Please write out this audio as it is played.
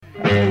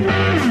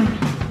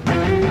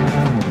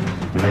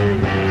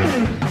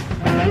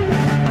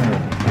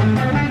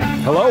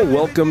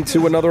Welcome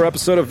to another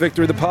episode of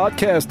Victory the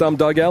Podcast. I'm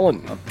Doug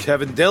Ellen. I'm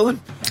Kevin Dillon.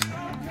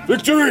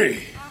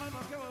 Victory!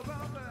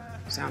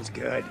 Sounds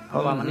good.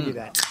 Hold on, let me do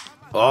that.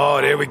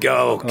 Oh, there we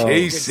go.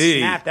 KC.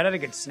 Snap. That had a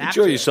good snap.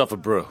 Enjoy to it. yourself a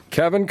brew.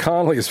 Kevin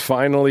Connolly is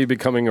finally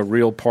becoming a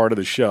real part of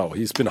the show.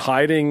 He's been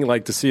hiding,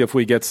 to see if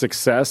we get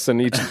success, and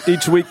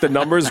each week the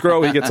numbers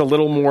grow. He gets a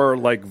little more,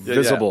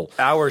 visible.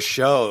 Yeah. Our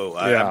show.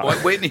 Yeah.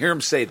 I'm waiting to hear him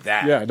say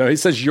that. Yeah, no, he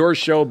says your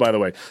show, by the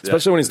way,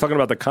 especially when he's talking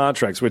about the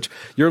contracts, which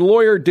your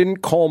lawyer didn't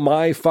call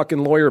my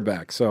fucking lawyer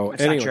back. So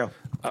That's anyway. not true.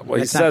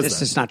 He says this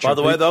that. is not true. By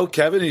the way, though,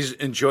 Kevin, he's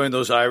enjoying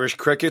those Irish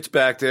crickets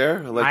back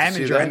there. I am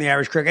enjoying the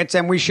Irish crickets,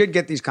 and we should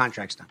get these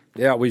contracts done.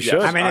 Yeah, we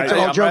should. I mean, it's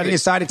all joking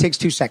aside, it takes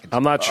 2 seconds.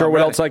 I'm not sure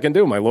what else I can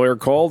do. My lawyer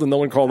called, and no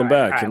one called him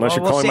back. All right, Unless well,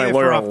 you're calling my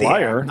lawyer a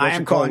liar. I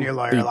am calling your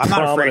lawyer. I'm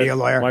not afraid of your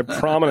lawyer. My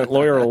prominent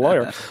lawyer a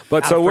liar.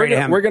 But so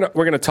we're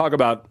gonna talk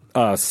about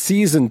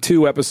season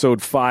 2,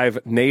 episode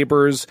 5,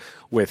 Neighbors,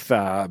 with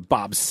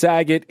Bob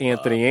Saget,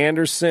 Anthony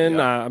Anderson.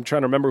 I'm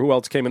trying to remember who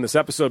else came in this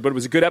episode, but it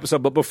was a good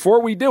episode. But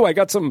before we do, I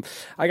got some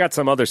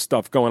other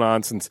stuff going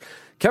on, since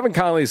Kevin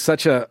Connolly is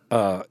such a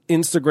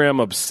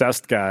Instagram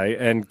obsessed guy,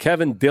 and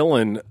Kevin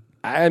Dillon.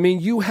 I mean,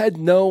 you had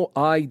no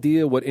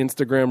idea what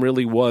Instagram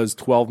really was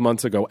 12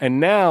 months ago, and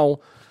now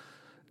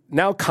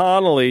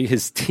Connolly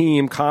has a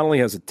team,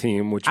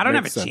 which I don't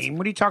have makes a sense. team.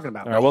 What are you talking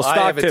about? All right, well,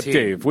 Stock Tip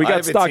Dave. We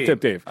got Stock Tip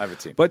Dave. I have a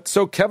team. But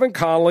so Kevin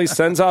Connolly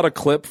sends out a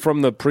clip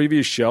from the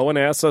previous show and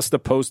asks us to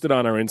post it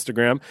on our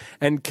Instagram.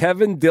 And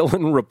Kevin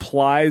Dillon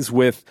replies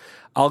with,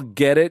 "I'll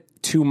get it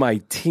to my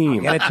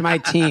team." Get it to my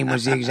team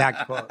was the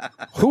exact quote.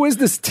 Who is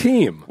this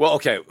team? Well,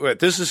 okay, wait,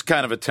 this is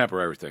kind of a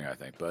temporary thing, I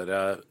think.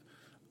 But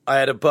I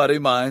had a buddy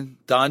of mine,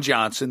 Don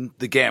Johnson,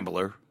 the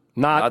gambler.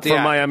 Not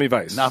from Miami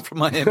Vice. Not from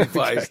Miami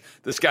Vice.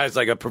 This guy's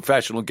like a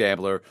professional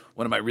gambler,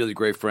 one of my really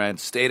great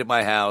friends, stayed at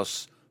my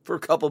house for a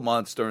couple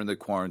months during the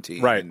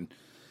quarantine. Right.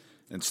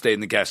 And stayed in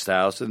the guest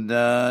house. And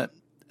I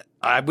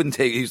wouldn't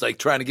take – he was like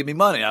trying to give me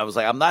money. I was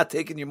like, I'm not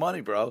taking your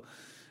money, bro.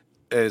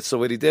 So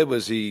what he did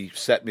was he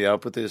set me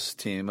up with this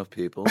team of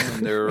people,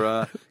 and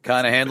they're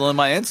kind of handling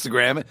my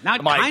Instagram.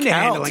 Not my kind of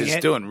account handling is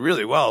it. doing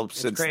really well.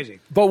 It's crazy.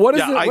 But what is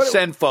yeah, it? I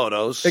send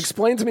photos.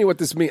 Explain to me what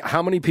this means.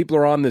 How many people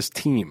are on this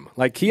team?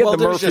 Like he had the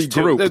there's Murphy just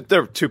two. group.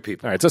 There are 2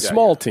 people. All right, it's a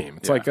small team.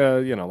 It's like a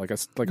Right,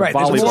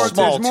 volleyball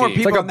there's more team.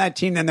 people like on that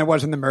team than there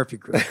was in the Murphy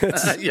group.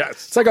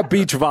 Yes. It's like a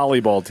beach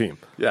volleyball team.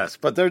 Yes,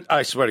 but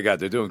I swear to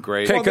God, they're doing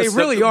great. Well, they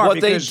really are.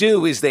 What they because-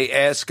 do is they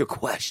ask a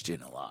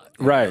question a lot.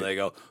 You Right. know, they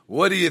go,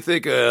 "What do you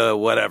think?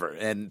 Whatever,"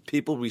 and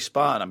people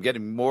respond. I'm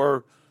getting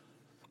more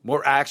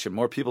action.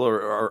 More people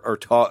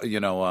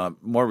are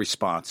more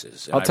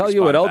responses. And I'll I tell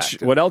you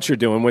respond what back else you're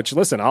doing, which,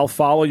 listen, I'll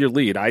follow your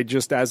lead. I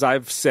just, as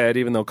I've said,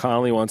 even though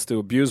Connolly wants to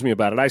abuse me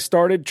about it, I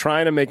started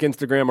trying to make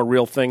Instagram a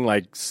real thing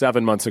like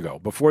 7 months ago.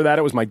 Before that,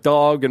 it was my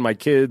dog and my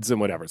kids and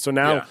whatever. So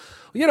now,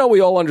 we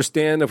all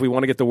understand if we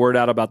want to get the word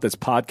out about this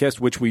podcast,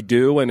 which we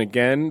do. And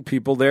again,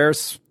 people there,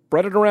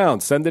 spread it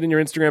around. Send it in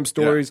your Instagram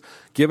stories.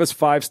 Give us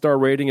 5-star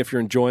rating if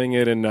you're enjoying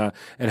it, and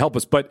help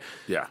us. But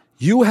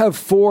you have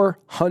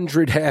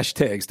 400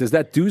 hashtags. Does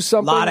that do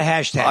something? A lot of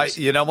hashtags.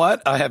 you know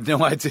what? I have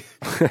no idea.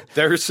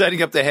 They're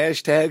setting up the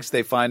hashtags.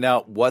 They find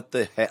out what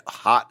the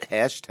hot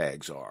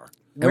hashtags are.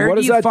 Where what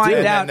do does you that find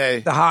do? out They-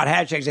 the hot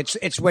hashtags?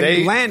 It's when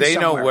you land They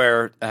somewhere. know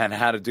where and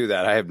how to do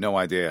that. I have no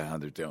idea how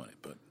they're doing it,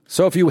 but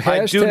So if you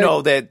I do hashtag-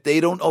 know that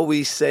they don't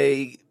always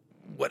say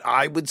what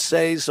I would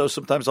say, so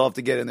sometimes I'll have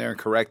to get in there and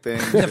correct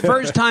things. The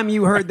first time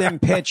you heard them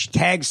pitch,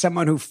 tag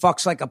someone who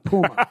fucks like a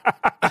puma.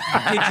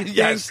 Did you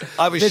Yes, think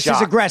I was this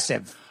shocked. is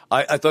aggressive?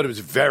 I thought it was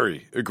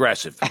very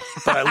aggressive,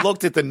 but I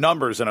looked at the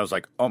numbers and I was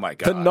like, "Oh my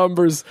god!" the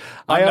numbers.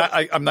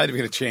 I'm not even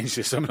going to change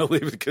this. I'm going to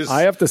leave it because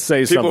I have to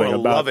say people something are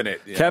about loving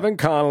it. you know? Kevin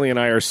Connolly and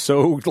I are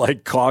so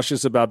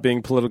cautious about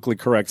being politically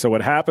correct. So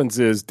what happens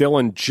is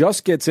Dylan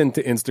just gets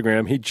into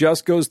Instagram. He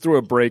just goes through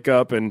a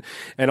breakup, and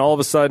all of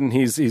a sudden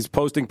he's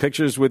posting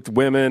pictures with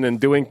women and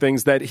doing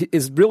things that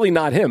is really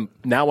not him.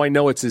 Now I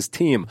know it's his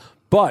team,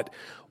 but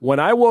when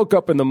I woke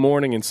up in the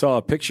morning and saw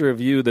a picture of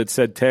you that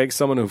said tag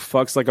someone who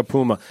fucks like a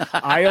puma,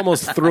 I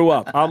almost threw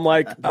up. I'm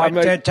like,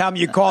 Tell me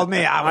you called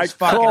me. I was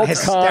fucking called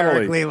hysterically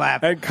Connolly,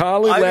 laughing. and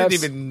Connolly I laughs.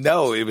 didn't even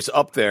know it was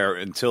up there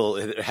until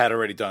it had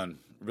already done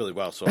really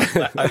well. So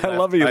I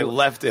love you. I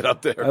left it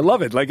up there. I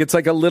love it. Like it's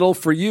like a little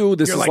for you.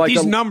 This You're is like,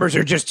 these a, numbers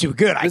are just too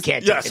good. I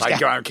can't take Yes, this I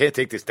down. can't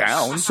take this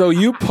down. So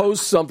you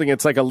post something,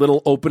 it's like a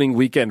little opening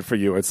weekend for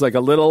you. It's like a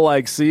little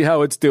see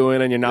how it's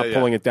doing, and you're not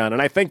pulling it down.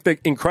 And I think the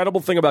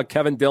incredible thing about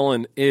Kevin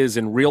Dillon is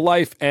in real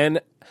life and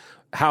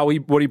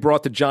what he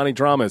brought to Johnny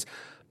Drama is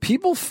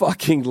people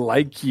fucking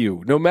like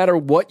you, no matter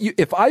what you.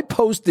 If I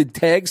posted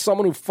tag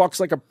someone who fucks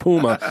like a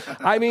puma,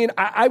 I mean,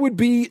 I would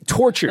be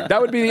tortured. That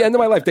would be the end of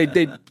my life.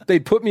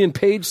 They'd put me in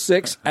page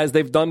 6 as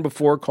they've done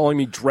before, calling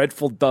me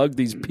dreadful Doug,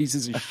 these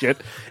pieces of shit,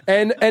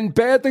 and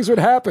bad things would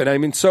happen. I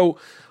mean, so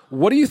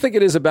what do you think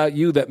it is about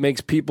you that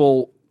makes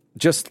people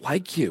just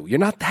like you? You're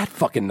not that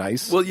fucking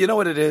nice. Well, you know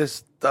what it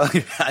is?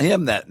 I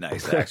am that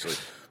nice, actually.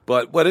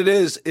 But what it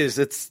is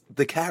it's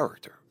the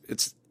character.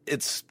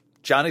 It's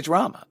Johnny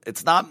Drama.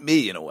 It's not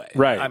me in a way.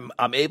 Right.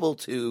 I'm able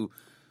to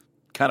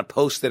kind of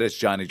post it as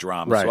Johnny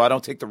Drama, Right. so I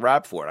don't take the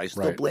rap for it. I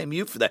still blame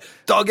you for that.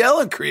 Doug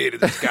Ellen created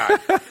this guy.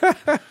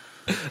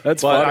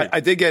 That's funny. I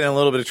did get in a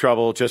little bit of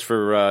trouble just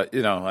for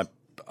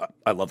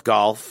I love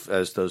golf,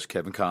 as does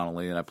Kevin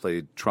Connolly, and I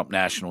played Trump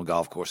National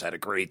Golf Course. I had a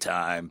great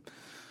time.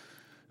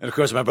 And, of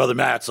course, my brother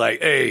Matt's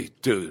like, hey,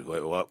 dude,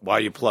 why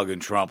are you plugging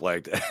Trump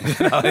like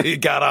that? He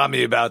got on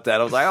me about that.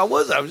 I was like, I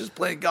was just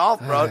playing golf,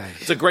 bro.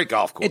 It's a great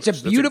golf course.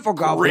 It's a beautiful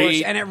golf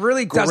course, and it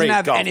really doesn't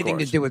have anything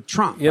to do with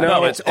Trump. You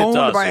know, it's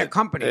owned by a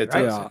company,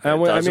 right? Yeah.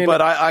 I mean,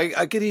 but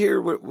I could hear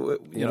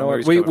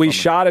we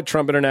shot at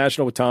Trump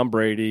International with Tom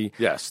Brady.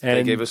 Yes,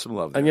 they gave us some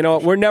love. And, you know,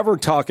 we're never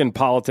talking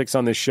politics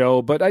on this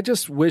show, but I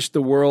just wish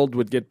the world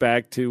would get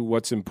back to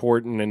what's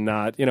important and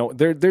not, you know,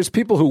 there's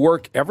people who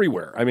work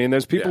everywhere. I mean,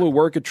 there's people who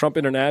work at Trump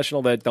International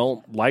that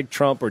don't like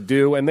Trump or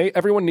do, and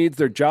everyone needs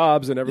their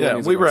jobs and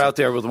everyone. Yeah, we were out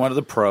there with one of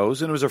the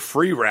pros, and it was a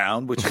free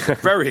round, which is a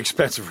very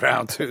expensive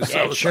round too.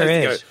 So it sure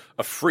is.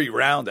 A free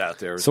round out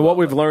there. So what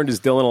we've learned is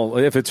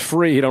Dylan, if it's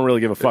free, he don't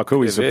really give a fuck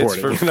who he's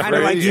supporting. Kind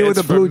of like you with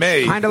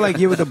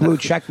the blue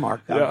check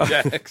mark.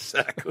 Yeah,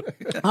 exactly.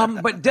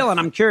 But Dylan,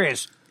 I'm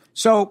curious.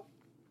 So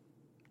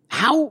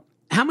how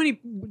many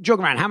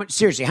joking around? How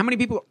many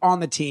people are on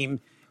the team,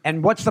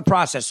 and what's the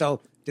process?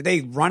 So do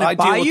they run it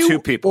by you, 2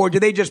 people, or do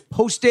they just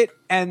post it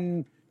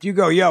and do you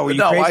go, yo? Are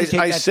you crazy?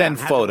 I send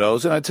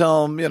photos and I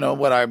tell them, you know,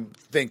 what I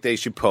think they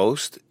should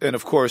post, and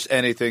of course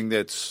anything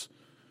that's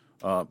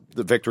the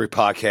Victory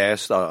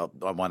Podcast,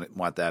 I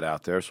want that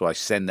out there, so I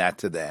send that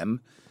to them,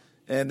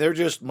 and they're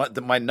just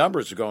my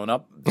numbers are going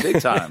up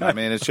big time. I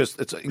mean,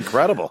 it's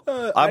incredible.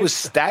 I was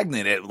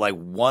stagnant at like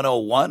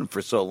 101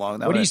 for so long.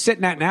 What are you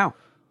sitting at now?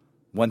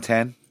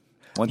 110.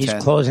 He's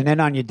closing in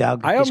on you,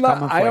 Doug. I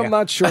am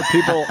not sure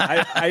people.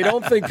 I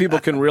don't think people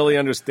can really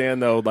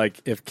understand though.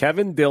 Like if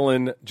Kevin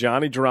Dillon,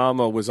 Johnny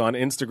Drama was on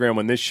Instagram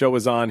when this show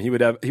was on, he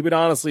would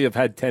honestly have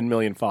had 10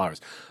 million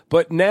followers.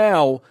 But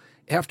now,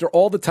 after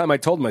all the time I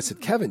told him, I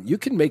said, Kevin, you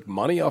can make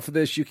money off of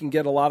this. You can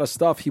get a lot of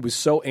stuff. He was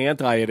so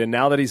anti it, and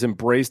now that he's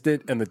embraced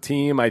it and the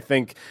team, I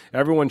think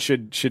everyone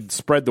should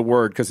spread the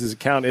word because his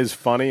account is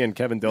funny and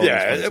Kevin Dillon.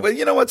 Yeah, but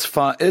you know what's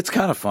fun? It's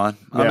kind of fun.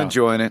 I'm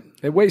enjoying it.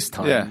 It wastes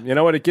time. Yeah. You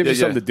know what? It gives you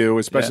something to do,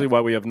 especially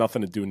while we have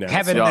nothing to do now.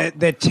 Kevin,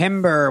 the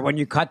timber, when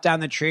you cut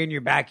down the tree in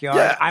your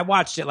backyard, I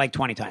watched it like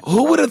 20 times.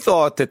 Who would have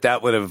thought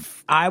that would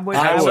have I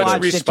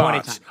watched it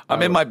 20 times.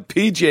 I'm in my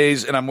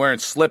PJs and I'm wearing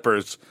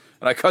slippers,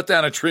 and I cut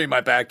down a tree in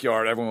my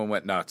backyard. Everyone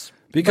went nuts.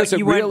 Because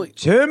it really went,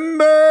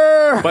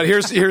 timber. But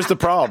here's the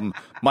problem.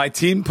 My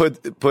team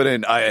put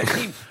in.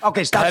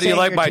 Okay, stop saying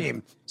your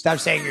team. Stop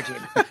saying your team.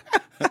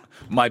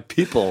 My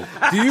people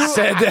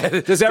said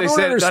that. Does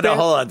everyone understand? No,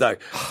 hold on, Doug.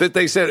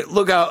 They said,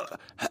 look out.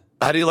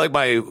 How do you like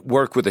my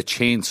work with a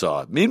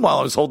chainsaw? Meanwhile,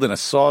 I was holding a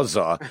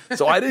sawzall,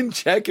 so I didn't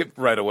check it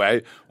right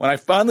away. When I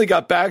finally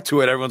got back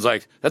to it, everyone's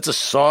like, that's a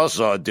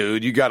sawzall,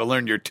 dude. You got to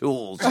learn your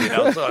tools. You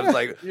know? So I was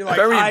like,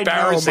 very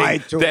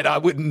embarrassing that I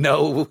wouldn't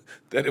know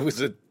that it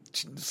was a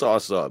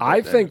sawzall.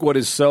 I think what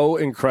is so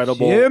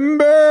incredible.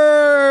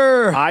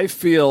 Timber! I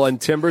feel,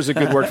 and timber's a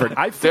good word for it.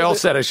 They all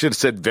said I should have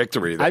said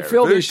victory there. I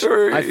feel we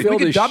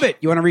could dub it.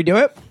 You want to redo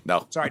it?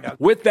 No. Sorry, Doug.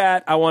 With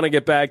that, I want to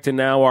get back to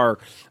now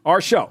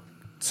our show.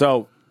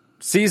 So,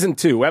 Season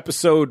 2,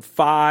 Episode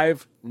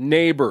 5,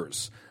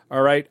 Neighbors.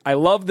 All right. I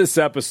love this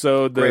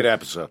episode. Great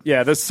episode.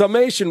 Yeah, the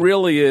summation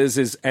really is,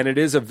 and it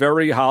is a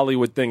very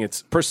Hollywood thing.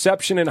 It's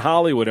perception in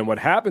Hollywood. And what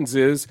happens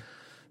is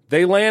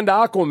they land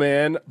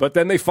Aquaman, but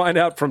then they find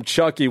out from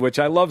Chucky, which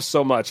I love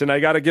so much. And I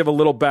got to give a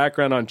little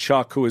background on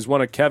Chuck, who is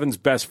one of Kevin's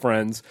best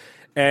friends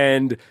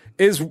and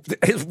is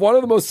one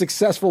of the most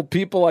successful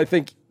people I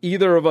think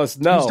either of us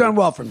know. He's done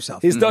well for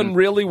himself. He's done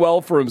really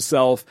well for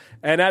himself.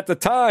 And at the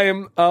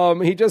time,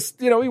 he just,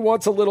 he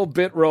wants a little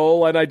bit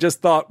role. And I just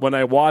thought when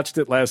I watched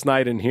it last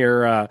night and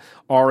hear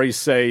Ari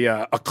say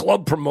a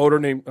club promoter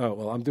named,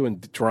 I'm doing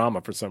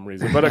drama for some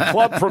reason, but a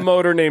club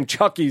promoter named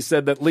Chucky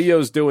said that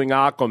Leo's doing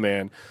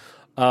Aquaman.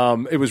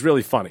 It was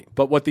really funny.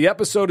 But what the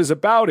episode is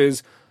about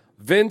is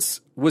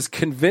Vince was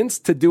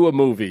convinced to do a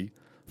movie,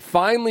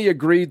 finally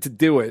agreed to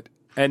do it,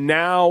 and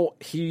now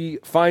he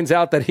finds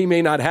out that he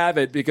may not have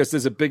it because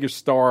there's a bigger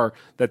star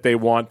that they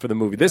want for the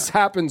movie. This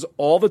happens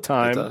all the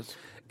time. It does.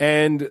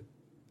 And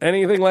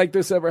anything like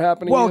this ever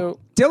happen to you?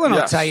 Dylan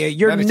will tell you,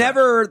 you're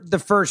never the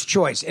first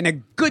choice in a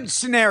good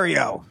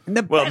scenario. In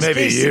the best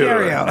case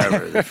scenario,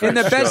 in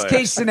the best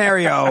case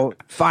scenario,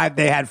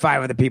 they had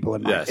 5 other people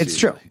in mind. Yes, it's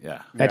true.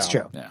 Yeah, that's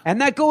true. Yeah.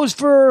 And that goes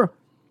for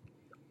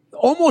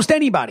almost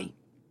anybody.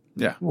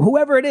 Yeah,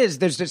 whoever it is,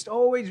 there's just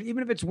always,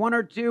 even if it's 1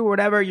 or 2 or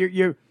whatever,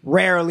 you're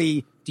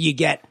rarely do you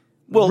get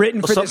written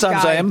for this guy.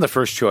 Sometimes I am the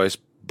first choice,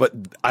 but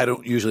I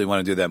don't usually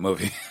want to do that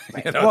movie.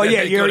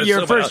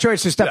 Your first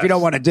choice is stuff you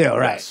don't want to do,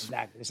 right? Yes.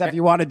 Exactly. The stuff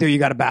you want to do, you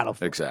got to battle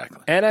for.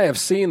 Exactly. And I have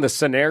seen the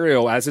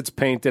scenario as it's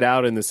painted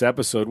out in this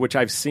episode, which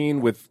I've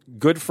seen with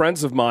good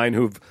friends of mine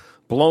who've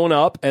blown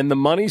up, and the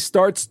money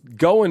starts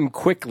going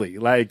quickly.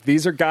 Like,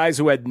 these are guys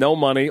who had no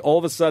money. All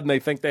of a sudden, they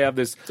think they have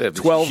this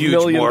 $12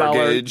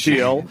 million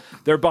deal.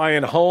 They're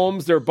buying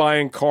homes. They're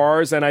buying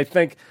cars. And I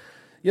think,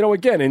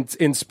 again,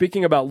 in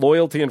speaking about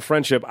loyalty and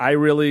friendship, I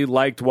really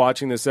liked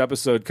watching this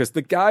episode because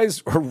the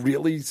guys are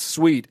really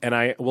sweet,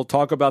 and we'll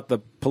talk about the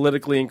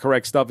politically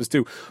incorrect stuff as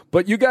too.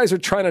 But you guys are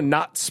trying to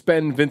not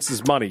spend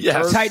Vince's money.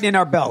 Yes. Tightening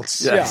our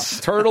belts. Yes.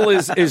 Yeah. Turtle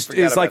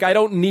is like, I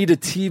don't need a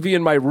TV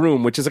in my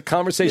room, which is a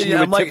conversation you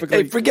would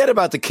typically... Hey, forget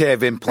about the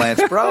calf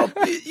implants, bro.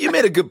 You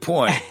made a good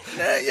point.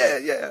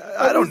 Yeah.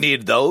 I don't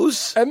need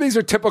those. And these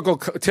are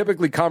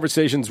typically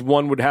conversations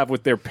one would have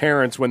with their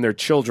parents when they're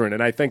children,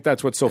 and I think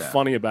that's what's so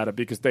funny about it,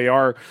 because they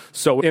are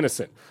so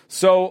innocent.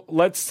 So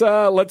let's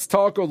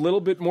talk a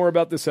little bit more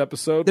about this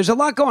episode. There's a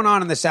lot going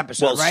on in this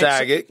episode, well, right?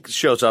 Saget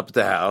shows up at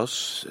the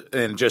house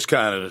and just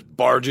kind of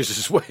barges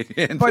his way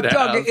into but the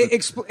Doug,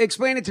 house.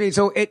 Explain it to me.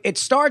 So it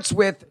starts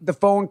with the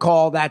phone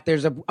call that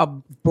there's a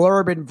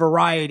blurb in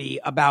Variety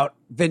about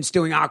Vince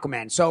doing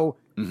Aquaman. So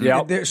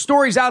there's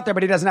stories out there,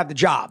 but he doesn't have the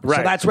job. Right.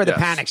 So that's where the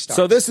panic starts.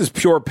 So this is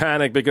pure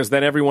panic, because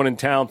then everyone in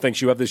town thinks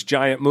you have this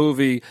giant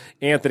movie.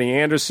 Anthony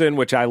Anderson,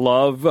 which I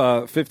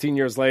love, 15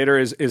 years later,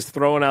 is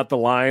throwing out the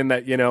line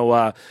that,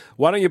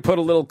 why don't you put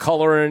a little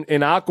color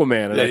in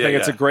Aquaman? And I think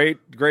it's a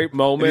great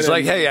moment. And he's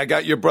like, hey, I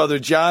got your brother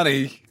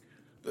Johnny.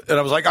 And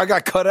I was like, I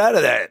got cut out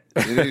of that.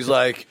 And he's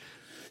like,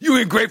 you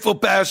ungrateful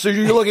bastard.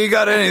 You look, you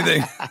got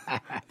anything.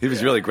 He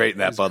was really great in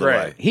that, by the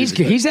way. He's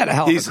had a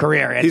hell of a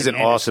career. He's an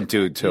awesome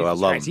dude, too. I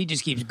love him. He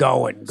just keeps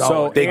going.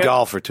 So, big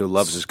golfer, too.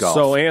 Loves his golf.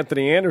 So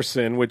Anthony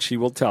Anderson, which he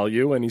will tell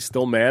you, and he's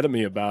still mad at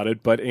me about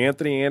it, but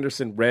Anthony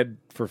Anderson read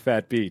for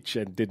Fat Beach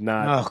and did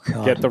not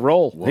get the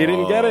role. Whoa. He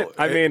didn't get it.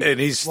 I mean, and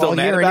he's still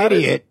mad about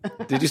it.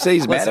 Did you say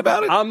he's mad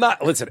about it? I'm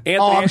not. Listen, Anthony.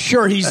 I'm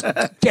sure he's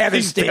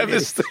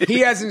devastated. He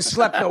hasn't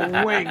slept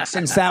a wink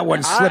since that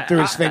one slipped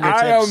through his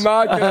fingertips.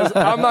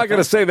 I'm not going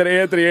to say that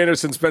Anthony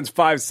Anderson spends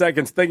 5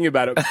 seconds thinking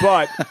about it,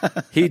 but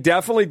he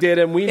definitely did,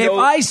 and we know. If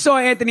I saw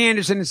Anthony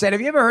Anderson and said,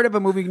 "Have you ever heard of a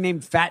movie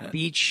named Fat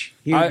Beach?"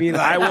 He would be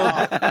like,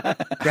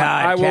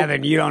 God,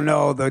 Kevin, you don't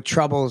know the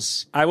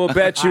troubles. I will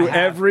bet you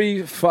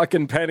every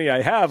fucking penny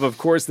I have, of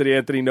course, that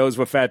Anthony knows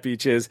what Fat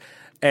Beach is,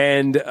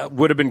 and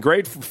would have been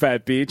great for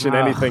Fat Beach and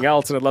anything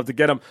else, and I'd love to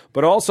get him.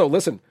 But also,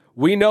 listen,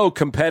 we know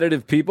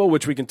competitive people,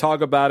 which we can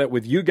talk about it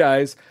with you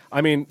guys.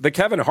 I mean, the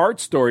Kevin Hart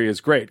story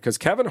is great, because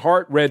Kevin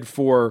Hart read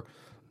for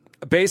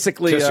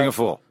basically... Kissing a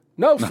Fool.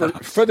 No,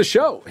 for the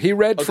show. He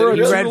read for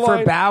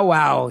Bow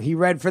Wow. He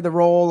read for the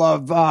role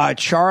of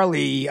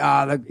Charlie,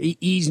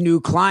 E's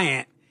new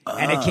client.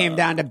 And it came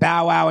down to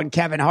Bow Wow and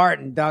Kevin Hart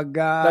and Doug.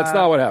 That's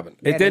not what happened.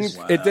 It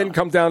didn't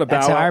come down to Bow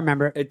Wow. That's how I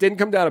remember. It didn't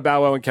come down to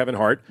Bow Wow and Kevin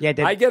Hart. Yeah, it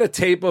did. I get a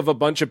tape of a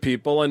bunch of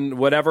people and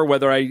whatever,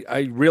 whether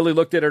I really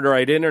looked at it or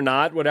I didn't or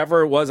not,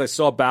 whatever it was, I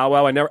saw Bow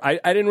Wow. I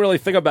didn't really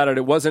think about it.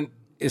 It wasn't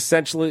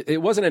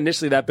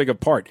initially that big a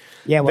part.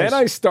 Yeah, it was. Then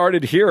I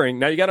started hearing.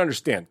 Now you got to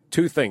understand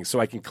two things, so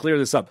I can clear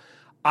this up.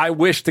 I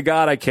wish to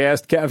God I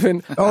cast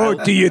Kevin. Oh,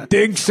 do you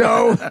think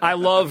so? I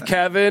love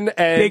Kevin.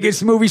 And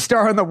biggest movie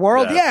star in the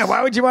world? Yes. Yeah,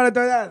 why would you want to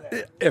do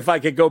that? If I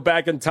could go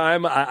back in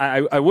time,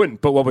 I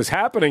wouldn't. But what was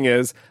happening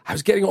is I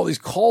was getting all these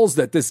calls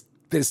that this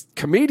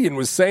comedian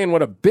was saying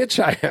what a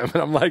bitch I am.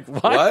 And I'm like,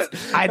 what?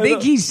 I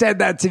think he said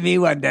that to me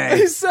one day.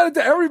 He said it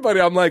to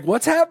everybody. I'm like,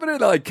 what's happening?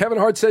 Like, Kevin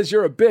Hart says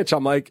you're a bitch.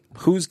 I'm like,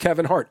 who's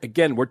Kevin Hart?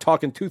 Again, we're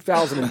talking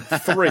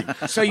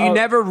 2003. So you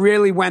never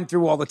really went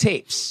through all the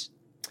tapes?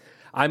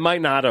 I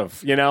might not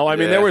have, I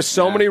mean, there were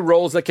so many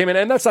roles that came in,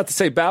 and that's not to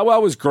say Bow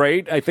Wow was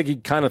great. I think he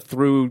kind of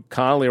threw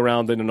Connolly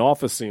around in an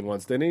office scene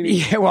once, didn't he?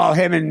 Yeah, well,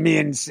 him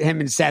and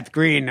Seth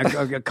Green,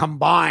 a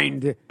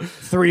combined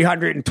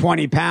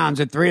 320 pounds,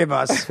 the three of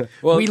us.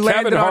 Well, we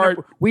landed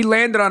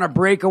on a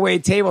breakaway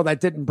table that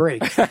didn't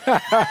break,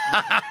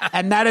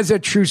 and that is a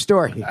true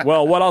story.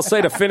 Well, what I'll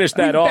say to finish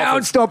that off,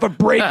 bounced off a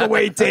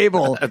breakaway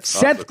table.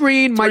 Seth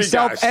Green,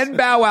 myself, and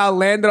Bow Wow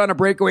landed on a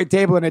breakaway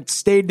table, and it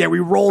stayed there. We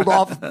rolled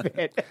off of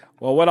it.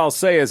 Well, what I'll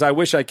say is I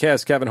wish I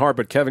cast Kevin Hart,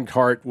 but Kevin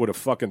Hart would have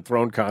fucking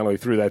thrown Connolly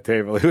through that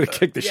table. He would have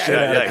kicked the shit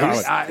out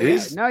of Connolly.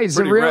 He's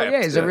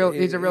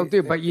a real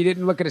dude, but you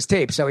didn't look at his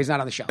tape, so he's not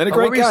on the show. And a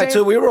great guy,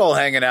 too. We were all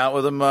hanging out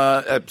with him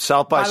at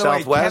South by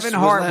Southwest. Kevin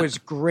Hart was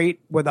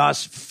great with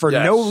us for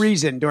no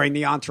reason during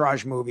the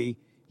Entourage movie.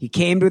 He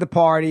came to the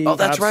party. Oh,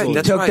 that's right. He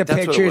took the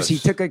pictures. He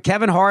took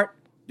Kevin Hart.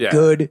 Yeah.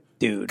 Good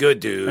dude. Good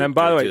dude. And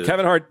by the way,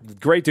 Kevin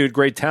Hart, great dude,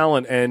 great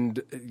talent.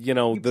 And,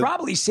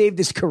 probably saved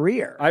his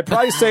career. I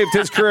probably saved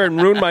his career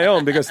and ruined my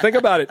own, because think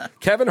about it.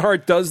 Kevin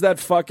Hart does that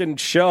fucking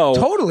show.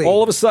 Totally.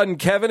 All of a sudden,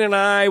 Kevin and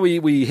I,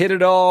 we hit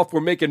it off.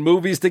 We're making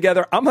movies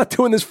together. I'm not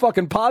doing this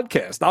fucking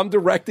podcast. I'm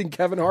directing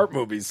Kevin Hart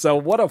movies. So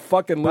what a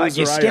fucking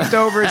loser you skipped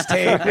over his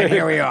tape, and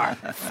here we are.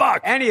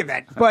 Fuck. Any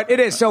event. But it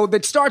is. So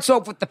it starts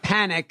off with the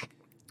panic.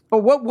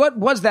 But what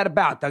was that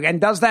about, Doug?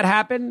 And does that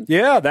happen?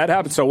 Yeah, that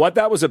happened. So what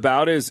that was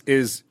about is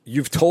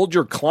you've told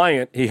your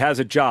client he has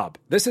a job.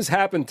 This has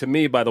happened to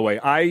me, by the way.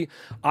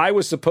 I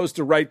was supposed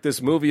to write this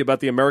movie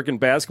about the American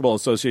Basketball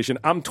Association.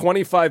 I'm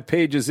 25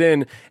 pages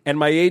in, and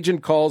my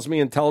agent calls me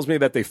and tells me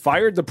that they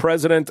fired the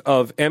president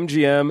of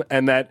MGM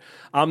and that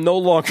I'm no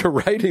longer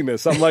writing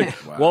this. I'm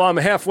like, wow. Well, I'm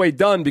halfway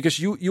done, because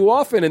you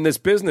often in this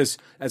business,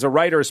 as a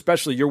writer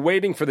especially, you're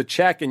waiting for the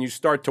check and you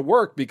start to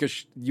work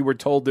because you were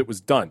told it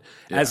was done.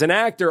 Yeah. As an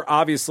actor,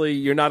 obviously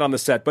you're not on the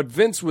set, but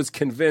Vince was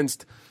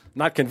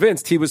not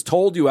convinced. He was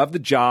told you have the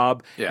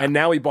job, and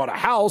now he bought a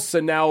house,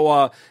 and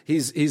now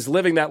he's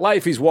living that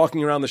life. He's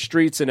walking around the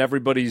streets, and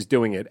everybody's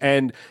doing it.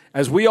 And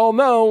as we all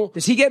know,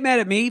 does he get mad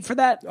at me for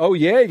that? Oh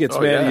yeah, he gets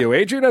mad at you.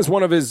 Adrian has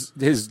one of his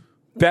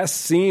best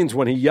scenes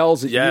when he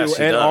yells at you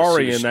and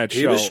Ari in that show.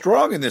 He was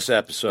strong in this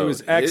episode. He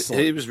was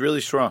excellent. He was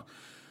really strong.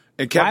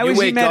 And Kevin, you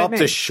wake up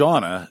to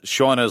Shauna.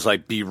 Shauna's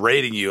like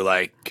berating you,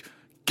 like,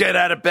 get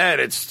out of bed.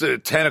 It's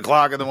 10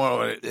 o'clock in the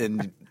morning,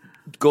 and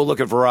go look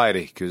at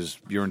Variety because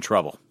you're in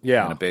trouble.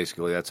 Yeah. And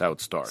basically, that's how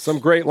it starts. Some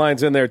great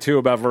lines in there, too,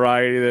 about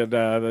Variety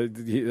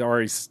that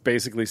Ari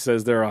basically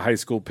says they're a high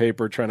school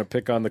paper trying to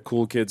pick on the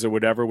cool kids or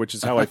whatever, which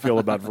is how I feel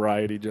about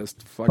Variety.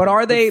 Just fucking But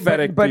are they?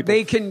 But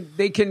they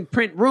they can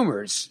print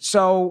rumors.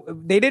 So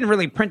they didn't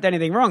really print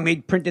anything wrong. They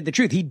printed the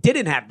truth. He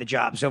didn't have the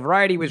job. So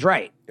Variety was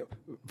right.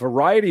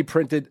 Variety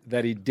printed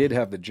that he did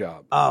have the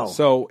job. Oh.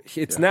 So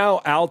it's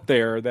now out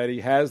there that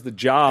he has the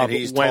job. And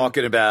he's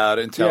talking about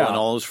it and telling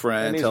all his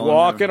friends. And he's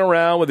walking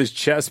around with his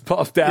chest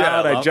puffed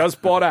out. I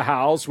just bought a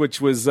house, which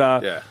was,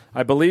 I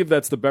believe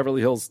that's the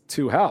Beverly Hills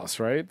 2 house,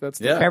 right? That's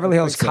the Beverly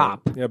Hills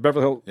Cop. Yeah,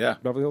 Beverly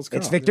Hills Cop.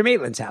 It's Victor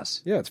Maitland's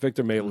house. Yeah, it's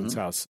Victor Maitland's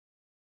house.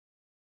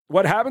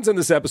 What happens in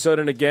this episode,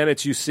 and again,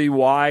 it's you see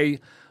why...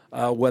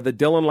 whether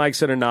Dylan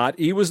likes it or not,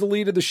 he was the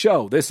lead of the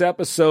show. This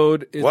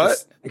episode is...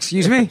 What?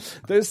 Excuse me?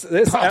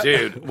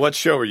 Dude, what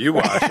show were you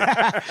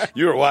watching?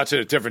 You were watching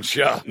a different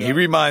show. He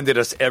reminded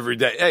us every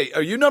day, hey,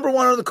 are you number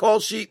one on the call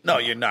sheet? No,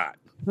 you're not.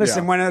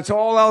 Listen, when it's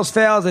all else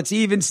fails, it's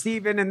even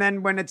Steven, and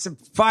then when it's a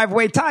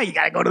 5-way tie, you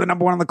got to go to the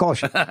number one on the call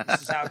sheet.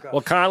 This is how it goes.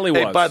 Well, Connolly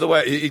was. Hey, by the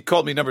way, he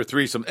called me number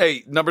 3.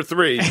 Hey, number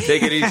 3,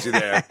 take it easy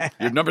there.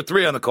 You're number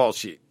 3 on the call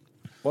sheet.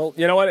 Well,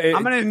 you know what?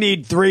 I'm going to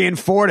need 3 and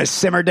 4 to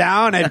simmer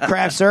down at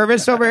craft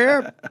service over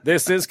here.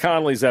 This is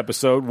Connolly's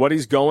episode. What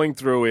he's going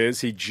through is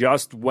he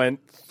just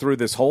went through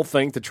this whole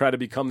thing to try to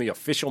become the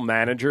official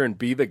manager and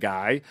be the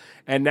guy.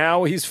 And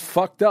now he's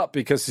fucked up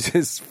because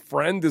his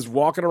friend is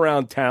walking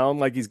around town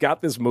like he's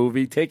got this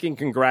movie, taking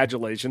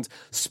congratulations,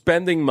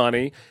 spending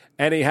money,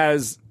 and he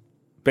has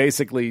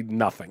basically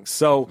nothing.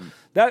 So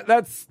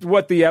that's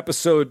what the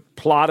episode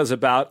plot is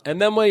about.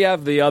 And then we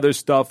have the other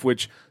stuff,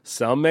 which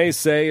some may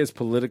say is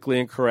politically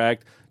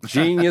incorrect.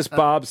 Genius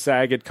Bob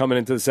Saget coming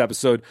into this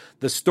episode.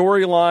 The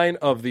storyline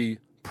of the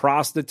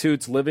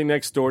prostitutes living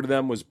next door to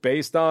them was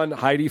based on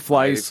Heidi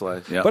Fleiss,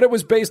 but it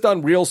was based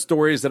on real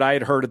stories that I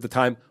had heard at the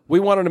time.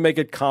 We wanted to make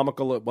it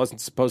comical. It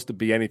wasn't supposed to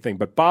be anything,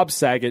 but Bob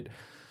Saget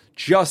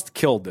just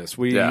killed this.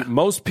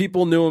 Most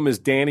people knew him as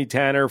Danny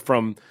Tanner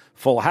from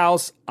Full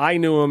House. I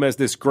knew him as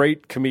this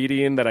great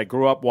comedian that I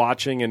grew up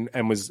watching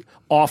and was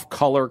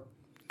off-color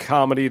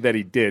comedy that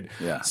he did.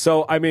 Yeah.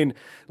 So, I mean,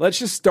 let's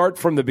just start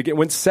from the beginning.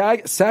 When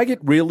Saget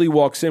really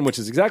walks in, which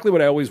is exactly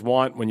what I always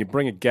want when you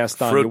bring a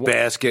guest on. Fruit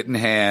basket in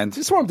hand.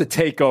 Just want him to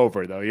take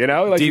over, though, you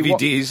know? Like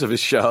DVDs of his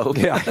show.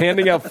 Yeah,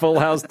 handing out Full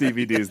House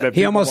DVDs.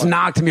 He almost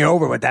knocked me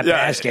over with that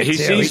basket, he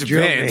sees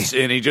Vince,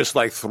 and he just,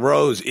 like,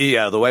 throws E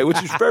out of the way,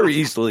 which is very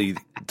easily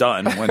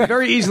done.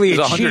 Very easily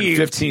achieved.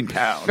 115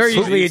 pounds. Very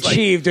easily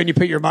achieved when you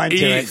put your mind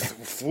to it.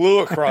 Flew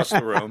across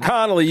the room.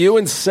 Connolly, you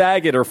and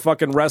Saget are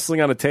fucking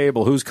wrestling on a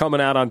table. Who's coming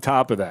out on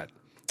top of that?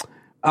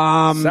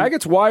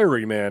 Saget's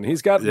wiry, man.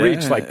 He's got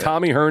reach, like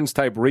Tommy Hearns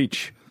type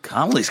reach.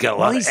 Connolly's got a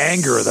lot of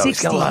anger, though.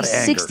 He's got a lot of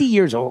anger. 60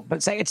 years old,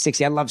 but Saget's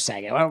 60. I love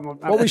Saget.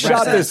 Well, we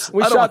shot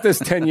this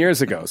 10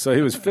 years ago, so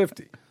he was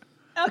 50.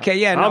 Okay,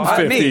 yeah, no,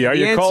 I'm 50. Are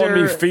you calling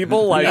me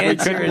feeble? Like we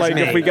couldn't, like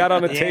me. if we got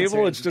on a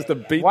table, it's just a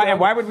beat.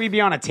 Why would we be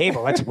on a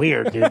table? That's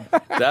weird, dude.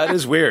 That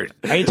is weird.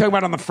 Are you talking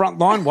about on the front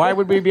lawn? Why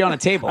would we be on a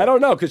table? I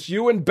don't know, because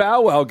you and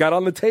Bow Wow got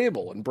on the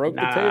table and broke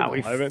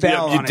the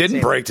table. You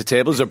didn't break the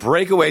table. It was a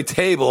breakaway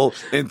table,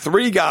 and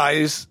 3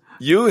 guys.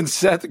 You and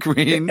Seth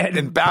Green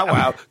and Bow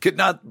Wow could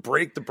not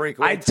break the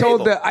breakaway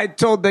table. I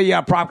told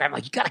the prop guy, I'm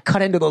like, you got to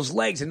cut into those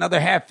legs another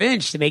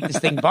half-inch to make this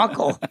thing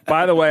buckle.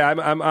 By the way,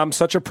 I'm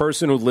such a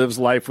person who lives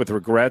life with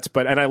regrets,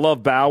 and I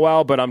love Bow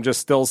Wow, but I'm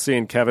just still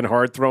seeing Kevin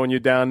Hart throwing you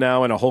down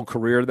now and a whole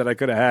career that I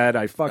could have had.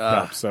 I fucked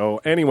up. So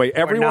anyway,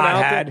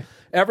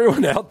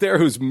 everyone out there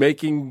who's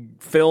making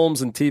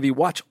films and TV,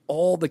 watch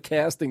all the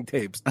casting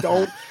tapes.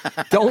 Don't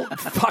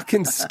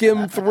fucking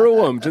skim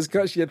through them just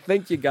because you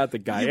think you got the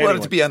guy. You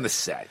wanted to be on the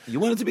set. You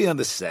wanted to be on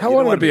the set. I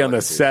wanted to be on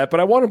the set, but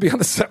I want to be on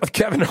the set with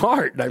Kevin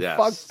Hart. And I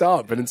fucked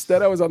up, and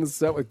instead I was on the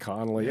set with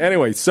Connolly.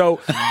 Anyway, so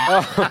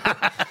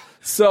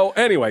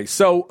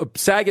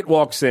Saget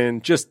walks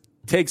in, just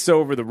takes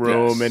over the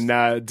room,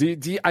 and do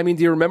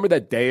you remember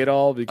that day at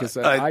all? Because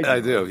I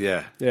do,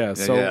 yeah. Yeah,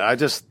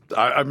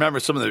 I remember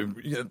some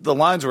of the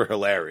lines were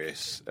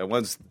hilarious. And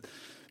once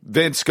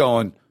Vince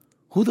going,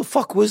 who the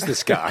fuck was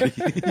this guy?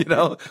 Didn't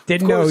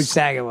know who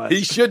Saget was.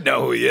 He should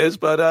know who he is,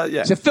 but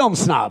he's a film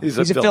snob. He's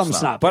a film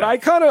snob. But I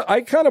kind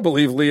of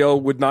believe Leo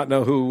would not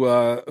know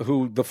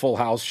who the Full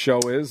House show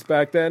is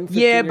back then.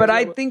 Yeah, but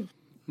I think.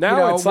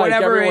 Now it's like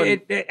whatever.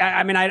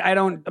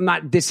 Everyone... I'm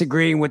not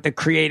disagreeing with the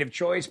creative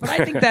choice, but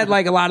I think that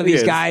like a lot of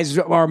these guys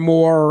are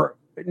more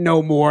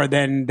know more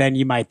than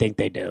you might think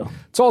they do.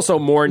 It's also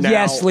more now.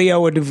 Yes,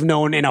 Leo would have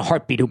known in a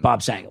heartbeat who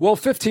Bob Saget was. Well,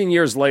 15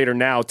 years later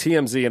now,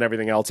 TMZ and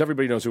everything else,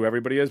 everybody knows who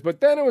everybody is.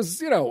 But then it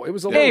was, it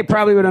was a little... They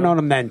probably would have known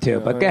him then, too.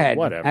 But go ahead.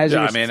 Whatever.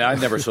 I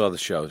never saw the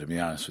show, to be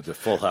honest with you. The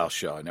Full House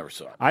show, I never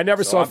saw it. I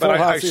never saw Full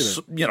House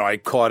either. I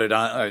caught it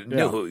on... I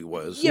knew who he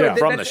was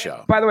from the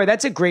show. By the way,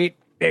 that's a great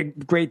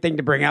thing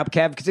to bring up,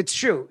 Kev, because it's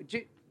true.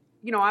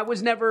 I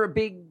was never a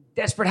big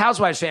Desperate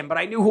Housewives fan, but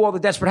I knew who all the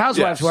Desperate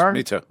Housewives were.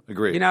 Me too.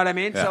 Agree. You know what I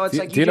mean? Yeah. So it's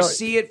like you just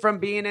see it from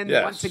being in,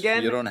 once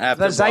again, you don't have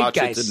the to watch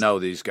zeitgeist. it to know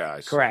these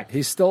guys. Correct.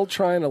 He's still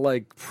trying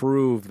to,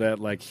 prove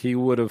that, he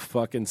would have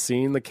fucking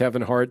seen the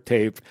Kevin Hart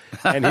tape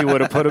and he would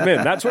have put him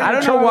in. That's what I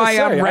don't know why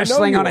I'm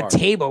wrestling on a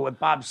table with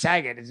Bob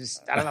Saget. It's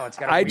just, I don't know. It's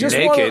got a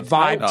naked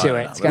vibe to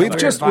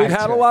it. We've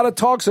had a lot of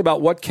talks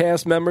about what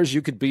cast members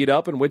you could beat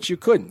up and which you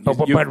couldn't.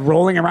 But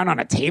rolling around on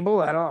a table?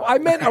 I don't know. I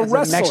meant a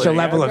wrestling. An extra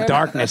level of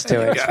darkness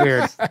to it. It's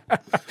weird.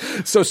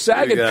 So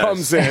Saget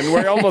comes in.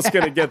 We're almost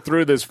going to get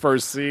through this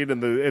first scene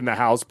in the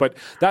house, but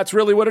that's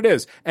really what it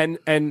is. And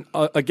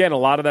again, a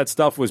lot of that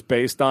stuff was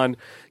based on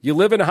you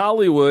live in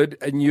Hollywood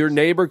and your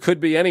neighbor could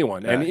be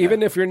anyone. And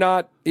even if you're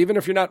not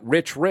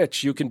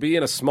rich, you can be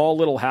in a small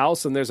little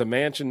house and there's a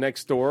mansion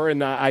next door.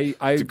 And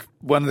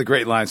one of the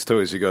great lines too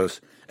is he goes,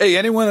 "Hey,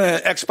 anyone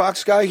an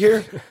Xbox guy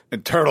here?"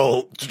 And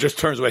Turtle just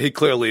turns away. He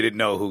clearly didn't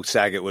know who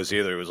Saget was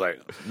either. He was like,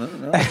 "No,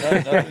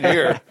 not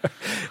here."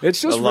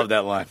 It's just I love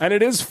that line, and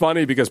it is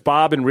funny because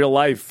Bob in real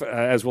life,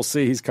 as we'll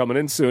see, he's coming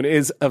in soon,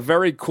 is a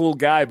very cool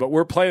guy. But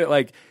we're playing it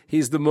like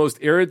he's the most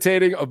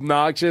irritating,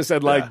 obnoxious,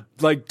 and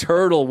like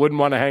Turtle wouldn't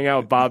want to hang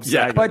out with Bob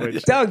Saget.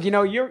 But Doug,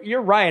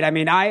 you're right. I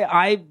mean,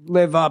 I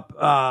live up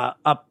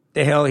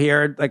the hill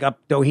here, like up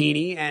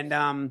Doheny,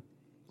 and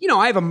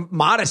I have a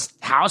modest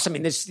house. I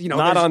mean, this,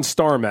 not on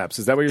star maps.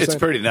 Is that what you're saying? It's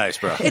pretty nice,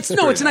 bro. It's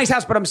a nice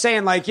house, but I'm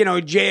saying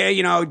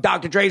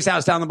Dr. Dre's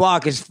house down the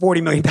block is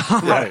 $40 million.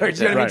 You know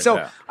what I mean?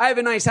 So I have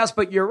a nice house,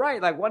 but you're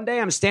right. Like one day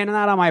I'm standing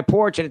out on my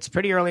porch and it's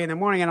pretty early in the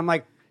morning and I'm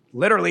like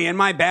literally in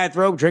my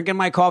bathrobe, drinking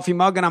my coffee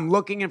mug and I'm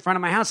looking in front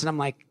of my house and I'm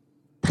like,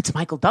 that's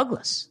Michael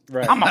Douglas.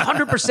 Right. I'm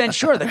 100%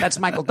 sure that's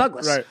Michael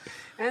Douglas. Right.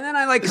 And then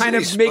I kind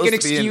of make an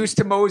excuse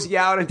to mosey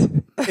out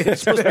into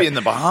it's supposed to be in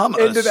the Bahamas.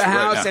 Into the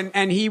house,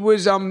 and he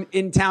was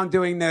in town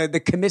doing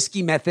the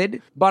Comiskey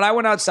method. But I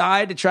went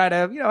outside to try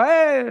to,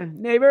 hey,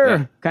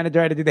 neighbor, kind of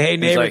try to do the hey,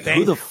 neighbor thing.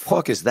 Who the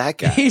fuck is that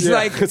guy? He's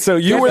like, so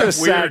you were the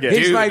Saget.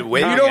 He's like,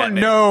 you don't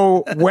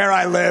know where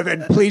I live,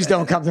 and please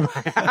don't come to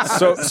my house.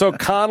 So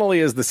Connolly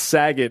is the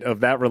Saget of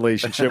that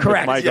relationship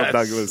Correct. with Michael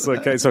Douglas.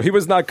 Okay, so he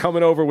was not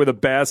coming over with a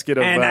basket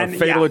of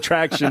Fatal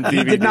Attraction DVDs.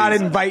 He did not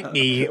invite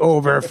me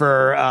over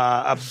for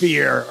a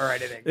beer or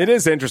anything. It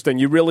is interesting.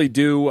 You really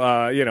do,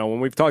 when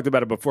we've talked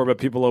about it before, but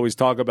people always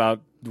talk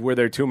about were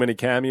there too many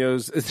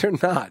cameos. They're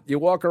not. You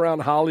walk around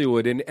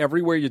Hollywood, and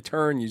everywhere you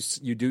turn,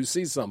 you do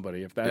see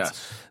somebody. If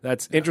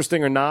that's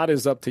interesting or not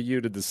is up to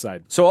you to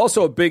decide. So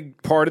also a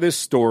big part of this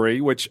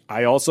story, which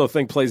I also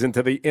think plays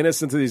into the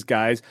innocence of these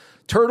guys,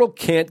 Turtle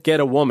can't get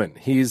a woman.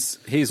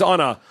 He's on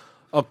a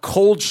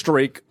cold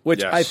streak,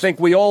 which I think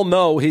we all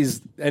know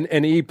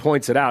and he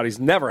points it out, he's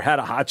never had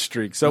a hot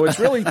streak. So it's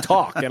really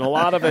talk, and a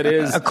lot of it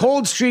is... A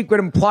cold streak would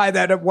imply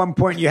that at one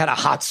point you had a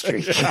hot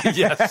streak.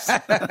 Yes.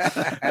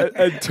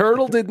 and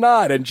Turtle did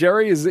not, and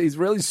Jerry he's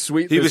really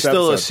sweet. He was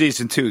still a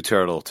season 2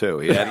 Turtle, too.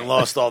 He hadn't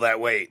lost all that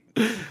weight.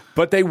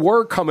 But they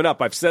were coming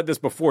up. I've said this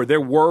before. There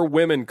were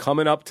women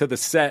coming up to the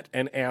set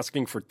and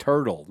asking for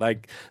Turtle.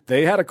 Like,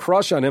 they had a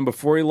crush on him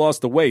before he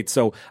lost the weight.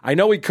 So I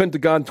know he couldn't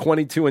have gone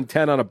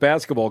 22-10 on a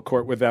basketball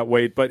court with that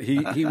weight, but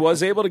he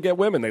was able to get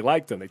women. They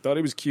liked him. They thought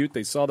he was cute.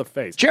 They saw the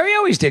face. Jerry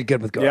always did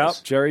good with girls.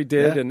 Yeah, Jerry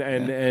did,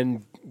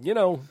 and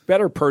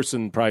better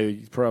person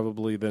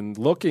probably than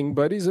looking,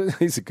 but he's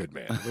a good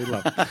man. We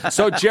love him.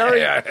 So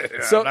Jerry, I'm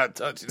not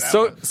touching that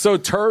one.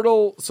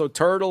 So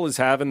Turtle is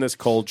having this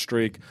cold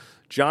streak.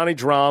 Johnny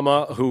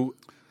Drama, who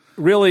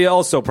really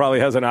also probably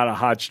hasn't had a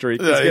hot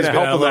streak, is going to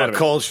help him out.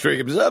 Cold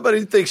streak, but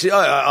he thinks,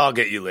 I'll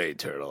get you laid,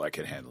 Turtle. I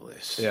can handle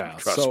this. Yeah,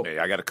 trust me.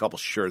 I got a couple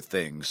sure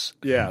things.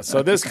 Yeah.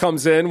 So this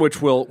comes in,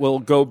 which we'll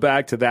go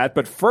back to that.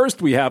 But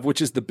first we have,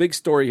 which is the big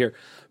story here,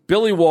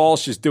 Billy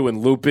Walsh is doing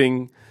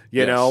looping.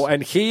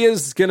 And he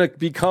is going to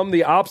become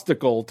the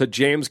obstacle to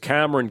James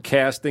Cameron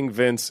casting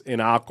Vince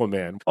in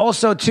Aquaman.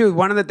 Also, too,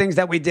 one of the things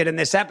that we did in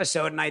this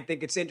episode, and I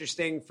think it's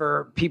interesting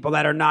for people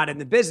that are not in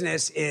the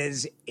business,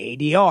 is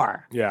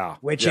ADR. Yeah.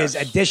 Which is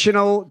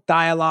additional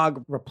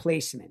dialogue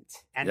replacement.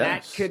 And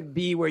that could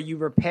be where you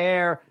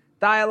repair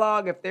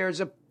dialogue if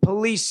there's a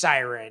police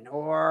siren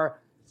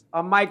or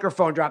a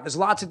microphone drop. There's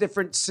lots of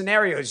different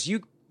scenarios.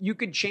 You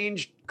could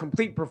change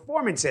complete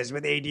performances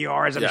with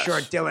ADR, as I'm sure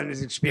Dylan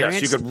has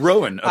experienced. Yes, you could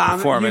ruin a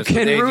performance with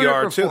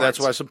ADR, too. That's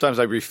why sometimes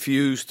I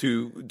refuse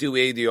to do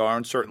ADR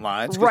on certain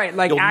lines. Right,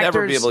 like you'll actors,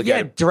 never be able to get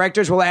it.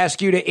 Directors will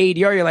ask you to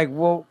ADR. You're like,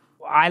 well,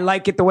 I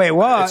like it the way it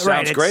was. It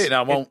sounds great.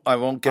 I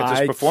won't get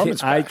this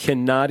performance back. I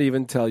cannot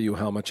even tell you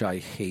how much I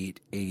hate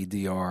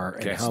ADR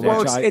and how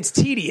much it's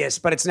tedious,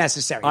 but it's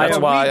necessary. That's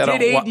why I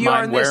don't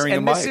mind wearing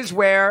a mic. This is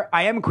where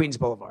I am Queens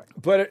Boulevard.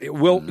 But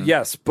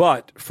yes,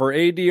 but for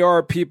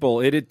ADR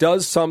people, it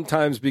does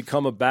sometimes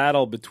become a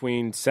battle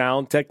between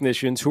sound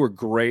technicians who are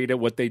great at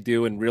what they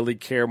do and really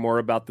care more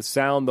about the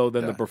sound though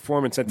than the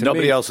performance. And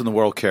nobody else in the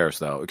world cares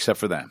though, except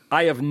for them.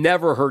 I have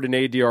never heard an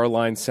ADR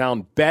line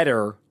sound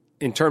better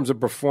in terms of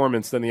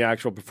performance than the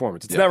actual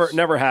performance. It's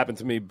never happened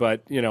to me,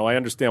 but I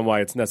understand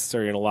why it's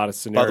necessary in a lot of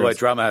scenarios. By the way,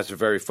 Drama has a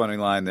very funny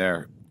line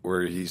there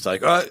where he's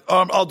like,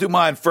 I'll do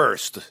mine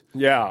first.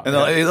 Yeah. And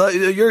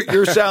like,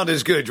 your sound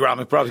is good,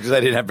 Drama, probably because I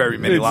didn't have very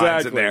many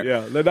lines in there. Yeah,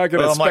 they're not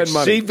going to spend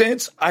money. See,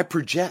 Vince, I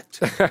project.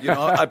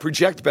 I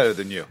project better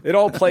than you. It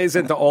all plays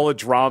into all the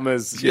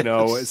dramas,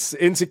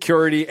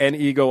 insecurity and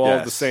ego all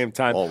at the same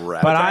time.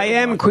 But I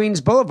Am Queens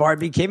Boulevard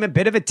became a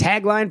bit of a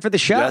tagline for the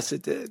show. Yes,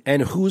 it did.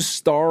 And who's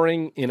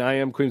starring in I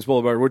Am Queens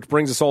Boulevard, which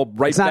brings us all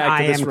back to this room.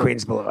 I Am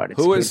Queens Boulevard.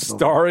 Who is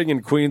starring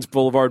in Queens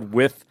Boulevard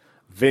with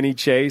Vinny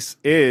Chase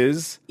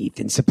is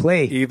Ethan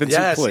Suplee. Ethan.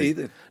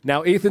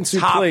 Now, Ethan Suplee.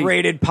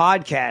 Top-rated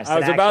podcast. I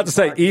was about to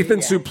say, Ethan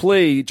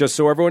Suplee, just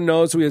so everyone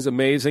knows who he is,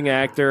 amazing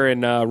actor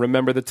and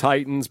Remember the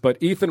Titans. But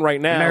Ethan right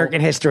now.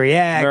 American History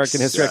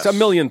X. A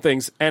million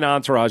things. And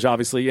Entourage,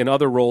 obviously, and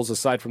other roles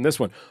aside from this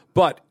one.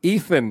 But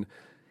Ethan,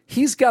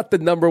 he's got the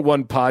number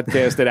one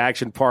podcast at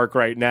Action Park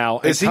right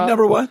now. Is he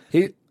number one?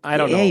 I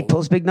don't know. He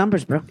pulls big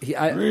numbers, bro.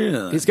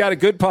 Really? He's got a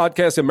good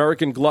podcast,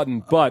 American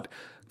Glutton, but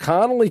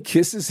Connolly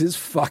kisses his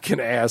fucking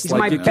ass. He's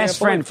my best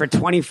friend for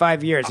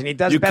 25 years, and he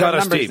does better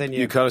numbers than you.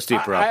 You cut us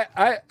deep, bro.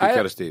 You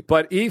cut us deep.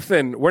 But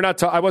Ethan,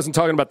 I wasn't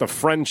talking about the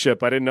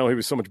friendship. I didn't know he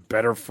was so much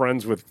better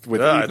friends with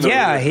Ethan.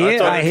 Yeah, he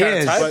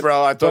is. Tight,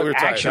 bro. I thought we were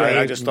tight. Actually,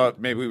 I just thought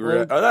maybe we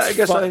were. I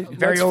guess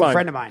very old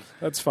friend of mine.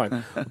 That's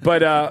fine.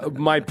 But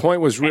my point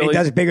was really, and he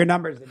does bigger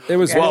numbers. It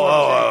was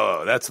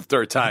whoa. That's the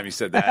third time you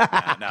said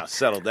that. Now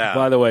settle down.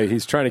 By the way,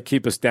 he's trying to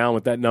keep us down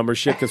with that number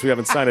shit because we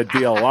haven't signed a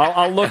deal.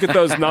 I'll look at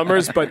those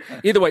numbers, but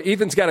either way,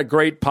 Ethan's got a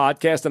great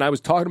podcast, and I was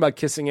talking about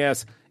kissing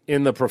ass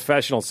in the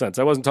professional sense.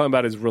 I wasn't talking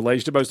about his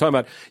relationship. I was talking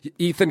about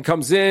Ethan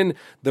comes in,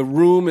 the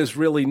room is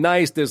really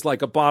nice. There's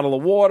like a bottle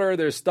of water.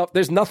 There's stuff.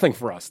 There's nothing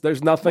for us.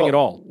 There's nothing at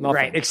all. Nothing.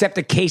 Right, except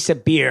a case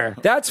of beer.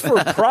 That's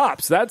for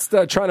props. That's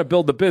trying to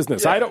build the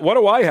business. Yeah. What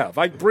do I have?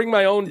 I bring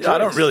my own drinks. I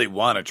don't really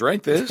want to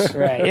drink this.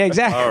 Right, yeah,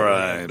 exactly. All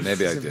right,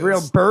 maybe I do. do. It's a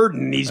real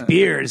burden, these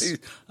beers.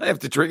 I have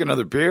to drink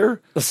another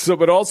beer? So,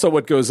 but also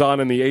what goes on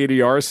in the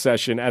ADR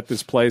session at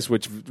this place,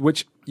 which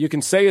you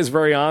can say is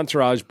very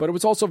Entourage, but it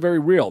was also very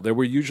real. There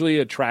were usually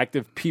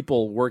attractive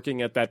people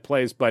working at that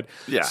place, but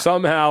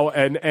somehow,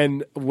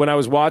 and when I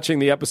was watching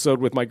the episode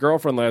with my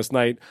girlfriend last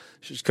night,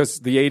 because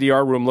the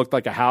ADR room looked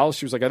like a house,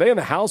 she was like, "Are they in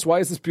the house? Why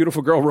is this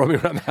beautiful girl roaming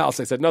around the house?"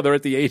 I said, "No, they're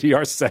at the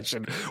ADR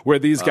session where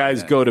these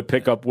guys go to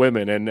pick up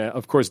women," and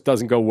of course, it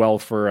doesn't go well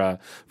for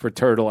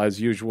Turtle as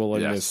usual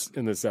in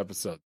this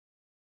episode.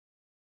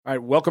 All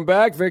right, welcome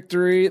back,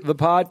 Victory, the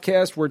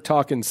podcast. We're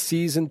talking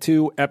season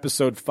 2,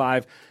 episode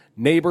 5,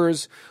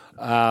 Neighbors.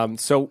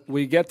 So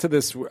we get to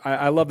this.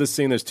 I love this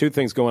scene. There's two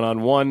things going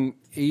on. One,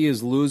 he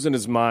is losing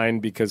his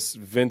mind because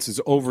Vince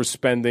is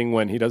overspending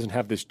when he doesn't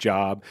have this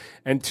job.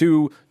 And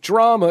two,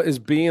 Drama is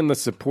being the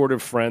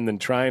supportive friend and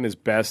trying his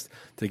best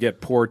to get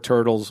poor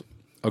Turtles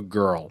a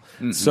girl.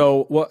 Mm-hmm.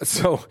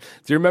 So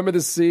do you remember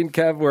this scene,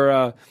 Kev,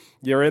 where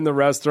you're in the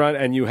restaurant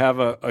and you have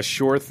a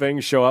sure thing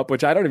show up,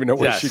 which I don't even know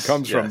where she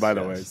comes from, by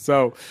the way.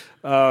 So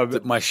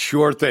my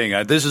sure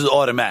thing, this is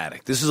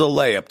automatic. This is a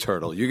layup,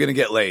 Turtle. You're going to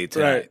get laid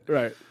tonight.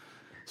 Right.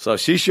 So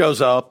she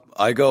shows up.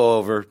 I go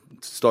over,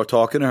 start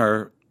talking to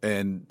her,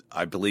 and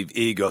I believe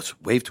E goes,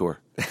 wave to her.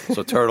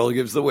 So Turtle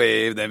gives the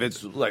wave. Then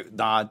it's like,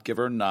 nod, give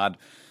her a nod.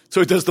 So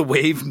he does the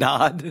wave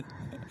nod,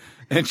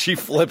 and she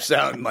flips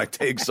out and like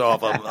takes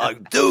off. I'm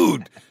like,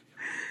 dude.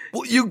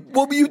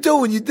 What were you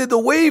doing? You did the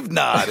wave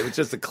nod. It was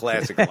just a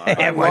classic line.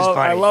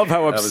 I love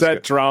how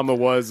upset Drama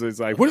was. It's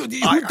like, who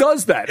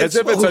does that? As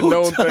if it's a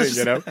known thing,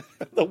 you know?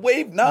 The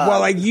wave nod. Well,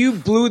 like you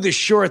blew the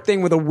sure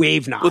thing with a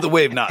wave nod. With a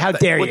wave nod. How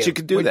dare you? But you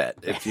could do that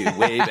if you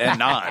wave and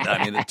nod.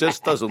 I mean, it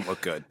just doesn't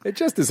look good. It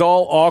just is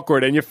all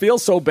awkward, and you feel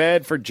so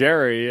bad for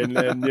Jerry. And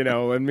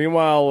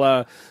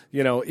meanwhile,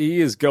 E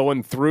is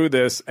going through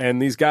this,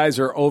 and these guys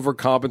are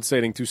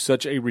overcompensating to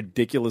such a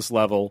ridiculous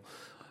level.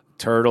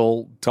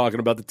 Turtle talking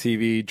about the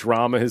TV,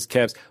 Drama, his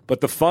caps.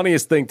 But the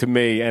funniest thing to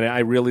me, and I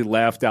really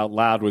laughed out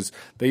loud, was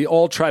they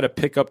all try to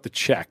pick up the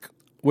check,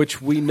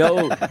 which we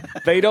know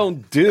they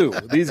don't do.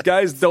 These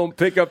guys don't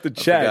pick up the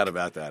check. I forgot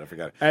about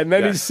that. And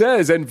then he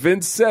says, and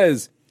Vince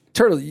says,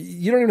 Turtle,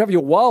 you don't even have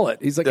your wallet.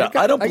 He's like,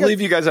 I don't believe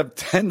you guys have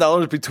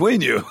 $10 between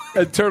you.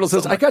 And Turtle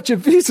says, I got your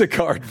Visa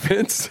card,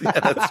 Vince. Yeah,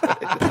 that's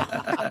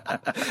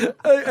right.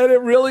 And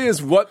it really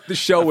is what the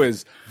show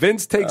is.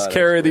 Vince takes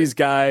care of these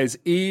guys.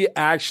 E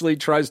actually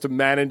tries to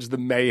manage the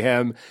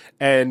mayhem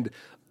and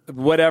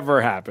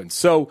whatever happens.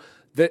 So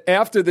that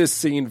after this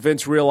scene,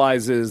 Vince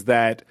realizes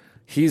that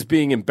he's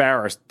being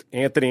embarrassed.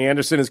 Anthony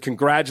Anderson is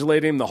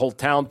congratulating him. The whole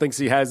town thinks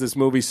he has this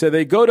movie. So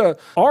they go to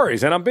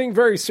Ari's, and I'm being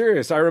very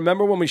serious. I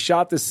remember when we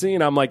shot this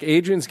scene, I'm like,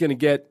 Adrian's going to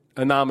get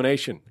a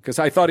nomination because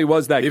I thought he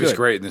was that good. He was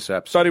great in this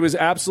episode. Thought he was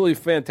absolutely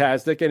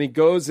fantastic, and he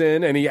goes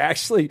in and he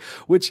actually,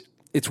 which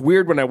it's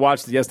weird when I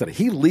watched it yesterday.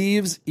 He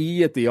leaves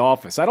E at the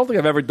office. I don't think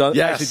I've ever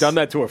actually done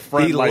that to a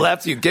friend. He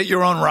left you. Get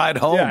your own ride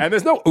home. Yeah, and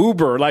there's no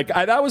Uber.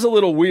 That was a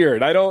little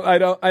weird. I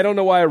don't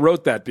know why I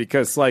wrote that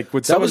because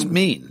with that was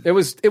mean. It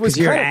was.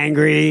 You're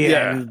angry.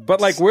 Yeah,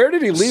 but where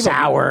did he leave?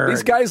 Sour.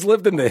 These guys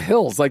lived in the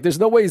hills. There's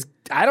no way.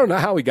 I don't know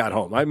how he got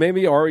home.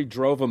 Maybe Ari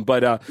drove him,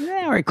 but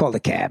Ari called a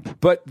cab.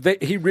 But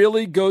he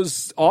really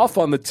goes off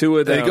on the two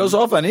of them. And he goes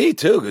off on E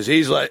too because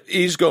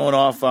he's going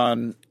off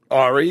on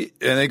Ari,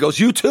 and he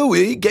goes, "You too,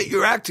 E. Get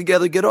your act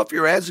together. Get off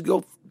your ass and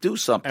go do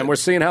something." And we're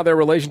seeing how their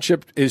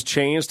relationship is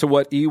changed to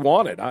what E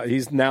wanted.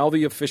 He's now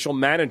the official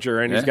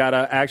manager, and he's got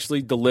to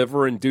actually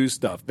deliver and do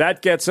stuff.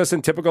 That gets us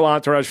in typical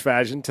Entourage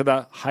fashion to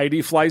the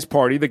Heidi Fleiss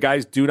party. The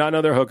guys do not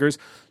know they're hookers.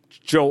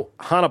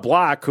 Johanna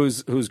Block,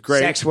 who's great.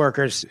 Sex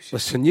workers.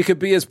 Listen, you could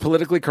be as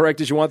politically correct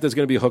as you want. There's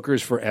going to be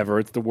hookers forever.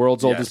 It's the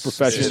world's oldest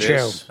profession.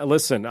 It's true.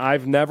 Listen,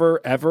 I've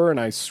never, ever, and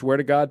I swear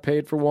to God,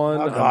 paid for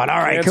one. Oh, God. All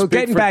right. Cool.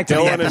 Getting back to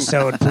the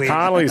episode, please.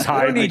 Connolly's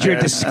hiding. I don't need your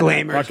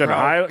disclaimers.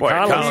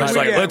 Connolly's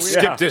like, let's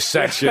skip this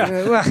section.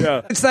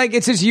 It's like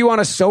it's just you on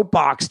a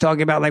soapbox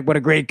talking about what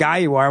a great guy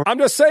you are. I'm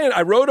just saying,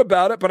 I wrote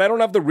about it, but I don't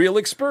have the real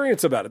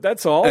experience about it.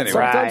 That's all. Anyway.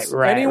 Sometimes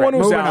Right. anyone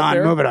who's out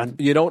there, moving on.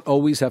 you don't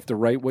always have to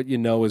write what you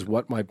know is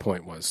what my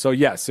point was. So,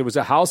 yes, it was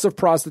a house of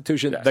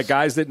prostitution. Yes. The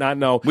guys did not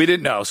know. We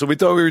didn't know, so we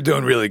thought we were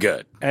doing really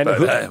good. And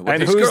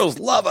these girls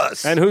love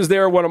us. And who's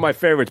there? One of my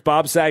favorites,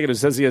 Bob Saget, who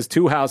says he has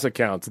 2 house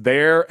accounts,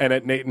 there and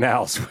at Nathan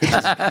House,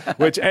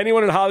 which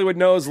anyone in Hollywood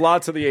knows.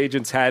 Lots of the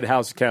agents had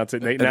house accounts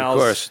at Nathan House. Of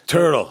course,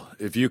 Turtle,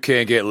 if you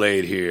can't get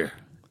laid here,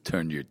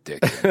 turn your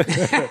dick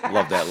in.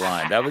 Love that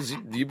line.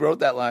 You wrote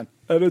that line.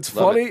 And it's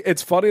funny.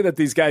 It's funny that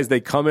these guys,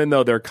 they come in,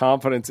 though, their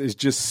confidence is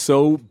just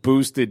so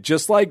boosted.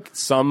 Just like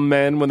some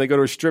men, when they go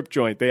to a strip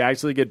joint, they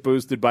actually get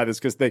boosted by this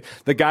because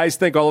the guys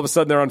think all of a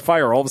sudden they're on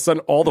fire. All of a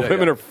sudden, all the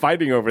women are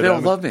fighting over them. They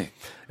don't love me.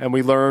 And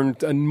we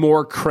learned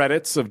more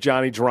credits of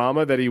Johnny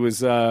Drama, that he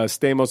was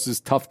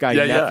Stamos' tough guy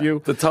nephew.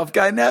 Yeah. The tough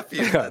guy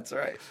nephew. That's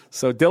right.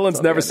 So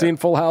Dylan's never seen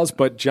Full House,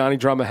 but Johnny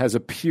Drama has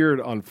appeared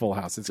on Full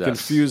House. It's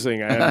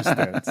confusing, I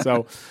understand.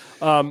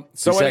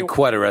 He's had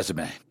quite a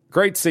resume.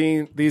 Great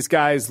scene. These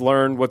guys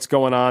learn what's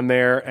going on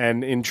there,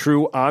 and in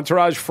true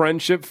Entourage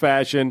friendship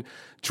fashion,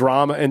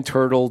 Drama and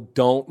Turtle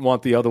don't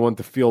want the other one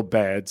to feel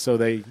bad. So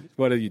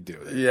what do you do?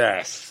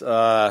 Yes.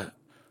 Well,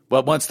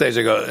 one stage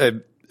I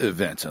go,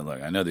 Vincent,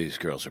 look, I know these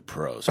girls are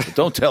pros, but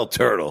don't tell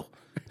Turtle.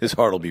 His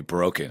heart will be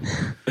broken.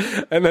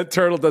 And then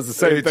Turtle does the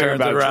same he thing turns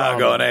about around Drama.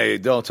 going, hey,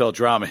 don't tell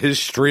Drama. His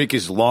streak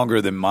is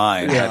longer than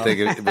mine. I think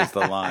it was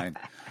the line.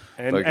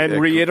 And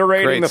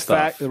reiterating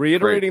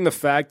the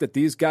fact that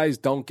these guys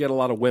don't get a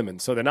lot of women,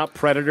 so they're not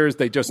predators.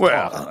 They just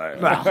talk.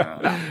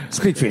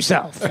 Speak for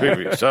yourself. Speak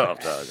for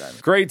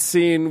yourself. Great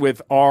scene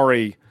with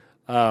Ari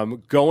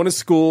going to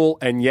school,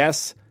 and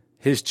yes,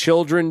 his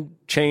children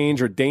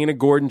change, or Dana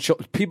Gordon.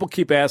 People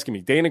keep asking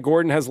me, Dana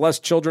Gordon has less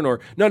children,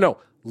 or no.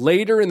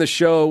 Later in the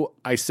show,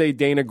 I say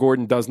Dana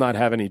Gordon does not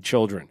have any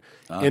children.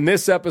 In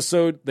this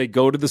episode, they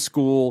go to the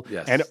school,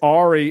 and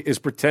Ari is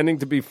pretending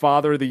to be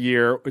Father of the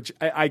Year, which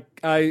I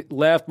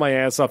laughed my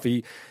ass off.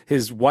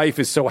 His wife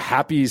is so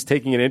happy he's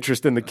taking an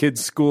interest in the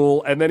kid's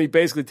school, and then he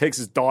basically takes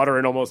his daughter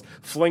and almost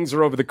flings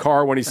her over the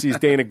car when he sees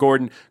Dana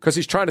Gordon, because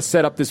he's trying to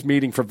set up this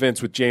meeting for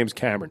Vince with James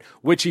Cameron,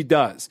 which he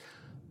does.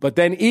 But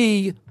then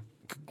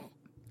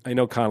I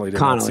know Connolly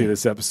didn't see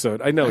this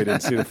episode. I know he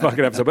didn't see the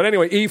fucking episode. But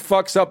anyway, he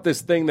fucks up this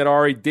thing that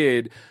Ari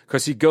did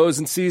because he goes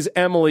and sees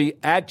Emily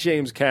at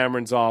James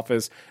Cameron's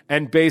office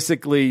and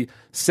basically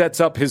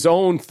sets up his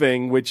own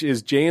thing, which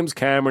is James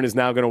Cameron is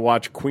now going to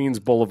watch Queens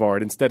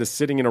Boulevard instead of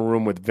sitting in a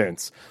room with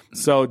Vince.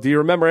 So do you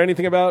remember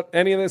anything about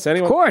any of this?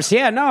 Anyone? Of course,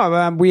 yeah.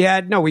 No,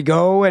 we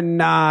go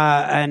and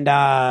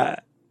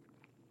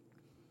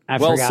I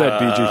well forgot. said,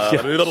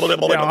 BG.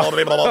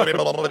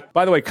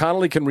 By the way,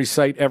 Connolly can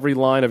recite every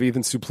line of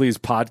Ethan Suplee's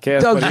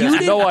podcast, Doug, but he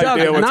has no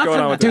idea what's going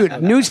on with dude, this.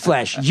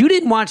 newsflash. You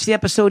didn't watch the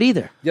episode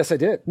either. Yes, I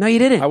did. No, you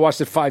didn't. I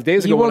watched it 5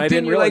 days ago when I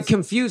didn't realize.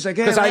 Confused.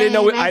 Because I didn't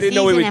know we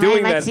were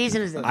doing that.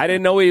 I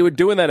didn't know we were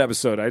doing that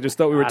episode. I just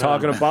thought we were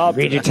talking to Bob.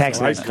 Read your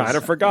text I kind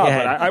of forgot,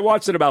 but I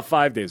watched it about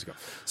 5 days ago.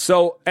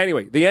 So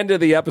anyway, the end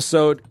of the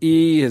episode,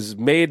 E has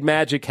made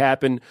magic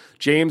happen.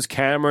 James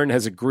Cameron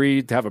has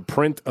agreed to have a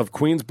print of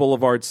Queens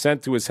Boulevard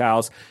sent to his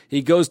house.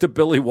 He goes to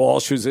Billy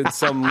Walsh, who's in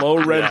some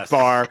low-rent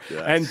bar,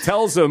 and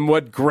tells him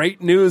what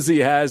great news he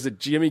has, that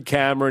Jimmy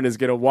Cameron is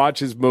going to watch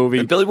his movie.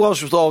 And Billy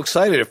Walsh was all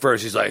excited at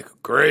first. He's like,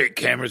 great,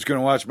 Cameron's going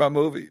to watch my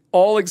movie.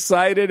 All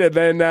excited, and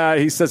then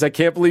he says, I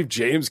can't believe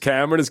James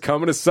Cameron is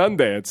coming to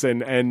Sundance.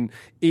 And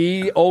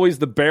E, always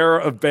the bearer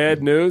of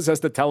bad news,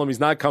 has to tell him he's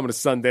not coming to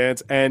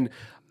Sundance. And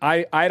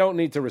I don't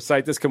need to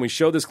recite this. Can we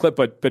show this clip?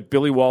 But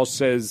Billy Walsh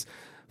says,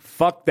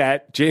 fuck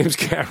that. James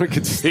Cameron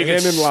can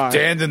stand in line.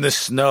 Stand in the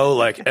snow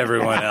like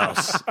everyone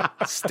else.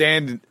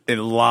 Stand in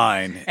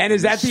line. And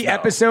is that the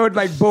episode?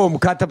 Like, boom,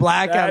 cut to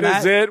black. That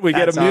is it. We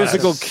get a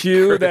musical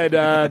cue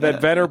that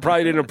Venner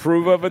probably didn't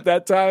approve of at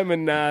that time,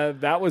 and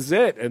that was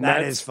it. And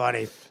that is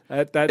funny.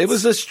 It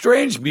was a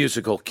strange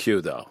musical cue,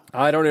 though.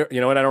 I don't.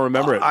 You know what? I don't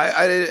remember it.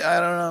 I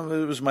don't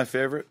know. It was my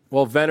favorite.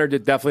 Well, Venner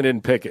definitely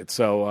didn't pick it,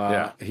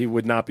 so he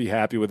would not be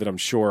happy with it, I'm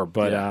sure.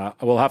 But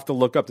we'll have to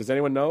look up. Does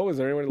anyone know? Is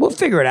there anyone? We'll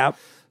figure it out.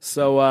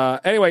 So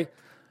anyway,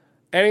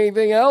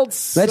 anything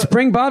else? Let's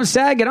bring Bob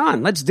Saget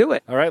on. Let's do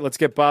it. All right, let's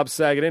get Bob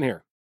Saget in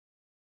here.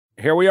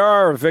 Here we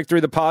are, Victory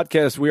the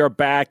Podcast. We are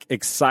back.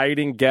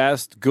 Exciting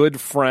guest,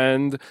 good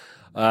friend,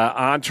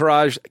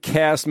 Entourage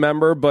cast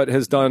member, but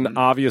has done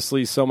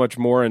obviously so much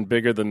more and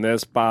bigger than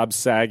this. Bob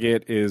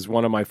Saget is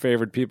one of my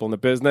favorite people in the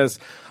business.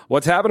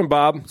 What's happening,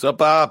 Bob? What's up,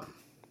 Bob?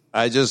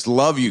 I just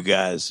love you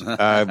guys. What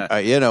am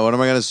I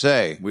going to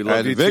say? We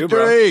love you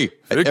victory! Too,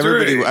 bro.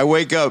 Victory! Everybody, I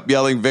wake up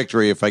yelling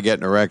victory if I get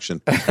an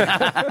erection.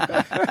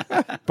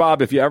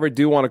 Bob, if you ever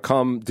do want to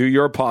come do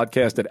your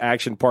podcast at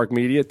Action Park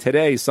Media,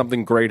 today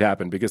something great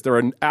happened because there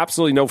are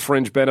absolutely no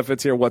fringe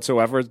benefits here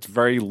whatsoever. It's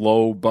very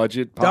low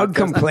budget podcast. Doug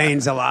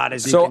complains a lot,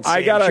 as you can see.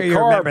 I got I'm sure a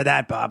car. You remember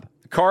that, Bob.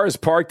 Car is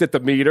parked at the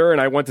meter, and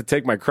I went to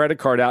take my credit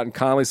card out, and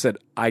Connolly said,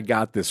 I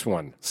got this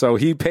one. So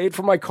he paid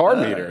for my car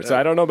meter. So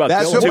I don't know about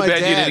That's Dylan. Too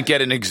bad you didn't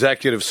get an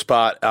executive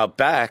spot out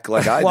back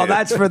like I did. Well,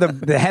 that's for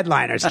the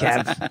headliners,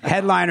 Kev.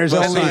 Headliners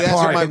only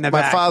park in the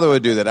back. My father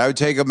would do that. I would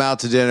take him out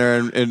to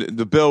dinner, and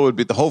the bill would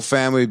be, the whole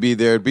family would be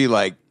there. It'd be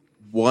like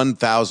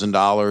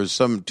 $1,000,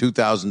 some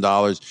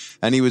 $2,000,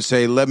 and he would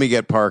say, "Let me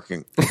get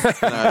parking."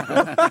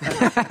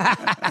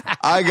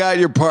 I got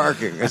your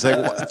parking. It's like,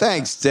 well,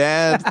 thanks,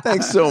 Dad.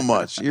 Thanks so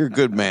much. You're a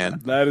good man.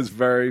 That is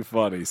very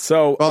funny.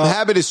 So, well, I'm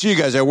happy to see you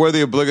guys. I wore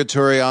the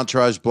obligatory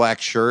Entourage black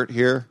shirt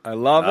here. I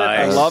love it.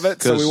 I love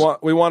it. So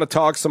we want to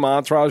talk some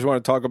Entourage. We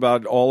want to talk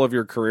about all of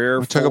your career.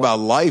 We talk about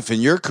life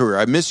and your career.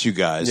 I miss you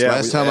guys. Yeah,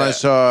 Last time I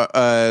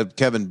saw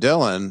Kevin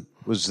Dillon,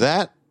 was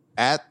that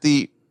at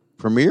the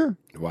premiere?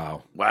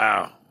 Wow.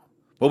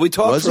 Well, we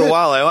talked for a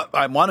while.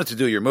 I wanted to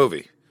do your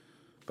movie,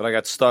 but I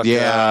got stuck.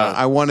 Yeah,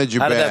 I wanted you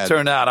bad. How did that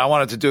turn out? I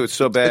wanted to do it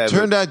so bad. It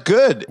turned out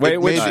good. Wait,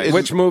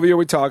 which movie are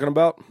we talking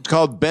about? It's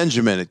called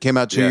Benjamin. It came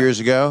out 2 years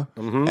ago,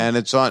 and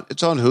it's on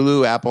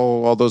Hulu,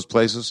 Apple, all those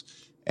places.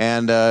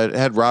 And it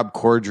had Rob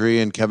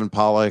Corddry and Kevin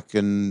Pollak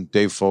and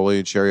Dave Foley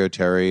and Sherry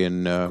O'Terry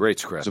and great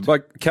script.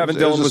 But Kevin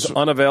Dillon was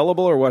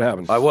unavailable, or what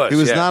happened? I was. He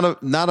was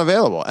not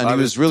available, and he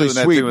was really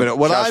sweet. But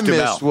what I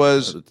missed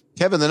was,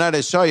 Kevin, the night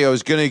I saw you, I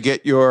was going to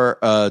get your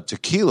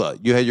tequila.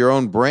 You had your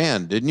own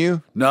brand, didn't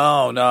you?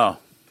 No.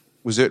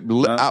 Was it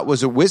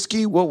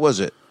whiskey? What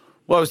was it?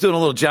 Well, I was doing a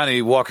little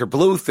Johnny Walker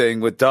Blue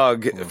thing with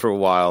Doug for a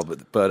while,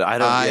 but I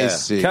don't. I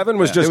see. Kevin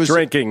was just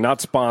drinking,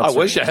 not sponsored. I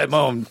wish I had my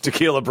own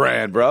tequila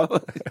brand, bro.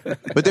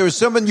 But there was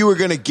something you were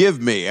going to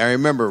give me. I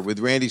remember with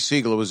Randy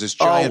Siegel. It was this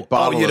giant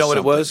bottle. Oh, you know what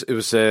it was? It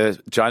was a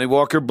Johnny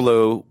Walker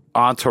Blue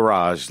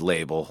Entourage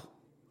label.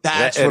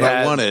 That's what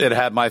I wanted. It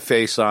had my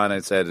face on it.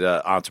 It said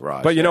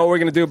Entourage. But you know what we're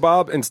going to do,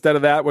 Bob? Instead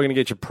of that, we're going to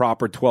get you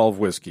proper 12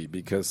 whiskey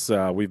because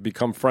we've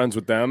become friends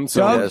with them.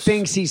 So Doug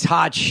thinks he's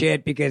hot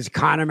shit because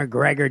Conor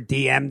McGregor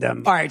DM'd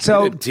him. All right,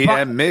 so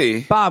DM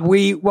me. Bob,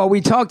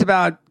 we talked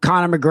about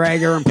Conor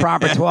McGregor and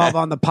Proper 12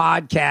 on the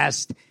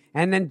podcast.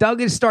 And then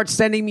Doug starts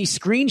sending me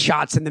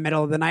screenshots in the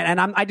middle of the night, and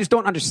I just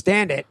don't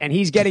understand it. And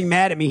he's getting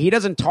mad at me. He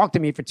doesn't talk to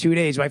me for 2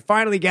 days. So I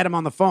finally get him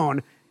on the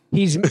phone.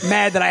 He's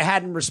mad that I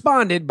hadn't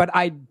responded, but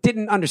I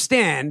didn't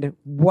understand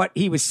what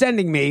he was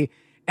sending me.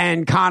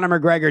 And Conor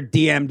McGregor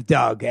DM'd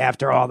Doug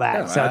after all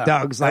that. So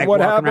Doug's like, and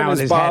what walking happened around with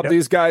is, his Bob, head.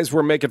 these guys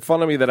were making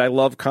fun of me that I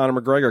love Conor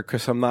McGregor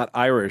because I'm not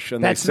Irish,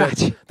 and they said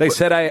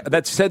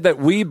that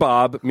we,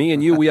 Bob, me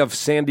and you, we have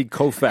Sandy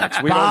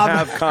Koufax. We Bob, don't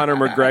have Conor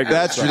McGregor.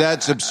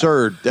 That's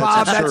absurd.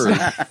 That's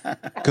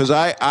absurd. Because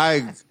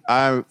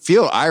I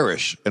feel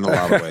Irish in a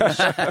lot of ways.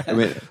 I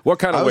mean, what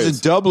kind of ways? I was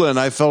in Dublin.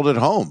 I felt at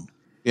home.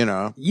 You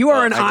know, you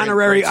are an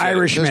honorary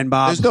Irishman,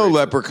 Bob. There's no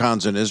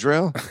leprechauns in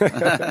Israel.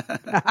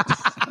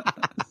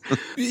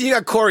 You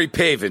got Corey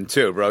Pavin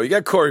too, bro. You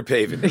got Corey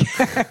Pavin.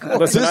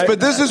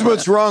 But this is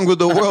what's wrong with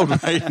the world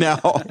right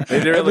now.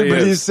 It really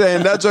Everybody's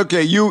saying that's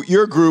okay.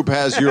 Your group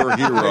has your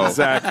hero,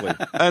 exactly,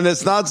 and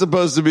it's not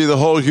supposed to be the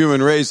whole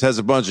human race has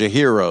a bunch of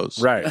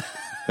heroes, right?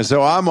 And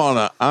so I'm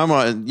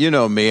on. You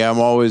know me. I'm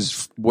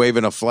always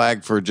waving a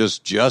flag for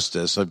just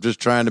justice. I'm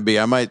just trying to be.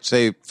 I might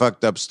say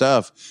fucked up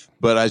stuff,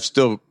 but I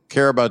still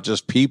care about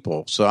just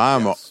people. So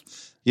I'm,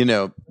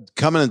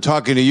 coming and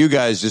talking to you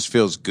guys just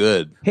feels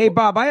good. Hey,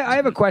 Bob, I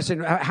have a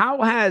question.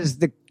 How has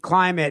the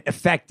climate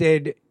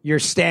affected your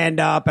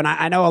stand-up? And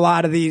I know a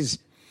lot of these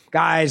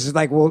guys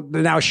will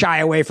now shy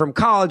away from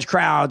college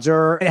crowds.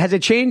 Or has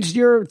it changed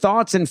your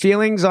thoughts and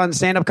feelings on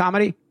stand-up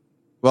comedy?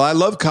 Well, I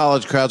love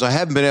college crowds. I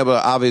haven't been able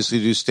to obviously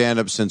do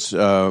stand-up since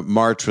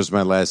March was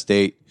my last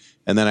date.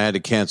 And then I had to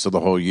cancel the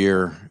whole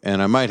year.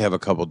 And I might have a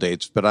couple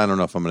dates, but I don't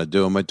know if I'm going to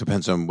do them. It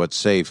depends on what's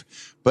safe.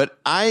 But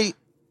I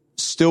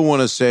still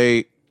want to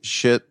say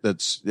shit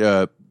that's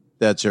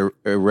that's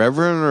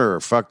irreverent or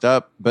fucked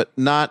up, but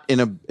not in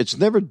a. It's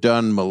never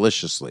done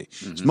maliciously.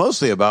 Mm-hmm. It's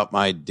mostly about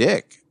my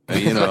dick,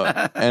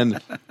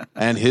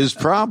 and his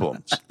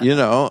problems, or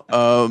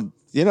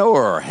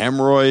a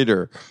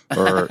hemorrhoid,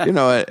 or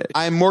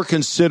I'm more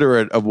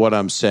considerate of what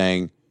I'm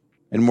saying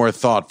and more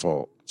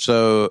thoughtful.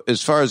 So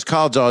as far as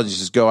college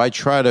audiences go, I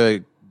try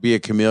to be a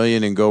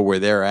chameleon and go where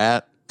they're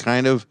at.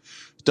 Kind of.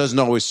 It doesn't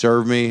always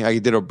serve me. I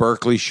did a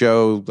Berkeley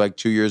show like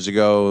 2 years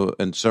ago,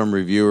 and some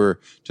reviewer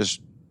just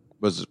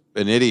was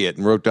an idiot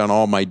and wrote down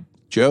all my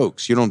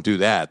jokes. You don't do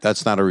that.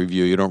 That's not a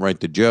review. You don't write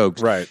the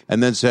jokes. Right.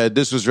 And then said,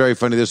 this was very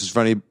funny. This was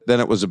funny. Then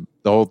the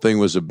whole thing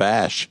was a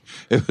bash.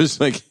 It was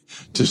like,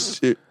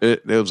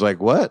 it was like,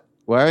 what?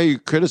 Why are you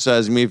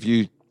criticizing me if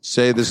you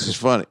say this is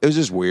funny? It was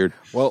just weird.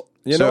 Well,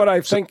 you know what I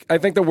think? I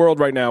think the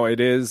world right now,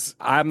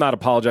 I'm not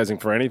apologizing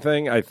for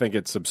anything. I think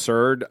it's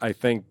absurd. I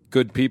think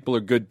good people are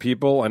good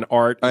people, and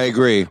art. I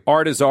agree.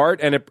 Art is art,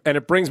 and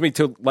it brings me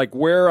to like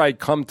where I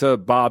come to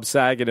Bob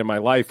Saget in my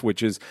life,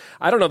 which is,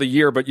 I don't know the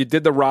year, but you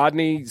did the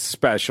Rodney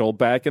special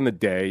back in the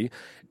day.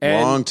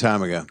 Long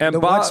time ago.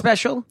 And what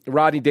special?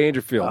 Rodney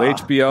Dangerfield,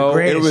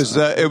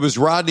 HBO. It was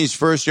Rodney's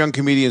first young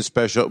comedian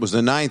special. It was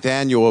the 9th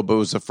annual, but it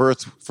was the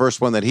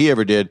first one that he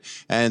ever did.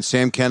 And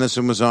Sam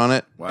Kinison was on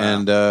it. Wow.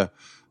 And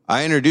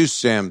I introduced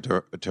Sam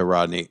to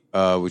Rodney,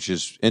 which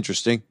is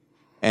interesting.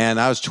 And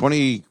I was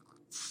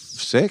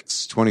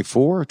 26,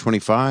 24,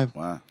 25.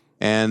 Wow.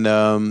 And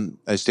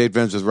I stayed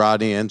friends with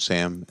Rodney and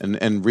Sam,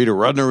 and Rita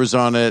Rudner was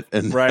on it,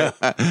 and right.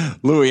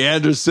 Louis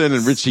Anderson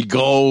and Richie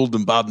Gold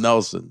and Bob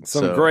Nelson.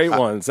 Some great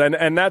ones,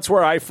 and that's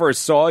where I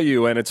first saw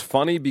you. And it's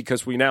funny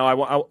because we're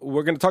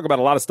going to talk about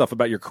a lot of stuff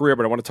about your career,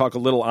 but I want to talk a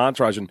little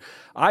entourage. And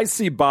I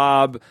see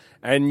Bob,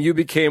 and you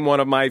became one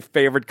of my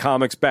favorite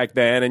comics back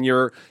then. And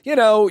you're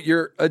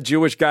a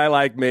Jewish guy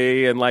like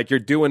me, and like you're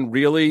doing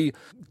really,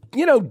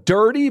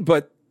 dirty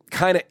but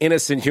kind of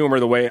innocent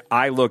humor the way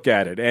I look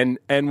at it.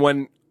 And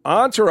when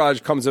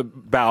Entourage comes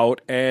about,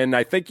 and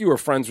I think you were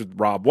friends with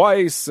Rob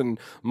Weiss and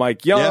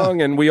Mike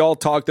Young, and we all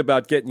talked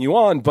about getting you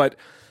on, but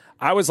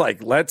I was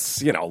like,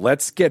 let's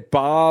get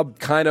Bob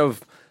kind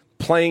of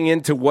playing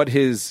into what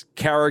his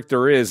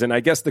character is. And I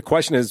guess the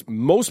question is,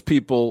 most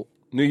people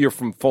knew you're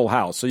from Full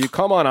House. So you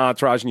come on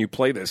Entourage and you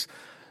play this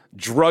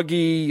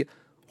druggy,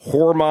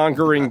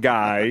 whoremongering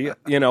guy,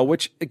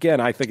 which again,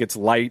 I think it's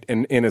light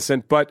and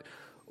innocent, but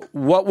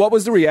what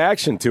was the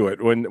reaction to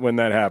it when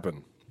that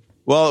happened?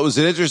 Well, it was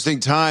an interesting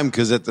time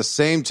because at the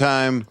same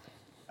time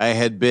I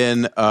had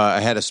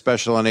a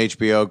special on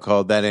HBO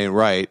called That Ain't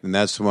Right. And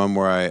that's the one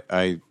where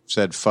I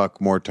said fuck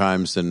more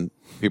times than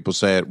people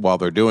say it while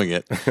they're doing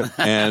it.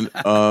 And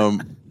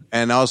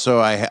also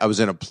I was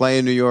in a play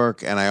in New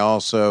York, and I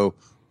also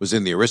was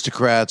in The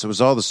Aristocrats. It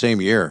was all the same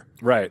year.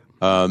 Right.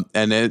 But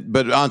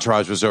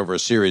Entourage was over a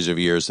series of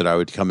years that I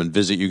would come and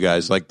visit you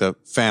guys, like the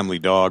Family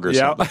Dog or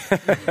something.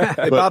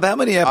 Hey, Bob, how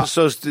many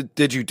episodes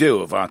did you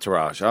do of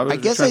Entourage? I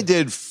guess I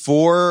did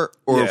 4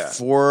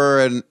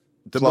 and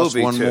the plus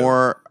one too.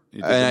 More.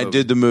 And I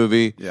did the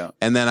movie. Yeah.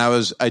 And then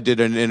I did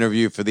an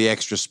interview for the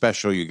extra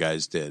special you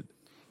guys did.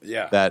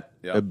 Yeah.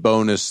 A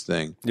bonus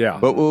thing. Yeah.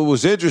 But what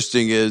was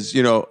interesting is,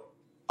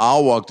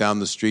 I'll walk down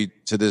the street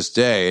to this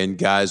day and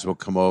guys will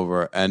come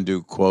over and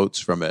do quotes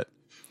from it.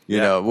 You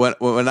know,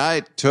 when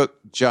I took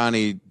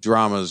Johnny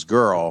Drama's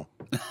girl,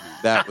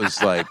 that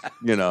was like,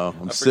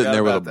 I'm sitting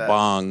there with a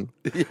bong.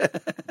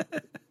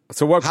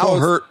 So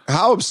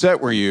how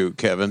upset were you,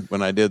 Kevin,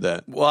 when I did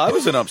that? Well, I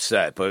wasn't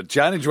upset, but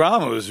Johnny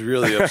Drama was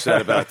really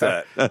upset about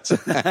that.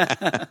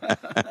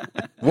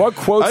 What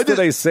quotes do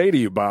they say to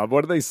you, Bob?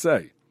 What do they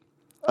say?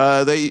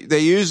 They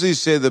usually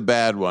say the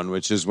bad one,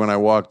 which is when I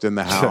walked in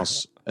the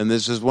house. And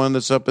this is one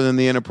that's up in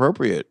the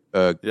inappropriate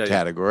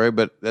category,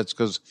 but that's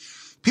because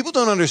people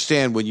don't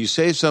understand when you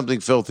say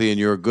something filthy and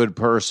you're a good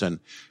person,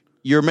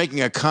 you're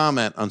making a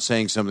comment on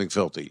saying something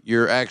filthy.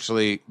 You're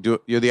actually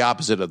you're the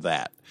opposite of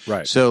that.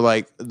 Right. So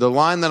like the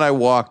line that I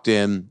walked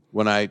in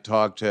when I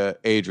talked to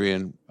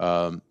Adrian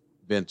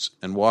Vince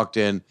and walked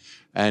in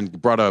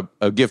and brought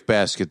a gift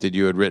basket that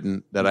you had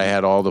written that I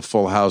had all the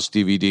Full House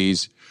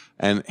DVDs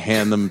and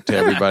hand them to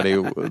everybody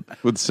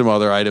with some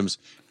other items.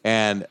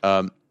 And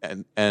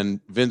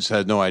Vince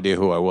had no idea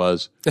who I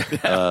was,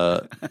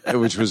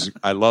 which was,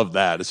 I loved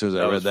that as soon as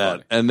I read that.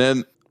 Funny. And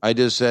then I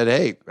just said,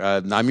 hey,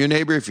 I'm your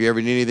neighbor if you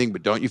ever need anything,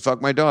 but don't you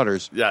fuck my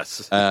daughters.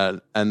 Yes.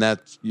 And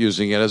that's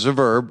using it as a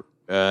verb.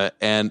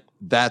 And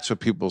that's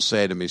what people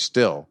say to me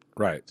still.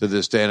 Right. To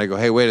this day. And I go,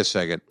 hey, wait a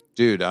second,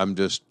 dude,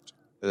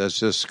 that's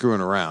just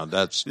screwing around.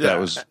 That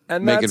was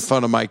making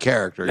fun of my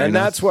character. And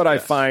that's what I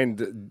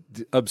find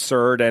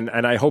absurd. And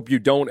I hope you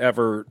don't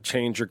ever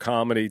change your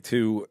comedy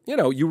to,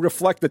 you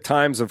reflect the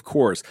times, of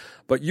course,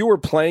 but you were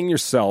playing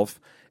yourself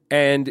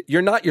and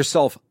you're not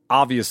yourself,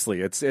 obviously.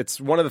 It's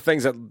one of the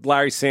things that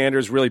Larry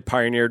Sanders really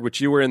pioneered,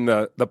 which you were in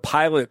the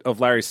pilot of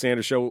Larry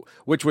Sanders Show,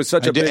 which was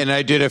such a big... And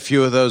I did a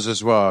few of those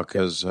as well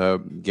because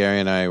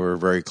Gary and I were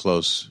very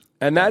close.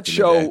 And that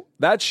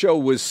show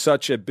was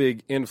such a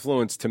big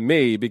influence to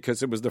me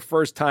because it was the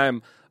first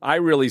time I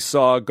really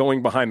saw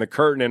going behind the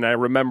curtain. And I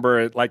remember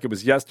it like it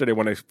was yesterday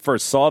when I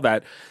first saw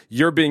that.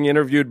 You're being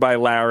interviewed by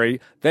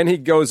Larry. Then he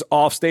goes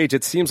off stage.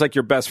 It seems like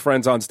your best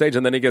friend's on stage.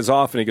 And then he goes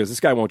off and he goes, this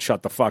guy won't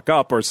shut the fuck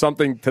up or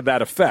something to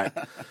that effect.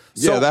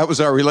 Yeah, that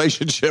was our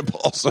relationship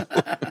also.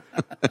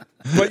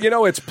 But,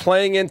 it's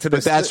playing into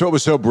this. But that's what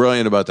was so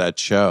brilliant about that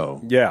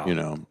show.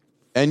 Yeah.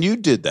 And you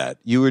did that.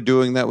 You were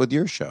doing that with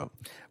your show.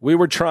 We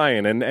were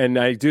trying, and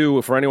I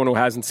do, for anyone who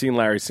hasn't seen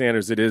Larry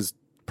Sanders, it is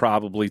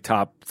probably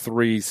top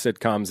 3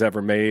 sitcoms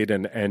ever made,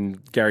 and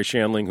Gary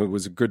Shandling, who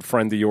was a good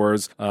friend of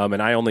yours,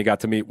 and I only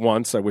got to meet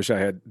once. I wish I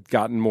had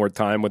gotten more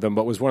time with him,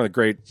 but was one of the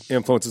great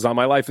influences on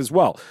my life as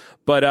well.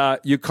 But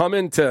you come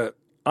into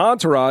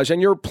Entourage,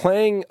 and you're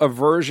playing a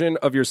version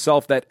of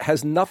yourself that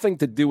has nothing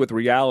to do with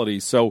reality,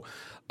 so...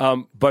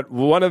 but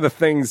one of the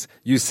things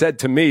you said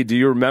to me, do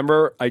you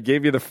remember? I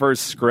gave you the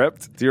first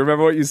script. Do you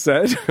remember what you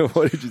said?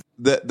 What did you?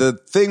 The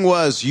thing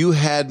was, you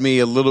had me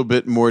a little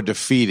bit more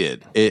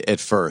defeated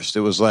at first. It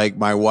was like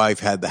my wife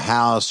had the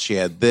house, she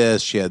had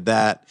this, she had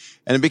that,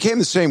 and it became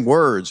the same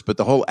words, but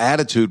the whole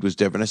attitude was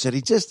different. I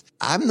said,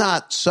 I'm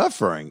not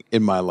suffering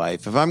in my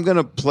life. If I'm going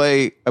to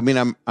play,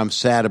 I'm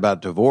sad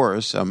about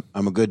divorce. I'm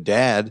a good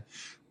dad,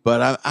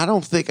 but I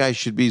don't think I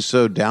should be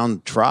so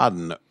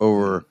downtrodden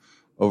over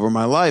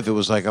my life. It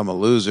was like I'm a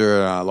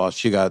loser and I lost.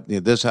 She got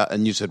this,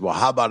 and you said, "Well,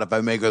 how about if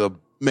I make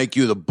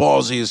you the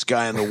ballsiest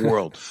guy in the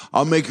world?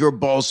 I'll make your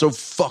balls so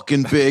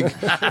fucking big.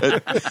 You're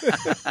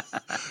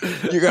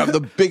gonna have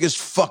the biggest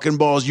fucking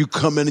balls. You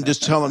come in and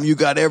just tell them you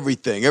got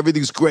everything.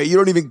 Everything's great. You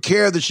don't even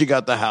care that she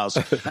got the house."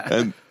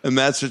 And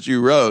that's what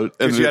you wrote,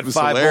 and you it had was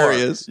 5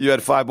 hilarious. More. You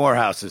had 5 more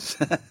houses.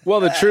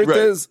 Well, the truth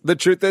is,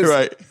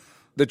 right.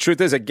 The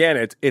truth is,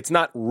 again, it's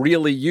not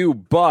really you,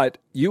 but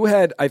you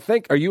had, I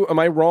think, am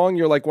I wrong?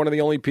 You're like one of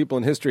the only people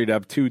in history to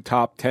have 2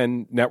 top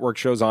 10 network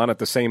shows on at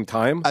the same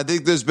time? I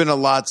think there's been a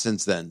lot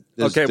since then.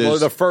 Well,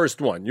 the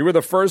first one. You were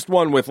the first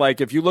one with,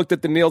 like, if you looked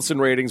at the Nielsen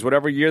ratings,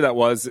 whatever year that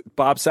was,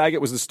 Bob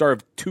Saget was the star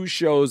of 2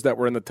 shows that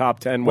were in the top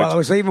 10. Well, it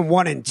was even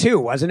 1 and 2,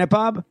 wasn't it,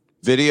 Bob?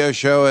 Video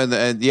show,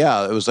 and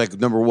yeah, it was like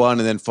number 1,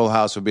 and then Full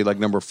House would be like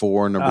number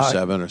 4, number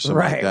 7, or something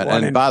like that.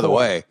 And by the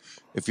way,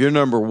 if you're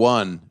number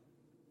 1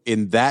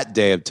 in that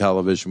day of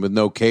television with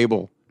no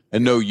cable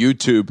and no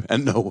YouTube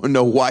and no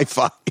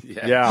Wi-Fi.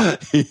 Yeah.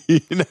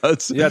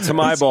 It's some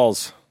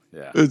eyeballs.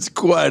 Yeah. It's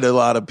quite a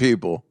lot of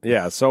people.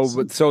 Yeah. So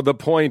the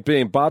point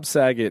being, Bob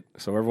Saget,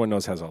 so everyone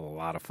knows, has a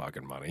lot of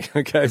fucking money.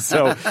 Okay.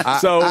 So I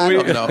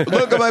don't know.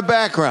 Look at my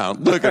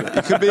background. Look at it.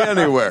 It could be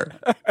anywhere.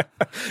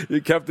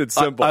 You kept it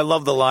simple. I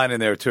love the line in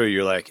there too.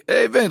 You're like,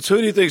 "Hey Vince, who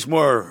do you think's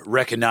more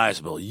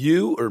recognizable,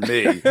 you or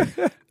me?"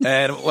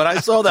 And when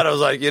I saw that, I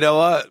was like, you know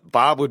what?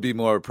 Bob would be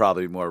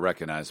probably more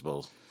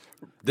recognizable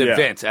than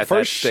Vince at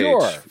that stage.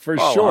 For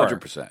sure.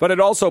 100%. But it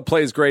also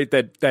plays great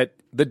that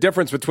the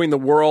difference between the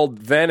world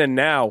then and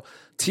now,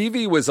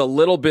 TV was a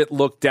little bit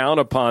looked down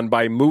upon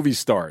by movie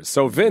stars.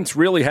 So Vince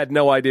really had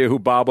no idea who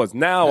Bob was.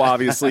 Now,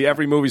 obviously,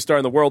 every movie star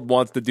in the world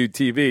wants to do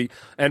TV,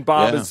 and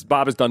Bob has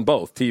done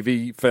both: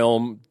 TV,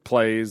 film,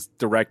 plays,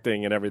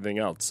 directing, and everything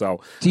else. So,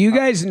 do you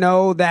guys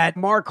know that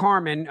Mark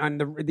Harmon on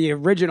the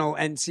original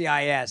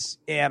NCIS?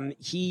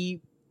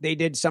 They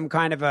did some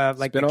kind of a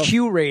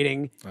Q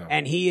rating,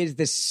 and he is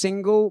the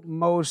single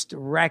most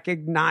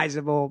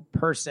recognizable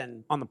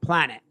person on the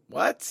planet.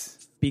 What?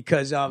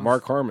 Because of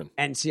Mark Harmon.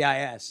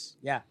 NCIS.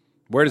 Yeah.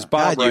 Where does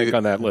Bob rank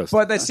on that list?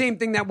 But the same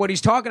thing that what he's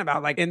talking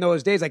about, like in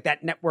those days, like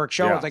that network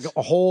show, it's like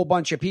a whole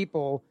bunch of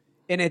people.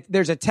 And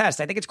there's a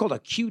test. I think it's called a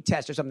Q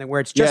test or something, where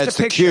it's just it's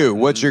a picture. Q.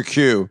 What's your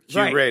Q?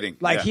 Q rating.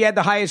 Like he had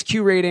the highest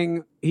Q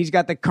rating. He's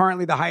got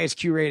currently the highest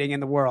Q rating in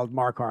the world,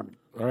 Mark Harmon.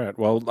 All right.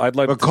 Well, I'd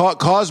like. But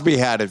Cosby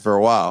had it for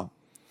a while.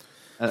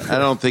 I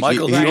don't think he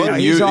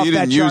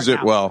didn't use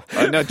it well.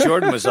 I know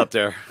Jordan was up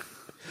there.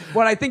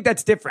 Well, I think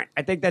that's different.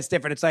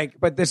 It's like,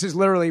 but this is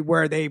literally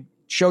where they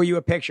show you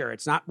a picture.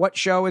 It's not what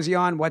show is he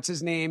on, what's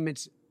his name.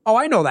 It's,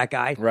 I know that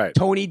guy. Right.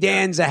 Tony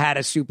Danza had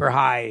a super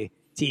high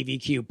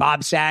TVQ.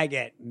 Bob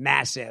Saget,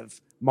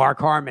 massive. Mark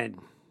Harmon,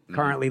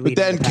 currently leading.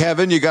 But then,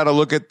 Kevin, you got to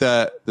look at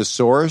the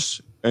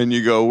source, and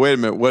you go, wait a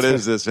minute, what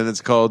is this? And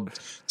it's called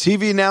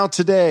TV Now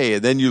Today.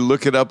 And then you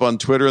look it up on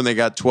Twitter, and they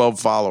got 12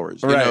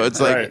 followers. You know, it's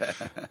like,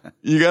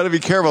 you got to be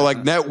careful.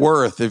 Like net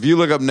worth. If you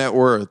look up net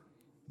worth,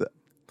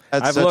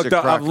 I've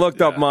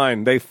looked up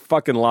mine. They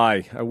fucking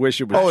lie. I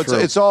wish it was true.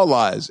 It's all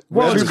lies.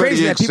 Well, it's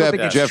crazy that people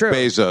think it's Jeff true.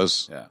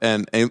 Bezos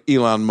and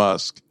Elon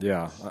Musk.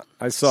 Yeah,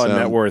 I saw a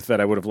net worth that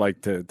I would have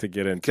liked to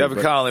get into.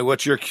 Kevin Connolly,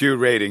 what's your Q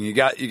rating? You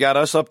got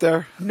us up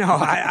there? No,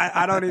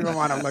 I don't even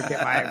want to look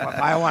at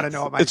I want to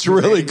know what my It's Q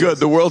really rating good. is.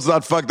 The world's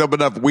not fucked up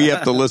enough. We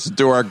have to listen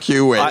to our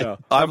Q rating.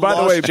 I've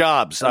lost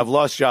jobs. I've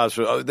lost jobs.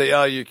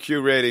 Your Q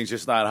rating's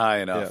just not high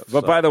enough. Yeah.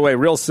 But by the way,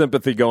 real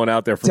sympathy going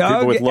out there for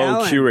people with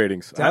low Q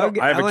ratings. I have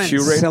a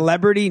Q rating.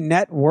 Celebrity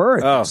net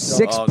worth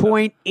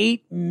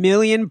 $6.8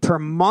 million per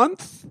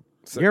month.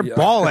 You're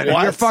balling.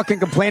 You're fucking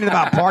complaining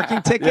about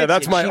parking tickets. Yeah,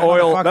 that's my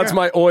oil. That's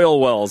my oil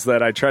wells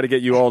that I try to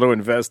get you all to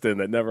invest in.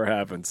 That never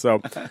happened.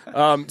 So,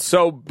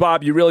 so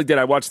Bob, you really did.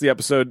 I watched the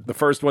episode, the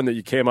first one that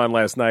you came on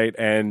last night,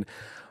 and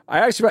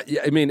I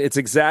mean, it's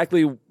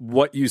exactly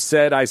what you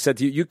said. I said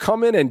to you, you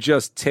come in and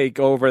just take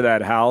over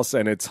that house,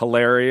 and it's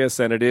hilarious,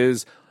 and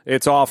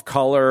it's off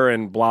color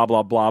and blah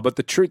blah blah. But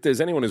the truth is,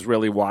 anyone who's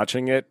really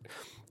watching it,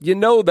 you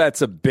know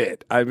that's a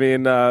bit. I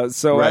mean,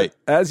 right.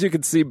 As you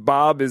can see,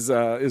 Bob is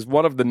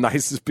one of the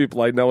nicest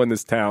people I know in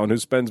this town, who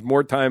spends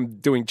more time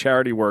doing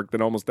charity work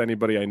than almost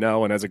anybody I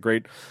know, and has the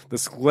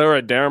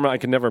scleroderma. I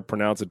can never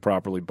pronounce it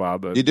properly,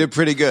 Bob. You did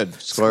pretty good.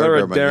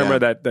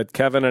 Scleroderma that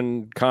Kevin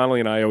and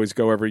Connolly and I always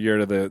go every year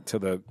to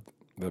the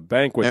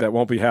banquet that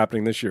won't be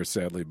happening this year,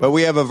 sadly. But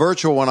we have a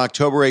virtual one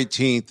October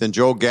 18th, and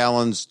Joel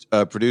Gallen's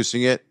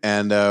producing it,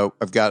 and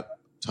I've got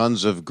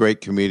tons of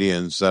great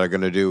comedians that are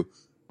going to do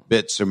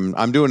bits.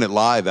 I'm doing it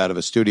live out of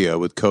a studio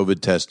with COVID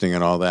testing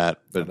and all that.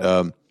 But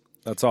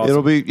that's awesome.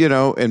 It'll be,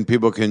 and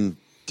people can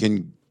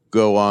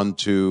go on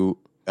to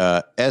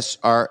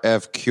srfcure.org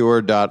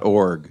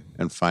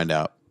and find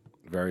out.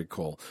 Very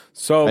cool.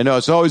 So I know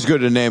it's always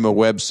good to name a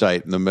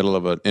website in the middle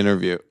of an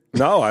interview.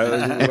 No,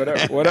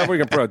 whatever we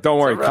can put. Don't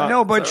worry.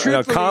 No, but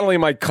truthfully, Connolly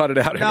might cut it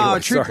out. No, anyway.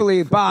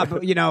 truthfully,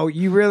 Bob,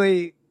 you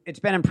really. It's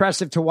been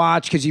impressive to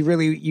watch because you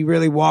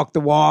really walk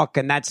the walk,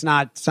 and that's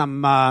not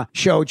some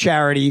show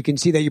charity. You can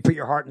see that you put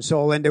your heart and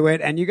soul into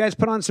it, and you guys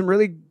put on some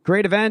really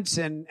great events,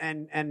 and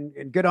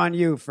good on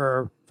you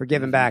for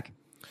giving back.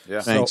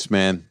 Yeah. Thanks,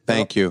 man.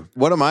 Thank you.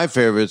 One of my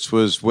favorites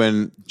was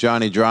when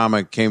Johnny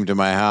Drama came to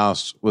my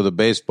house with a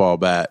baseball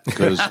bat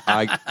because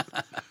I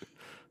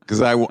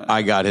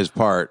got his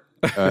part.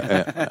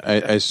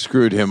 I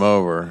screwed him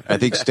over. I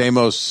think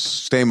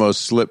Stamos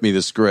slipped me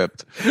the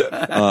script.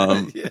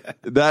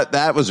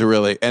 That was a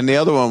really, and the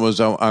other one was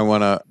I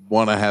want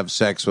to have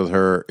sex with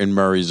her in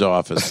Murray's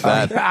office.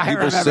 That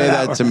people say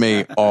that to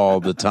me all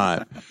the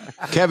time.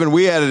 Kevin,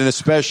 we had an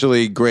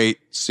especially great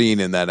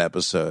scene in that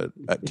episode.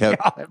 Kevin,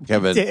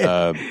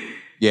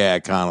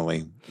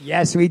 Connolly.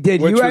 Yes, we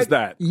did. Which was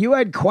that? You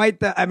had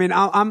quite the. I mean,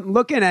 I'm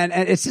looking at,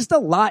 and it's just a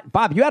lot.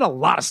 Bob, you had a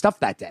lot of stuff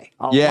that day.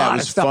 It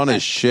was fun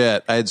as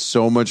shit. I had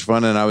so much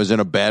fun, and I was in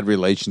a bad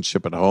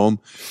relationship at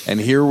home, and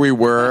here we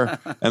were,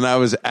 and I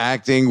was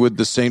acting with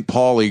the St.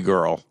 Pauli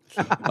girl.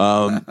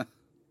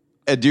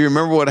 Do you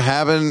remember what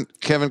happened,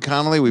 Kevin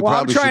Connolly?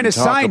 I'm trying to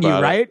sign you,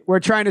 right?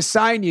 We're trying to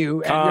sign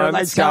you, and you're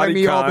like telling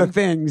me all the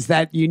things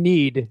that you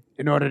need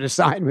in order to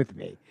sign with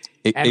me.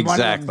 And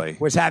exactly. One of them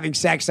was having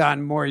sex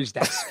on Maury's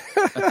desk.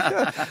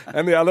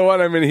 And the other one,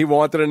 I mean, he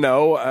wanted to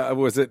know,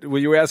 were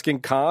you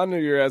asking Con or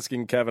you were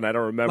asking Kevin? I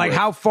don't remember. Like,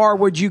 how far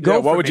would you go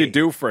for what would me? you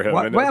do for him?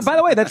 Well, by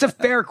the way, that's a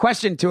fair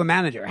question to a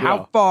manager.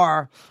 How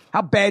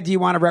bad do you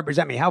want to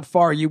represent me? How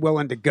far are you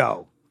willing to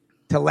go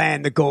to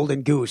land the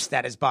golden goose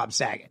that is Bob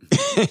Saget?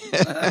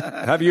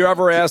 Have you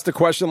ever asked a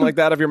question like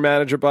that of your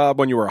manager, Bob,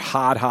 when you were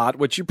hot,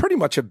 which you pretty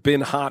much have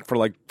been hot for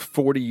like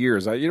 40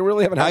 years? You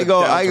really haven't had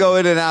I go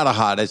in and out of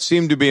hot. It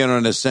seemed to be on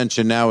an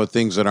ascension now with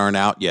things that aren't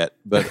out yet,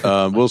 but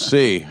we'll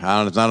see. It's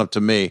not up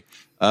to me.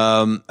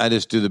 I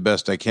just do the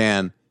best I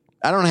can.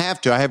 I don't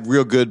have to. I have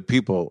real good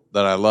people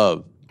that I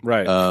love.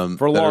 Right.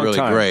 For a long that are really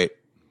time. Great.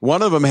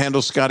 One of them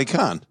handles Scotty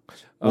Kahn.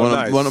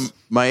 One of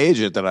my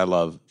agent that I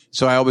love.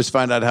 So I always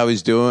find out how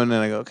he's doing, and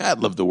I go, God, I'd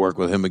love to work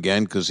with him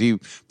again because he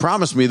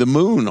promised me the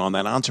moon on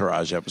that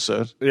Entourage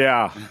episode.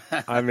 Yeah.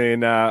 I mean...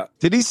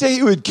 did he say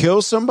he would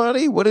kill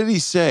somebody? What did he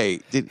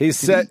say? He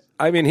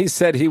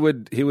said he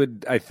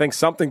would, I think,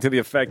 something to the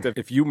effect that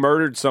if you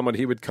murdered someone,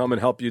 he would come and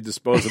help you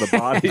dispose of the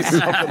bodies.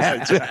 Something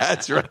like that.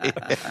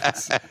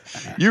 That's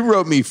right. You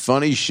wrote me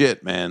funny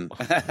shit, man.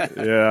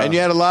 Yeah. And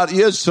you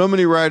had so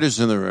many writers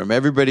in the room.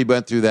 Everybody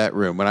went through that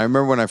room. And I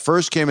remember when I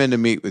first came in to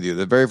meet with you,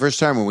 the very first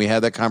time when we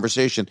had that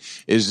conversation,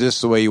 is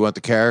this the way you want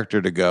the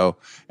character to go?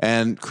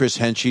 And Chris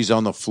Henschey's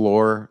on the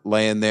floor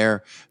laying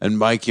there, and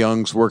Mike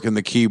Young's working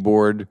the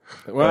keyboard.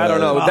 Well, I don't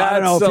know. That's I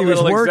don't know if a he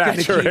was little working the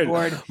exaggerated.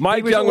 keyboard.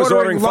 Mike Young was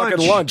ordering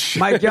fucking lunch.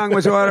 Mike Young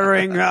was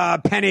ordering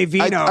penne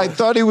vino. I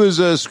thought he was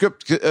a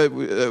script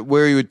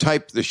where he would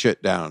type the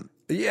shit down.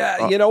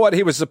 Yeah, you know what?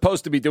 He was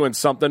supposed to be doing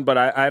something, but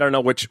I don't know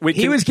which.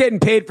 He was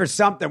getting paid for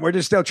something. We're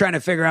just still trying to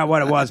figure out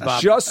what it was,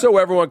 Bob. Just so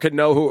everyone could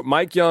know who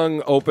Mike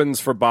Young opens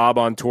for Bob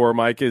on tour.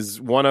 Mike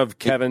is one of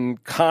Kevin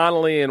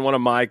Connolly and one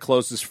of my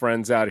closest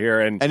friends out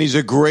here, and he's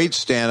a great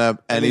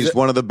stand-up, and he's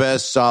one of the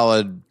best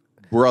solid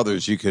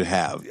brothers you could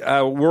have.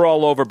 We're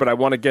all over, but I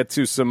want to get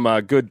to some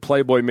good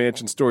Playboy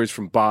Mansion stories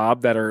from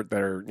Bob that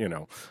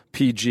are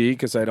PG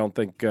because I don't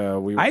think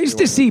we. I used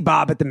to see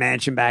Bob at the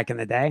mansion back in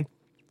the day.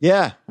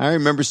 Yeah, I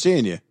remember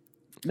seeing you.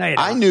 No, you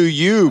don't. I knew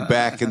you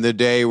back in the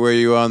day where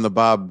you were on the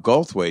Bob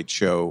Goldthwait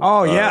show.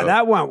 Oh, yeah,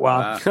 that went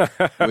well.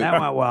 That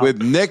went well.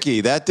 With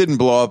Nikki. That didn't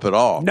blow up at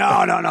all.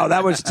 No.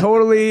 That was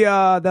totally,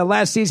 the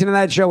last season of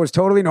that show was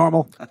totally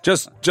normal.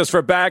 Just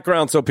for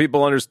background, so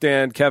people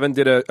understand, Kevin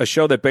did a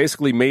show that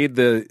basically made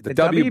the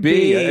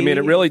WB. I mean,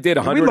 it really did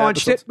 100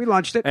 episodes. We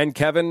launched it. And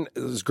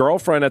Kevin's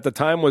girlfriend at the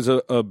time was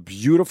a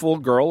beautiful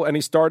girl, and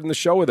he starred in the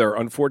show with her.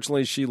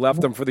 Unfortunately, she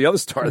left him for the other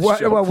star of the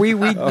show. Well,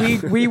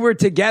 we were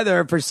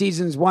together for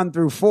seasons 1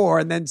 through 4,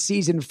 and then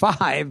season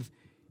 5,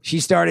 she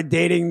started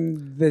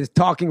dating the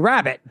talking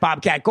rabbit,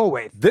 Bobcat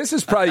Goldthwait. This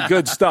is probably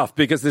good stuff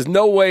because there's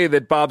no way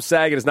that Bob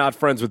Saget is not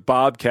friends with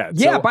Bobcat.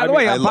 Yeah, by the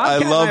way, I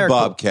Bobcat love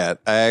Bobcat.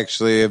 Cool. I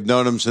actually have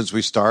known him since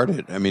we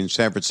started. I mean,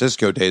 San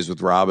Francisco days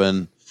with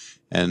Robin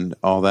and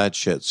all that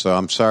shit. So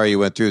I'm sorry you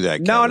went through that.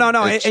 No.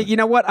 Kevin. You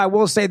know what? I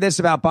will say this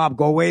about Bob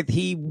Goldthwait.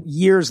 He,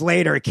 years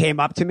later, came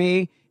up to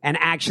me and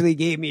actually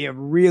gave me a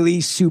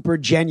really super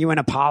genuine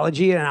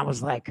apology. And I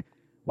was like,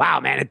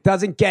 wow, man, it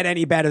doesn't get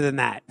any better than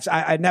that.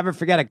 I never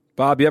forget it.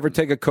 Bob, you ever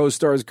take a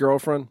co-star's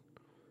girlfriend?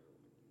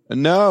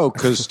 No,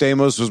 because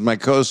Stamos was my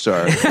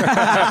co-star.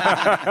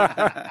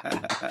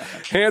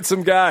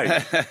 Handsome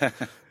guy.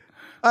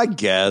 I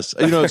guess.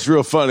 You know, it's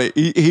real funny.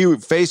 He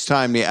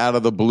FaceTimed me out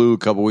of the blue a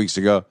couple weeks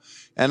ago,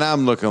 and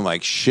I'm looking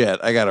like shit.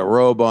 I got a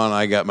robe on.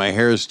 I got my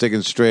hair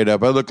sticking straight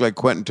up. I look like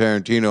Quentin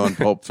Tarantino in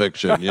Pulp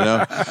Fiction, you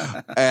know?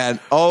 And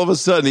all of a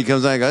sudden, he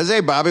comes on and goes,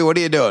 hey, Bobby, what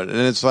are you doing? And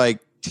it's like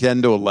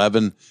 10 to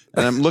 11,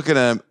 and I'm looking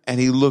at him, and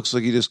he looks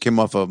like he just came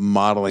off a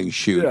modeling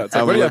shoot. Yeah, it's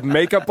like, what do you have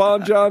makeup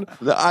on, John?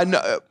 I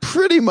know,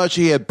 pretty much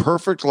he had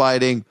perfect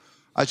lighting.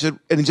 I said,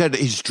 and he said,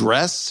 he's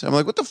dressed. I'm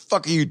like, what the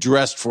fuck are you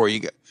dressed for?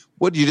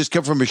 What, you just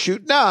come from a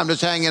shoot? No, I'm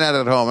just hanging out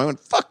at home. I went,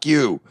 fuck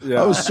you.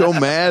 Yeah. I was so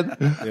mad.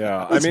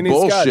 Yeah. That's I mean,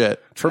 bullshit. He's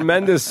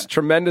got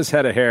tremendous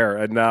head of hair.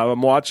 And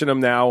I'm watching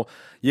him now.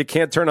 You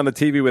can't turn on the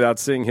TV without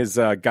seeing his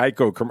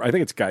Geico. I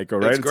think it's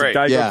Geico, right? It's great. A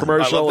Geico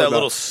commercial. I love that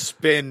little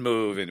spin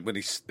move, and when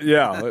he's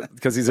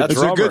because he's a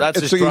drummer.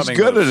 That's his he's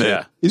good moves. at it.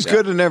 Yeah. He's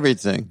good in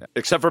everything,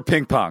 except for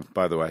ping pong.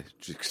 By the way,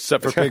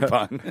 except for ping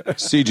pong.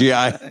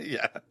 CGI.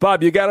 Yeah.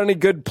 Bob, you got any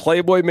good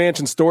Playboy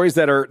Mansion stories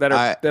that are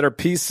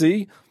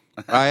PC?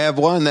 I have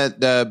one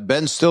that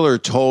Ben Stiller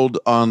told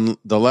on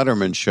the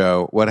Letterman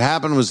show. What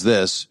happened was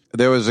this: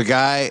 there was a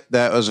guy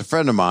that was a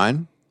friend of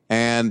mine,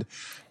 and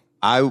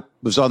I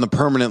was on the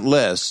permanent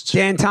list.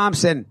 Dan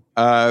Thompson.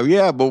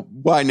 Yeah, but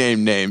why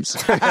name names?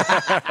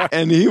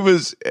 And he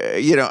was,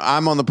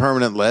 I'm on the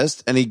permanent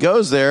list, and he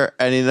goes there,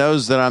 and he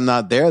knows that I'm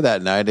not there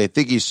that night. I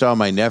think he saw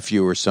my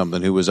nephew or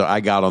something I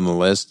got on the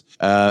list,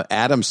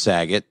 Adam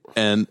Saget,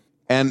 and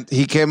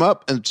he came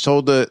up and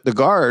told the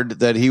guard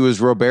that he was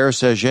Robert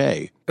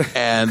Saget.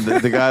 And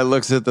the guy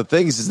looks at the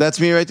thing, he says, that's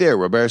me right there,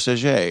 Robert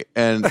Saget.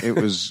 And it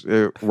was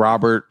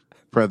Robert,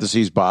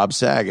 parentheses, Bob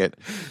Saget.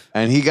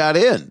 And he got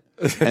in.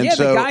 And yeah,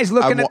 the guy's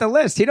looking at the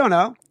list. He don't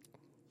know.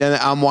 And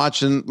I'm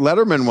watching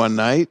Letterman one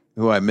night,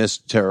 who I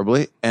missed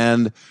terribly,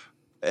 and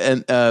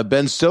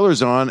Ben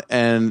Stiller's on,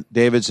 and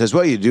David says,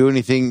 well, you do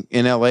anything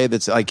in L.A.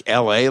 that's like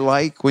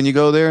L.A.-like when you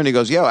go there? And he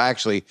goes, yeah,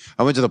 actually,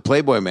 I went to the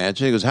Playboy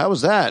Mansion. He goes, how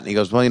was that? And he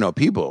goes, well,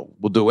 people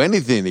will do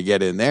anything to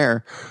get in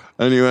there.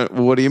 And he went,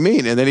 well, what do you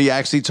mean? And then he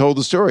actually told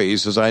the story. He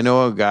says, I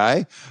know a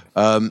guy,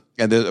 and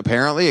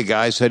apparently a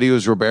guy said he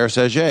was Robert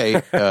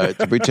Saget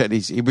to pretend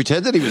he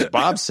pretended he was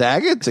Bob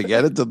Saget to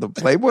get into the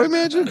Playboy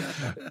Mansion.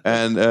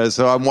 And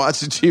so I'm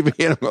watching TV,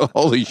 and I'm going,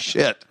 holy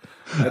shit.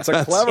 It's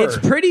clever. It's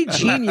pretty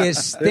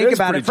genius. Think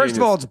about it. First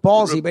of all, it's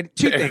ballsy, but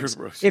two things.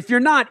 If you're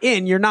not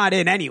in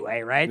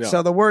anyway, right? Yeah.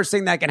 So the worst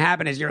thing that can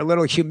happen is you're a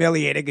little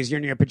humiliated because you're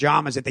in your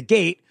pajamas at the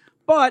gate.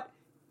 But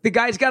the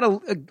guy's got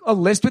a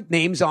list with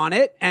names on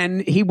it,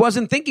 and he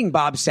wasn't thinking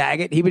Bob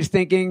Saget. He was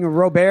thinking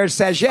Robert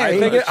Saget. I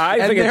think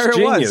it's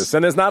genius.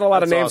 And there's not a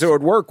lot of names that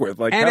would work with.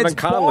 Like Kevin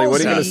Conley,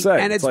 what are you going to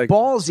say? And it's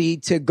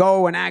ballsy to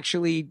go and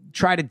actually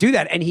try to do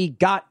that. And he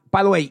got,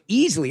 by the way,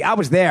 easily. I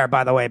was there,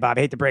 by the way, Bob.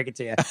 I hate to break it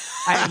to you.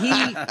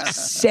 He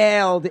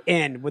sailed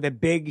in with a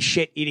big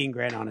shit-eating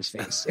grin on his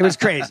face. It was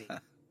crazy.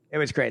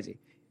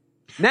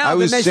 Now,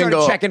 then they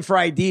started checking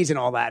for IDs and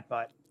all that,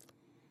 but...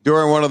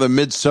 During one of the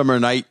Midsummer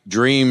Night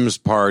Dreams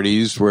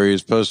parties where you're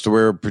supposed to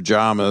wear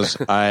pajamas,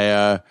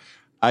 I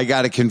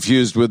got it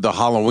confused with the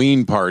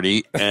Halloween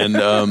party, and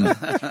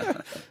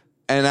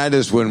I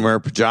just wouldn't wear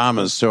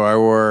pajamas, so I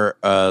wore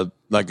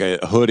like a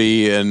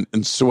hoodie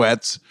and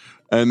sweats,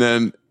 and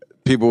then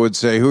people would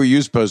say, "Who are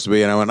you supposed to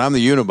be?" And I went, "I'm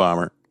the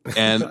Unabomber,"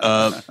 and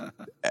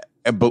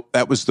but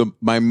that was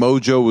my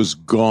mojo was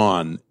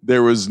gone.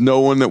 There was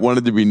no one that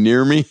wanted to be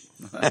near me.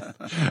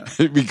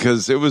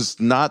 Because it was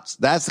not,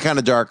 that's the kind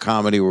of dark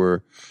comedy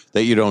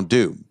that you don't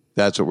do.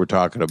 That's what we're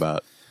talking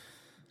about.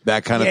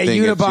 That kind of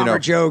thing.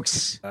 Unabomber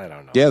jokes. I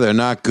don't know. Yeah, they're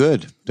not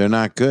good.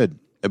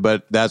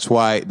 But that's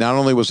why not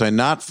only was I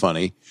not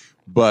funny,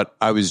 but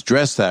I was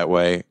dressed that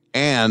way.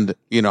 And,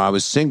 I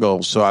was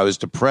single, so I was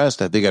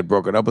depressed. I think I'd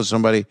broken up with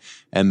somebody.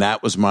 And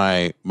that was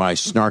my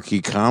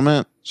snarky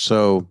comment.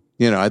 So,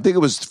 I think it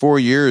was 4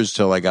 years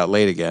till I got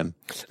laid again.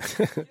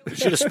 You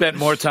should have spent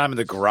more time in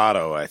the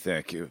grotto, I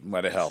think. It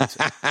might have helped.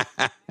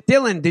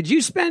 Dylan, did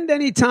you spend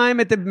any time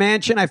at the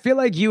mansion? I feel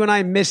like you and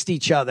I missed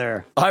each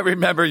other. I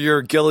remember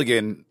your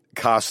Gilligan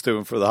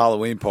costume for the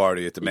Halloween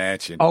party at the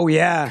mansion. Oh,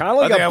 yeah.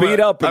 Connolly got beat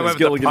up in his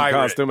Gilligan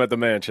costume at the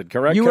mansion,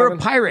 correct, You Kevin? were a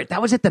pirate.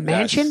 That was at the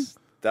mansion? Yes.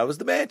 That was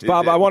the mansion.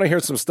 Bob, I want to hear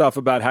some stuff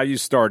about how you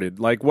started.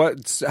 Like,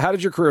 how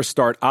did your career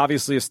start?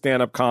 Obviously a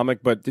stand-up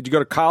comic, but did you go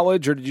to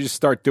college or did you just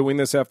start doing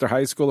this after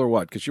high school or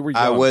what? Because you were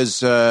young. I was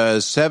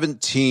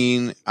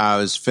 17. I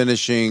was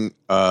finishing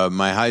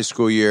my high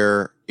school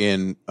year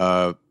in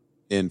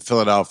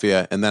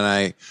Philadelphia, and then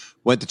I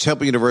went to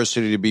Temple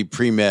University to be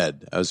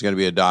pre-med. I was going to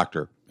be a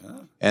doctor.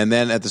 And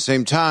then at the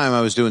same time, I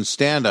was doing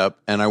stand-up,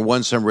 and I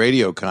won some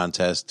radio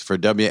contest for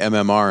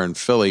WMMR in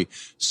Philly,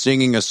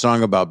 singing a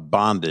song about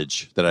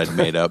bondage that I'd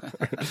made up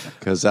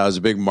because I was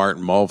a big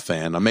Martin Mull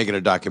fan. I'm making a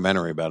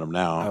documentary about him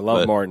now. I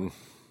love Martin.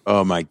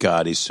 Oh, my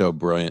God, he's so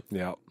brilliant.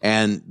 Yeah.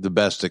 And the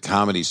best at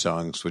comedy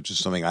songs, which is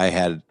something I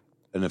had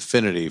an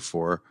affinity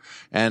for.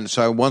 And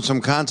so I won some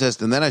contest,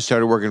 and then I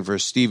started working for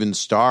Steven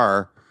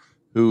Starr,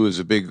 who is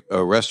a big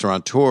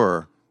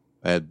restaurateur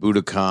at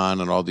Budokan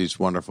and all these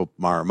wonderful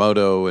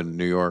Marimoto in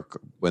New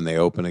York when they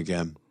open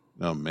again.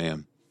 Oh,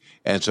 man.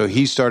 And so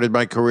he started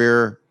my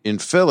career in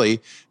Philly,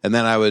 and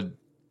then I would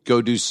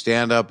go do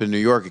stand-up in New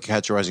York at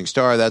Catch a Rising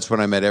Star. That's when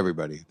I met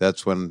everybody.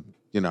 That's when,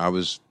 I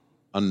was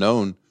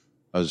unknown.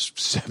 I was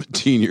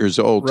 17 years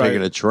old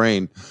taking a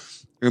train.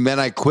 And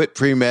then I quit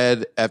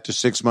pre-med after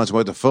 6 months,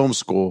 went to film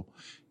school.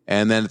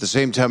 And then at the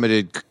same time, I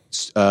did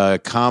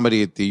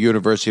comedy at the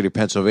University of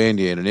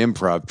Pennsylvania in an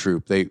improv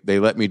troupe. They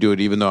let me do it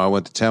even though I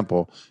went to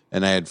Temple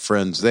and I had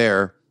friends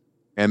there.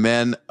 And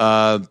then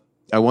I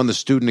won the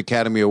Student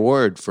Academy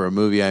Award for a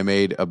movie I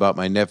made about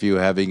my nephew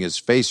having his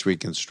face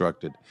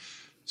reconstructed.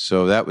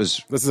 So that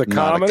was This is a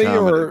comedy,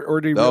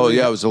 or do you really Oh,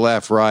 yeah, it was a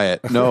laugh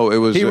riot. No, it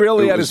was... He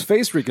really had his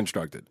face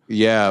reconstructed.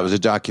 Yeah, it was a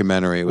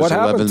documentary. It was What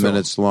happened 11 to him?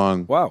 minutes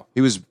long. Wow.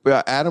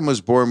 Adam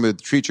was born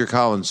with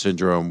Treacher-Collins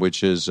syndrome,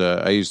 which is,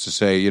 I used to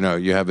say,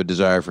 you have a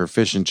desire for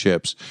fish and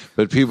chips,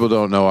 but people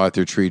don't know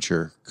Arthur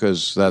Treacher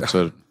because that's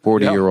a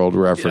 40-year-old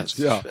reference.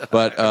 Yes. Yeah.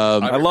 But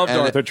I loved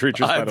Arthur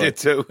Treacher. I did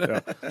too.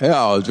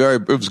 Yeah,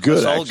 it was good.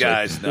 Those old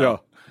guys know. Yeah.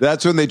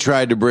 That's when they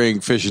tried to bring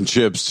fish and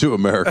chips to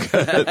America.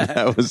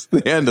 That was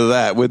the end of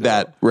that with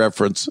that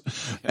reference.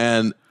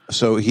 And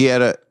so he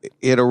had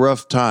a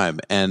rough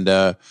time. And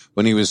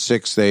when he was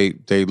 6, they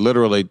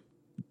literally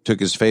took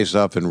his face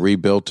off and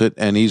rebuilt it.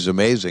 And he's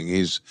amazing.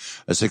 He's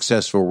a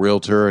successful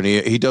realtor, and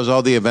he does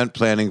all the event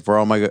planning for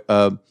all my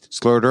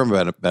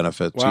scleroderma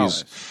benefits. Wow.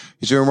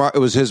 It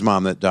was his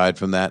mom that died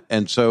from that.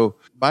 And so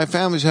my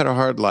family's had a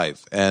hard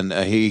life, and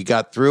he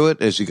got through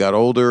it. As he got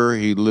older,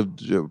 he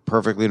lived a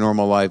perfectly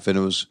normal life, and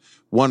it was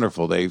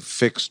wonderful. They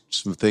fixed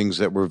some things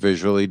that were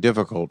visually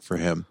difficult for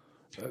him.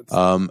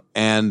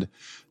 And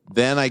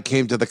then I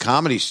came to the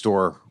Comedy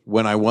Store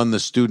when I won the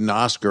student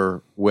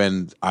Oscar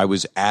when I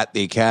was at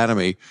the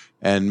Academy,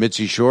 and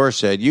Mitzi Shore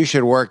said, "You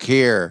should work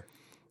here.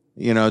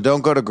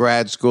 Don't go to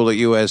grad school at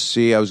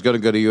USC." I was going to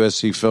go to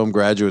USC Film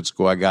Graduate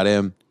School. I got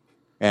in.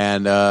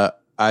 And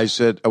I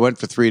said, I went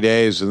for 3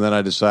 days, and then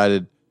I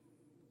decided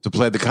to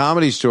play the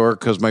Comedy Store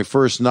because my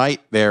first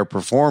night there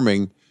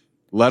performing,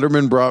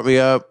 Letterman brought me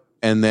up,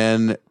 and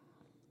then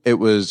the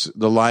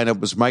lineup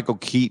was Michael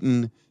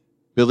Keaton,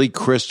 Billy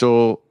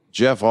Crystal,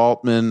 Jeff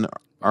Altman,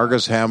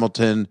 Argus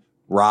Hamilton,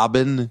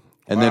 Robin,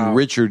 and then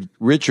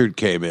Richard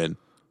came in.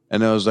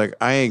 And I was like,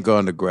 I ain't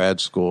going to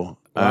grad school.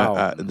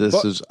 Wow.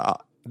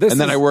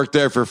 Then I worked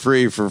there for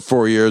free for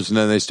 4 years, and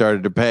then they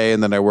started to pay,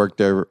 and then I worked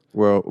there,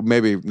 well,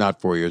 maybe not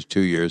 4 years,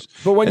 2 years.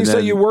 But when you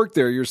say you worked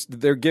there,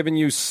 they're giving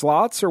you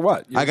slots or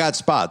what? I got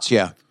spots,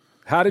 yeah.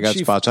 How did I got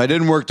spots. I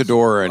didn't work the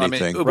door or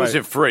anything. I mean, it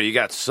wasn't free. You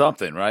got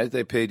something, right?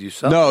 They paid you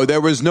something. No, there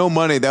was no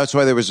money. That's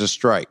why there was a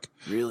strike.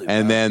 Really?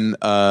 And then the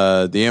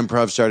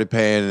Improv started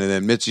paying, and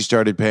then Mitzi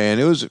started paying.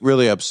 It was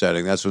really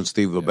upsetting. That's when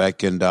Steve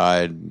Lebetkin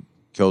died,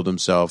 killed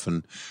himself,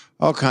 and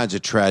all kinds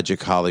of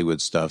tragic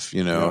Hollywood stuff,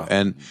 Yeah.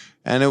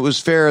 And it was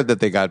fair that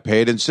they got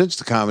paid. And since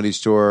the Comedy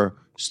Store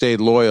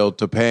stayed loyal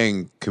to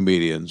paying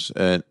comedians,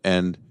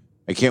 and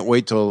I can't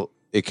wait till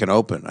it can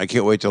open. I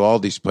can't wait till all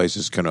these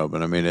places can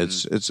open. I mean,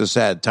 it's a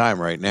sad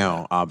time right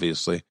now,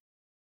 obviously.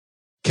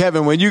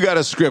 Kevin, when you got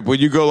a script, would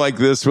you go like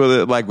this with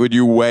it? Like, would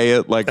you weigh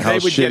it? Like how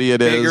shitty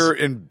it is? Bigger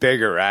and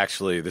bigger,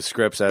 actually. The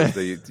scripts as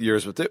the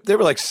years, but they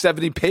were like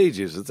 70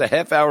 pages. It's a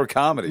half-hour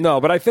comedy.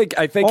 No, but I think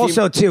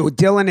also too.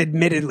 Dylan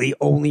admittedly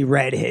only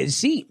read his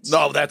scenes.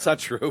 No, that's not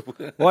true.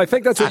 Well, I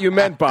think that's what you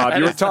meant, Bob.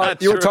 You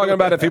were talking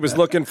about if he was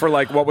looking for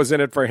like what was in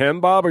it for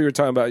him, Bob, or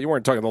you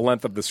weren't talking the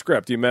length of the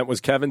script. You meant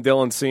was Kevin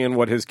Dillon seeing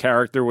what his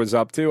character was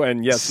up to,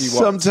 and yes, he was.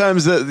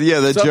 Sometimes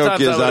the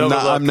joke is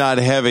I'm not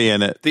heavy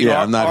in it.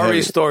 I'm not Ari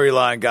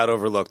storyline got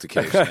overlooked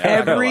occasionally.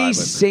 Every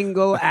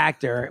single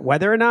actor,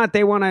 whether or not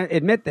they want to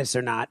admit this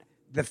or not,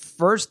 the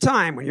first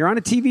time when you're on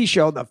a TV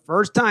show, the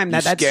first time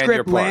that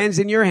script lands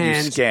in your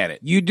hands, you scan it.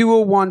 You do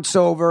a once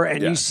over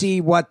and you see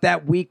what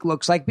that week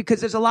looks like, because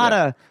there's a lot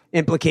of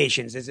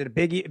implications. Is it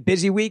a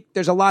busy week?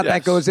 There's a lot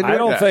that goes into it. I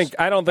don't think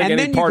And any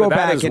then you part go of that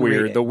back is and read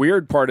weird. it. The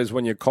weird part is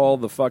when you call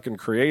the fucking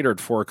creator at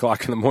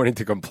 4:00 in the morning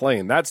to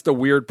complain. That's the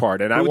weird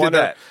part. And I Who wonder.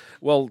 did that?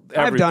 Well,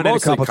 I've done it a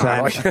mostly couple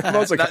Kyle. times.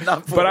 Mostly,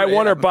 Not but I 4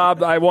 wonder, a.m.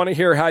 Bob. I want to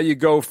hear how you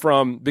go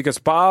from, because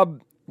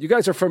Bob, you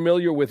guys are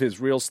familiar with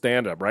his real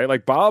stand-up, right?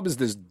 Like Bob is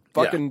this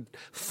fucking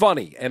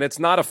funny, and it's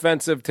not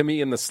offensive to me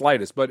in the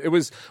slightest. But it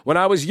was when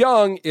I was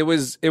young. It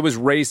was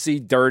racy,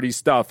 dirty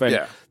stuff,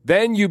 and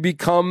then you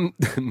become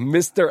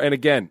Mr. And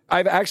again,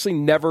 I've actually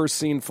never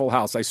seen Full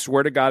House. I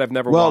swear to God, I've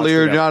never. Well, watched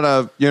you're it. not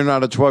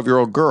a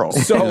 12-year-old girl.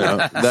 So,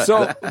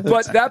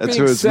 but that that's being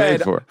who it's said,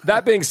 made for.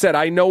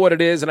 I know what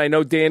it is, and I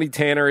know Danny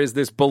Tanner is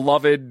this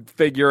beloved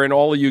figure, and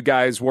all of you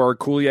guys were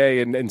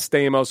Coulier and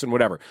Stamos and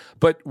whatever.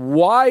 But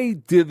why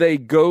did they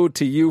go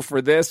to you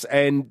for this?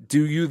 And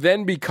do you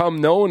then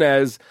become known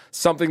as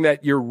something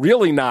that you're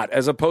really not,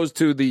 as opposed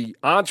to the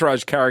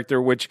Entourage character,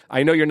 which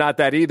I know you're not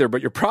that either, but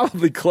you're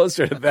probably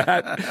closer to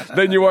that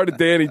than you are to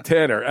Danny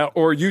Tanner,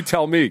 or you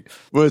tell me.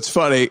 Well, it's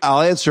funny.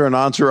 I'll answer an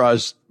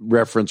Entourage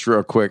reference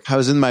real quick. I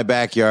was in my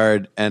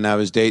backyard and I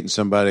was dating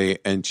somebody,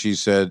 and she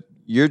said,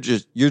 You're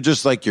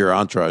just like your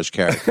Entourage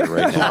character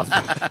right now.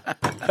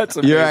 That's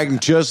amazing. You're acting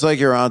just like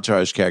your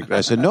Entourage character.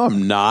 I said, no,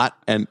 I'm not.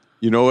 And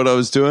you know what I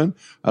was doing?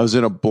 I was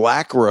in a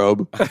black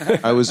robe.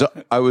 I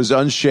was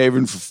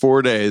unshaven for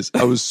 4 days.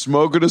 I was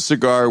smoking a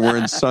cigar,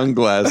 wearing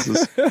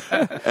sunglasses,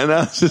 and I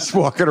was just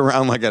walking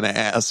around like an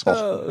asshole.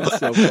 Oh, that's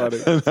so funny.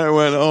 And I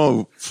went,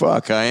 oh,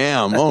 fuck, I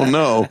am. Oh,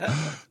 no.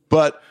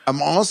 But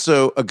I'm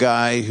also a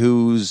guy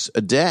who's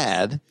a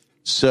dad,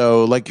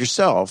 so like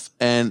yourself,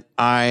 and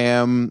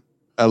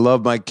I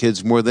love my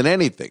kids more than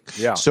anything.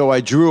 Yeah. So I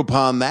drew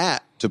upon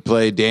that to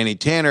play Danny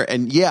Tanner,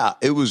 and yeah,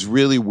 it was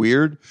really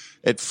weird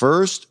at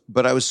first,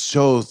 but I was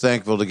so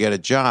thankful to get a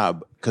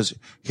job, because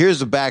here's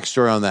the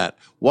backstory on that.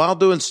 While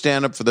doing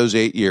stand-up for those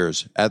 8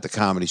 years at the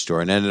Comedy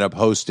Store, and ended up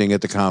hosting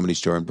at the Comedy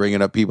Store and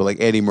bringing up people like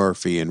Eddie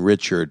Murphy and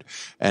Richard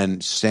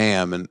and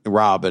Sam and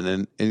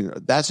Robin, and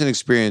that's an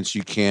experience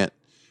you can't.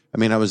 I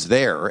mean, I was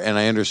there and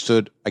I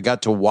understood. I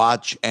got to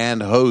watch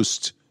and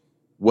host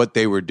what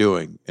they were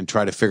doing and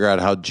try to figure out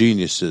how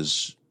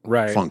geniuses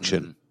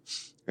function.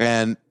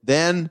 And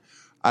then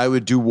I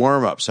would do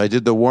warm-ups. I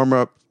did the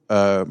warm-up.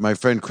 My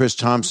friend Chris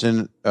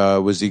Thompson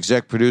was the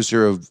exec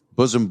producer of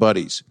Bosom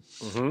Buddies.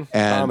 Mm-hmm.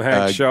 And, Tom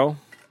Hanks show.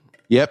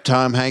 Yep,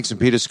 Tom Hanks and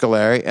Peter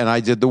Scolari, and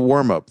I did the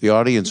warm-up, the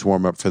audience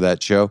warm-up for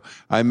that show.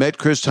 I met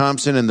Chris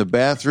Thompson in the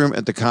bathroom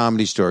at the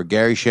Comedy Store.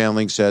 Gary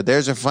Shandling said,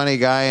 "There's a funny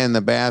guy in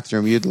the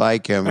bathroom. You'd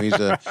like him.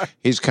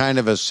 He's kind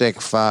of a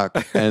sick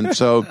fuck." And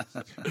so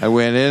I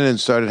went in and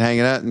started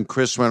hanging out, and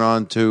Chris went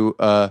on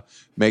to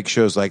make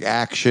shows like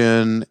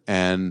Action,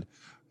 and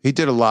he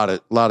did a lot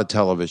of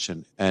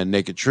television and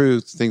Naked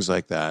Truth, things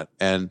like that.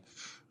 And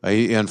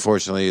he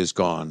unfortunately is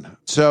gone.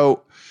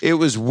 So it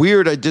was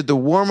weird. I did the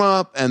warm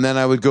up, and then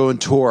I would go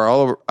and tour all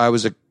over. I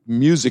was a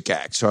music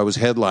act, so I was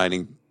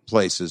headlining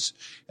places.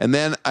 And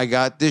then I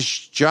got this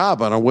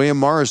job on a William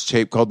Morris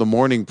tape called The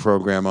Morning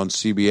Program on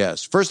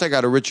CBS. First, I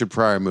got a Richard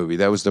Pryor movie.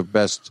 That was the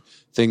best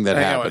thing that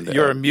happened.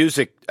 You're a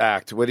music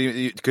act. What do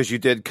you? Because you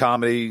did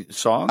comedy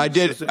songs. I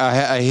did.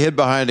 I hid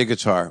behind a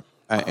guitar.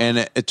 And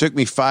it took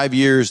me 5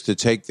 years to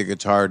take the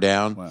guitar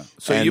down. Wow.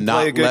 So and you play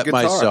not a good let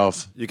guitar.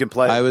 myself. You can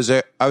play. I was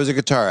a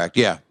guitar act.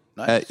 Yeah.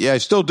 Nice. Yeah, I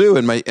still do.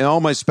 In all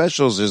my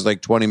specials is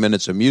like 20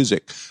 minutes of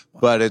music,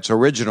 but it's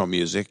original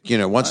music. You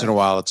know, once in a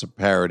while it's a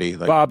parody.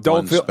 Like Bob,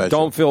 don't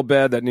special. feel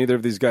bad that neither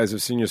of these guys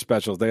have seen your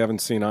specials. They haven't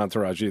seen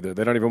Entourage either.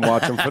 They don't even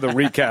watch them for the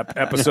recap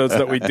episodes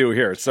that we do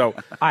here. So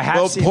I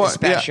have seen the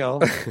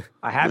special. Yeah.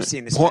 I have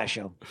seen the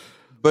special.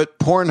 But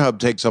Pornhub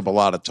takes up a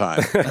lot of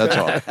time. That's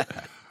all.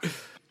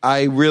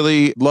 I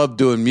really love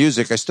doing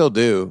music. I still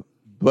do.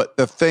 But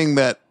the thing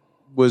that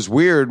was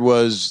weird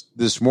was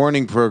this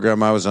morning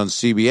program. I was on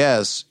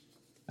CBS.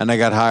 And I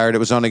got hired. It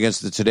was on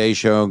Against the Today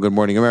Show and Good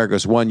Morning America. It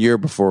was 1 year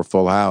before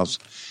Full House.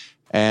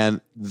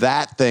 And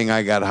that thing,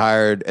 I got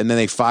hired, and then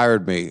they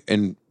fired me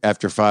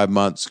after 5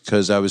 months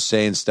because I was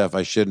saying stuff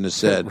I shouldn't have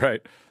said.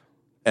 Right.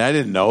 And I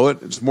didn't know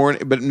it. It's more,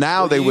 but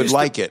now they would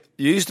like it.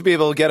 You used to be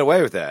able to get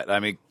away with that.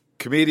 I mean,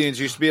 comedians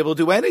used to be able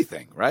to do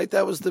anything, right?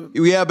 That was the...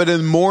 Yeah, but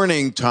in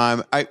morning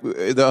time,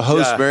 the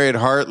host, Mariette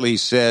Hartley,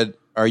 said,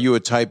 "Are you a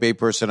type A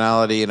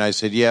personality?" And I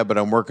said, "Yeah, but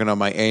I'm working on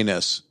my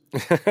anus."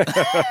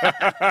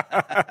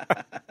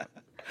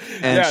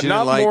 And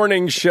not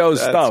morning show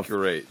stuff. That's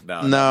great.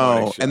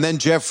 No. And then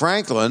Jeff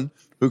Franklin,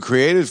 who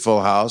created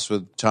Full House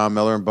with Tom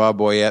Miller and Bob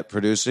Boyette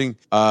producing,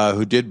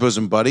 who did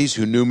Bosom Buddies,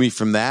 who knew me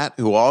from that,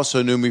 who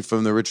also knew me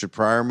from the Richard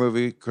Pryor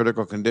movie,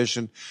 Critical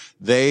Condition.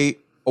 They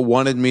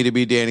wanted me to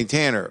be Danny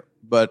Tanner.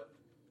 But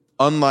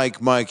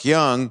unlike Mike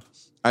Young,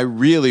 I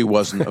really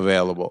wasn't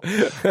available.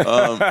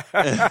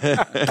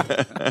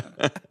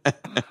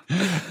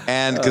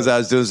 And because I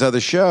was doing this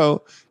other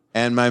show,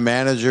 and my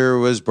manager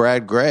was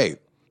Brad Gray.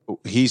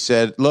 He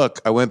said,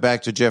 "Look, I went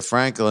back to Jeff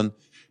Franklin,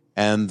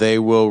 and they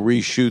will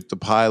reshoot the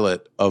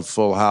pilot of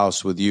Full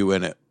House with you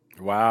in it.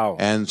 Wow.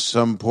 And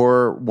some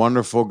poor,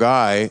 wonderful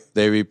guy,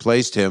 they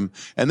replaced him.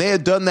 And they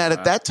had done that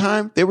at that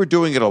time. They were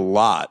doing it a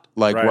lot.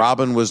 Like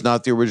Robin was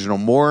not the original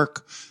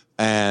Mork,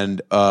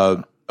 and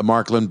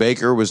Mark Lynn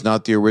Baker was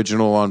not the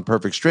original on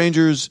Perfect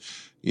Strangers.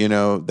 You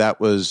know, that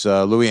was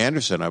Louis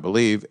Anderson, I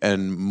believe,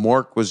 and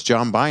Mork was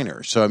John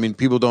Biner. So, I mean,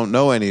 people don't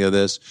know any of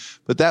this,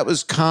 but that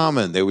was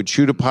common. They would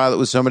shoot a pilot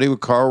with somebody. With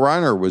Carl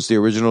Reiner was the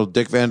original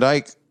Dick Van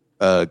Dyke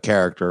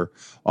character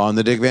on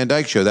the Dick Van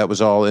Dyke Show. That was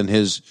all in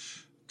his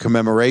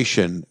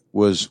commemoration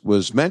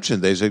was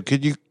mentioned. They said,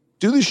 could you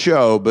do the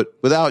show, but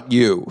without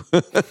you?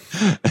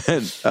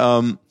 And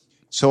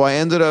so I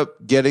ended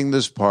up getting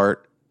this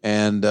part.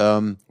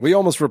 And we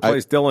almost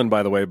replaced Dylan,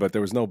 by the way, but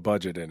there was no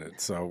budget in it,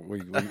 so we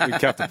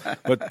kept him.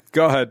 But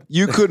go ahead.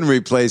 You couldn't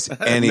replace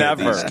any of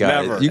these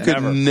guys. You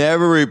could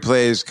never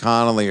replace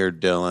Connolly or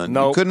Dylan.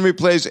 Nope. You couldn't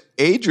replace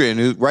Adrian,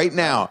 who right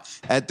now,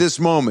 at this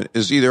moment,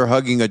 is either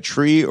hugging a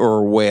tree or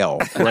a whale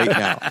right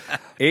now.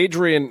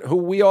 Adrian, who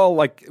we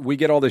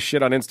get all this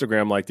shit on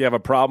Instagram, like, do you have a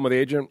problem with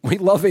Adrian? We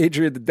love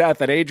Adrian to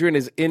death, and Adrian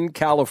is in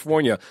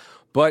California.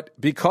 But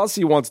because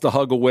he wants to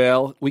hug a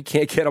whale, we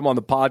can't get him on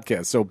the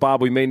podcast. So,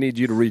 Bob, we may need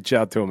you to reach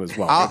out to him as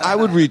well. I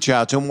would reach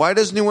out to him. Why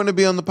doesn't he want to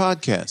be on the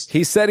podcast?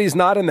 He said he's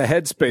not in the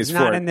headspace He's for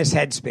not it. in this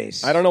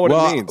headspace. I don't know what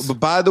it means.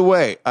 But by the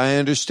way, I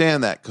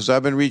understand that because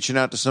I've been reaching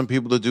out to some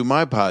people to do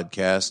my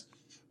podcast,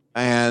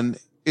 and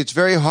it's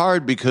very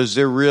hard because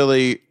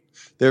they're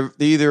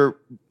either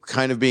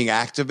kind of being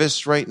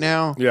activists right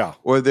now,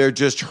 or they're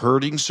just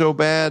hurting so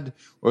bad,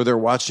 or they're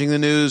watching the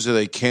news, or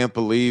they can't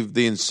believe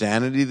the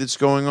insanity that's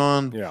going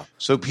on. Yeah.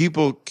 So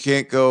people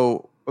can't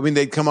go. I mean,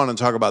 they'd come on and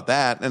talk about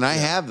that, and I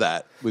have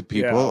that with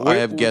people. I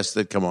have guests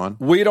that come on.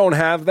 We don't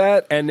have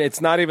that, and it's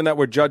not even that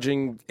we're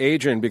judging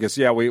Adrian because,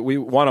 we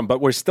want him,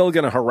 but we're still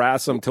going to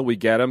harass him till we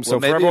get him. So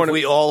maybe for everyone, if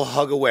we all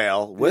hug a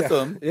whale with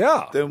him,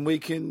 yeah, then we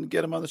can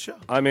get him on the show.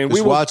 I mean, we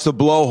watch the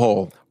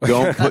blowhole.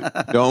 Don't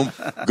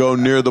go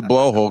near the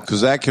blowhole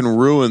because that can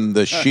ruin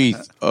the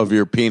sheath of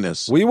your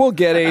penis. We will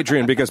get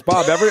Adrian because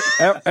Bob,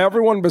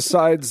 everyone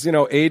besides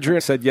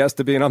Adrian said yes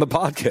to being on the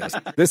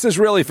podcast. This is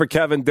really for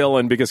Kevin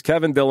Dillon because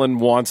Kevin Dillon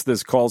wants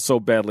this call so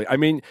badly. I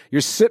mean,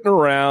 you're sitting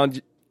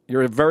around.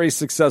 You're a very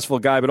successful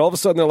guy, but all of a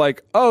sudden they're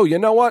like, oh, you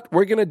know what?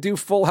 We're going to do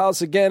Full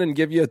House again and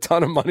give you a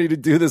ton of money to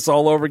do this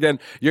all over again.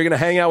 You're going to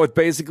hang out with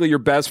basically your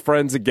best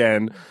friends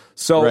again.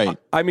 So,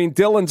 I mean,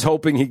 Dylan's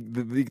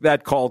hoping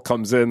that call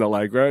comes in. They're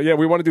like, yeah,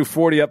 we want to do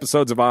 40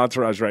 episodes of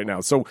Entourage right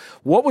now. So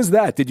what was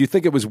that? Did you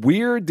think it was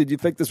weird? Did you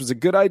think this was a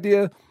good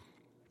idea?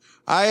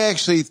 I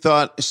actually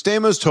thought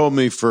Stamos told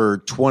me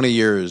for 20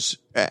 years.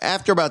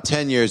 After about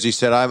 10 years, he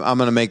said, I'm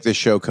going to make this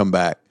show come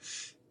back.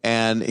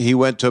 And he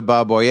went to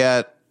Bob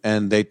Boyette.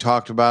 And they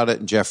talked about it,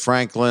 and Jeff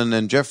Franklin,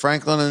 and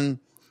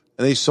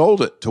they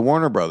sold it to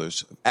Warner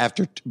Brothers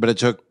but it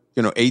took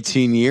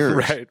 18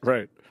 years.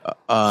 Right.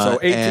 So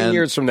 18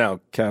 years from now,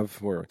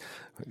 Kev,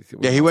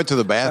 he went to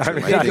the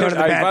bathroom.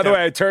 By the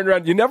way, I turned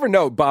around. You never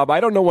know, Bob. I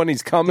don't know when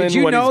he's coming. Did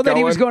you know that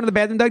he was going to the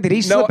bathroom, Doug? Did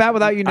he slip out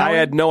without you knowing? I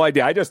had no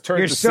idea. I just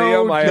turned to see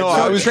him.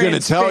 I was going to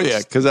tell you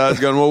because I was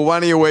going, well, why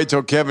don't you wait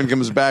till Kevin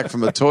comes back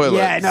from the toilet?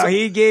 Yeah, no,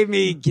 Dylan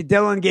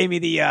gave me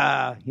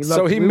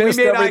the, he missed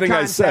everything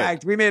I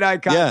said. We made eye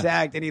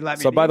contact and he let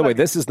me. So by the way,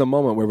 this is the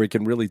moment where we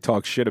can really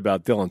talk shit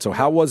about Dylan. So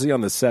how was he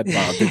on the set,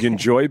 Bob? Did you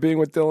enjoy being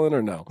with Dylan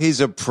or no? He's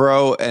a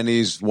pro and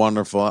he's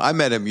wonderful. I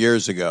met him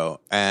years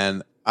ago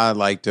and I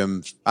liked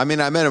him. I mean,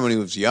 I met him when he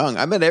was young.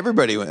 I met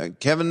everybody.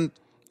 Kevin,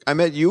 I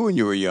met you when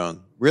you were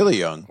young, really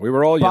young. We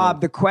were all young.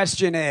 Bob, the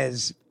question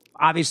is,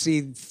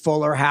 obviously,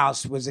 Fuller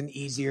House was an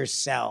easier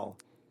sell.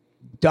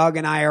 Doug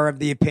and I are of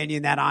the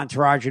opinion that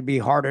Entourage would be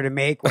harder to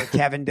make, where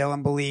Kevin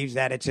Dillon believes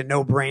that it's a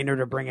no-brainer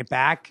to bring it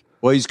back.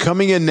 Well, he's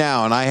coming in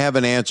now, and I have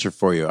an answer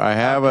for you. I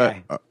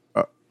have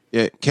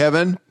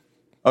Kevin.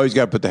 Oh, he's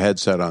got to put the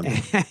headset on.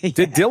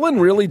 Did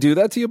Dylan really do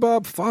that to you,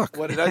 Bob? Fuck.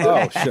 What did I do?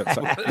 Oh,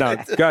 shit. No,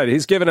 good.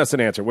 He's giving us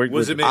an answer.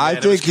 I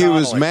think he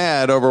was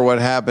mad over what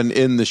happened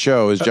in the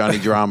show as Johnny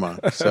Drama.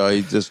 So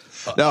he just...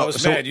 I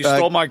was mad. You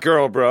stole my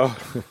girl, bro.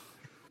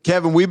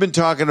 Kevin, we've been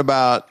talking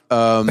about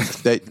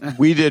that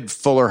we did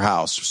Fuller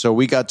House. So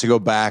we got to go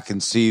back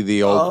and see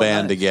the old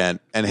band again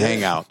and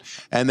hang out.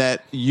 And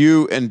that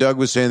you and Doug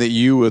was saying that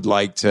you would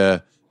like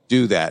to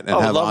do that and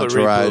have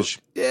Entourage.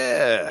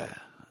 Yeah.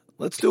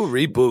 Let's do a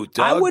reboot,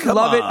 Doug. I would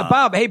love it.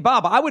 Bob, hey,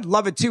 Bob, I would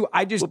love it too.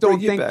 I just don't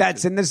think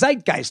that's in the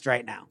zeitgeist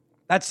right now.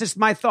 That's just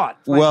my thought.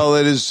 Well,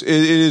 it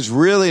is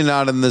really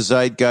not in the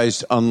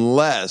zeitgeist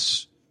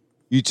unless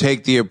you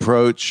take the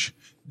approach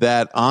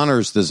that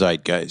honors the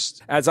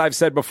zeitgeist. As I've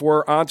said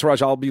before,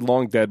 Entourage, I'll be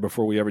long dead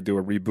before we ever do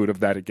a reboot of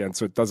that again,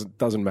 so it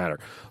doesn't matter.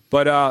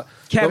 But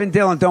Kevin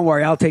Dillon, don't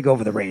worry, I'll take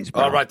over the reins,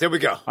 bro. All right, there we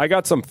go. I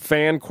got some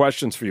fan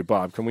questions for you,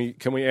 Bob. Can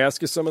we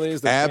ask you some of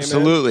these?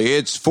 Absolutely.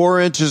 It's 4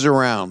 inches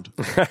around.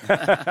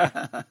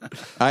 I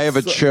have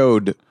a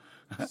chode.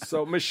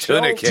 So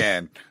Michelle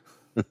can.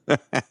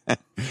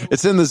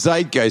 It's in the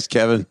zeitgeist,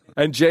 Kevin.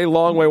 And Jay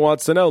Longway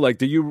wants to know, like,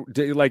 do you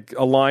like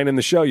a line in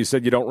the show? You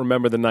said you don't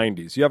remember the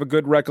 90s. You have a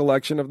good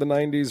recollection of the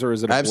 90s, or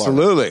is it a blur?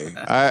 Absolutely.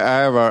 I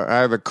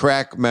have a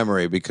crack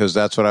memory because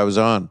that's what I was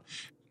on.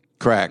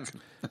 Crack.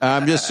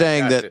 I'm just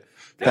saying that.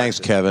 Thanks,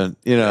 Kevin.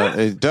 You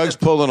know, Doug's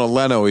pulling a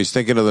Leno. He's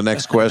thinking of the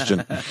next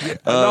question.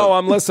 No,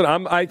 I'm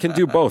listening. I can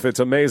do both. It's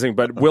amazing.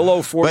 But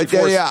Willow 44.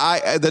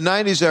 But the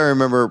 90s I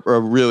remember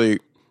really,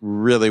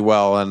 really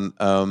well.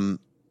 And,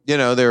 you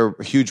know, they're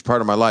a huge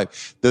part of my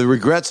life. The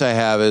regrets I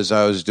have is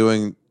I was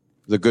doing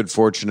the good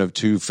fortune of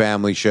 2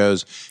 family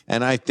shows,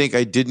 and I think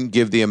I didn't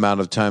give the amount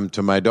of time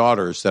to my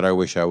daughters that I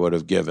wish I would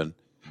have given.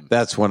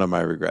 That's one of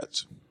my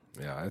regrets.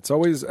 Yeah, it's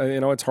always,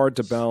 it's hard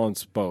to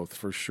balance both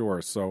for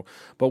sure. So,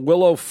 but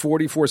Willow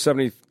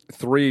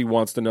 4473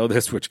 wants to know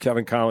this, which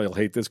Kevin Connolly will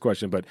hate this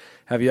question, but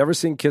have you ever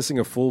seen Kissing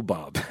a Fool,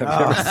 Bob?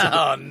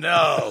 Oh,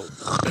 no.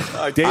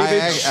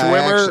 David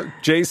Schwimmer,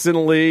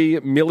 Jason Lee,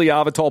 Millie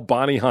Avital,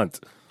 Bonnie Hunt.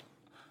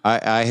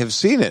 I have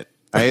seen it.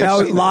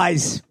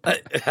 Lies.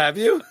 Have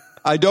you?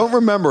 I don't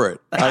remember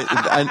it.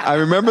 I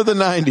remember the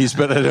 90s,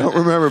 but I don't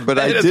remember. But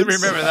I did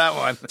remember that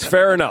one.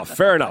 Fair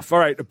enough. All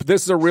right.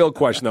 This is a real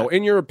question, though.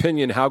 In your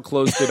opinion, how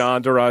close did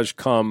Entourage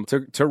come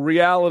to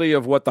reality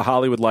of what the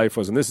Hollywood life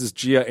was? And this is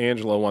Gia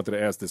Angelo wanted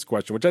to ask this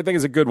question, which I think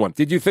is a good one.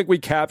 Did you think we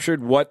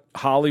captured what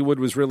Hollywood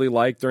was really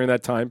like during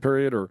that time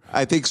period? Or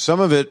I think some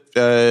of it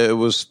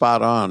was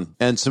spot on,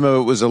 and some of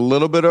it was a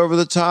little bit over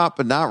the top,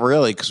 but not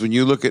really. Because when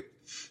you look at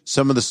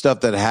some of the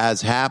stuff that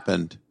has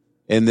happened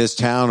in this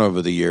town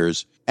over the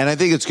years, and I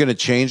think it's going to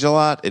change a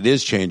lot. It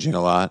is changing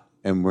a lot,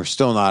 and we're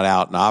still not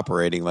out and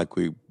operating like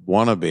we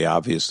want to be.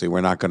 Obviously,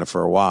 we're not going to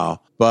for a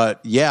while. But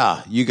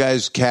yeah, you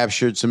guys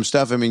captured some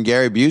stuff. I mean,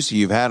 Gary Busey,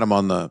 you've had him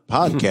on the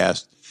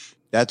podcast.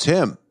 That's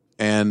him.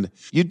 And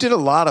you did a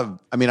lot of,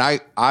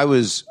 I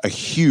was a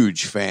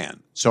huge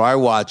fan. So I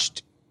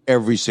watched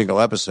every single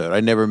episode.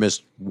 I never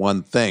missed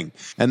one thing.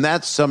 And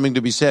that's something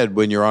to be said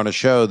when you're on a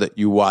show that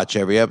you watch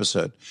every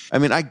episode. I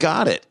mean, I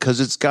got it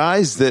because it's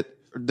guys that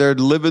they're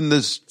living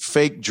this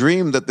fake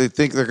dream that they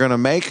think they're going to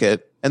make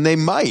it, and they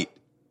might,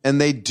 and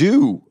they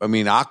do. I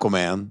mean,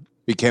 Aquaman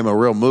became a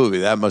real movie.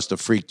 That must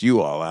have freaked you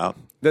all out.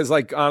 There's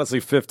honestly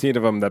 15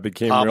 of them that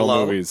became real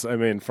movies. I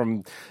mean,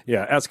 from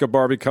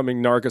Escobar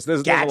becoming Narcos.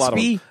 There's a lot of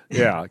them.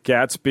 Yeah,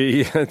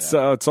 Gatsby.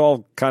 It's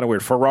all kind of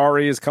weird.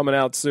 Ferrari is coming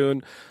out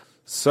soon.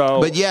 So,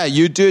 but yeah,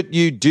 you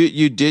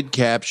did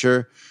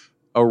capture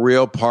a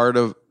real part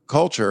of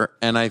culture,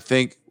 and I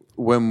think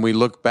when we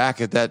look back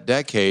at that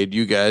decade,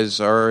 you guys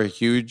are a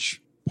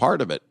huge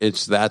part of it.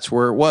 That's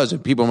where it was.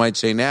 And people might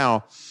say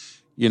now,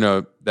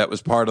 that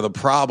was part of the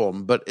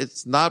problem, but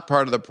it's not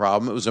part of the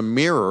problem. It was a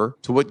mirror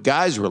to what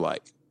guys were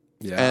like.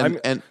 Yeah.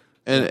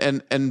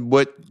 And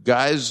what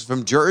guys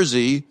from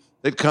Jersey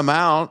that come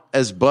out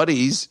as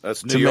buddies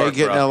to make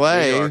it in LA.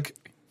 New York.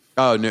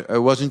 Oh,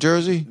 it wasn't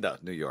Jersey? No,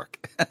 New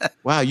York.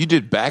 Wow, you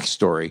did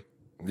backstory.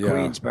 Yeah.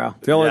 Queens, bro.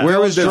 Where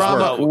was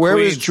drama? Where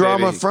was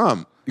drama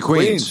from?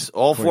 Queens.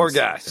 All 4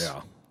 guys.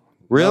 Yeah.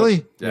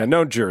 Really?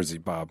 No Jersey,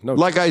 Bob. No.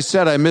 Like I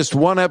said, I missed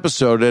one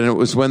episode, and it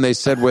was when they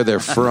said where they're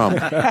from.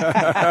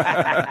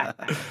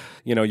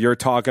 You're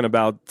talking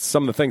about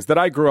some of the things that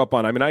I grew up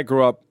on. I mean,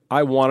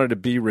 I wanted to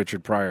be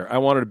Richard Pryor. I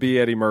wanted to be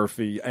Eddie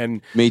Murphy.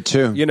 And me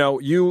too.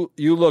 You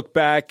look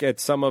back at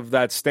some of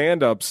that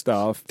stand-up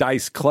stuff,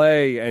 Dice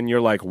Clay, and you're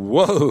like,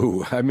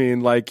 whoa. I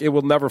mean, it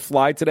will never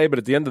fly today. But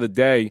at the end of the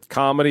day,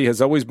 comedy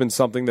has always been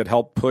something that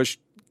helped push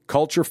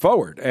culture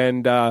forward.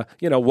 And,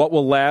 what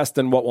will last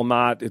and what will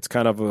not, it's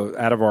kind of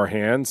out of our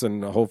hands.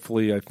 And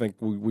hopefully, I think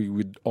we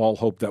would all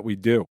hope that we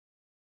do.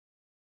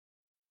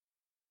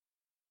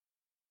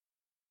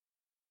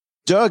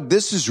 Doug,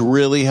 this is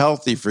really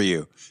healthy for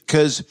you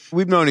because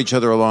we've known each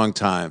other a long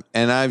time.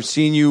 And I've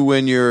seen you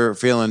when you're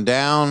feeling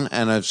down,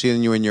 and I've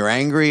seen you when you're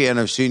angry, and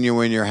I've seen you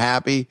when you're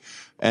happy.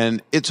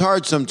 And it's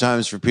hard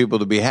sometimes for people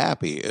to be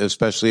happy,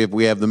 especially if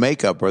we have the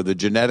makeup or the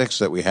genetics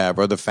that we have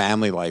or the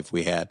family life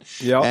we had.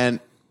 Yep. And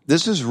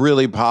this is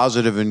really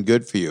positive and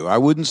good for you. I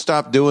wouldn't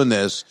stop doing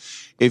this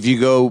if you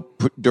go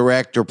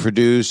direct or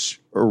produce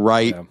or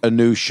write a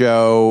new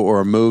show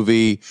or a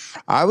movie.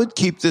 I would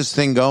keep this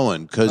thing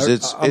going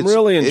because I'm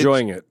really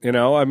enjoying it.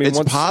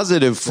 It's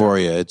positive for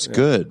you. It's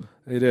good.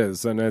 It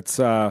is, and it's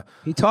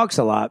he talks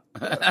a lot.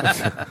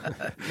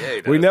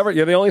 We never.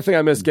 The only thing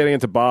I miss getting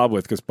into Bob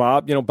with, because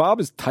Bob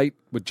is tight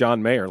with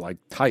John Mayer,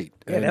 tight.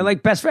 Yeah, they're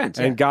like best friends.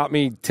 And got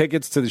me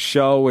tickets to the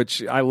show,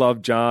 which I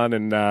love John,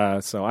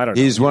 and so I don't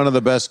know. He's one of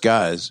the best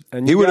guys.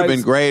 And he would have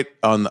been great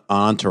on the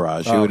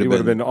Entourage. He would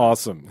have been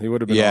awesome. He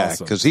would have been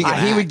awesome. Because he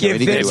would give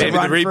Vince a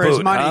run for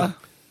his money.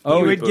 Huh?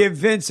 He would give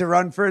Vince a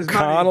run for his money.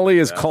 Connolly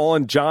is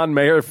calling John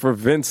Mayer for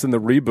Vince in the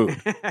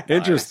reboot.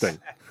 Interesting.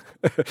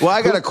 Well,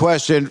 I got a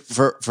question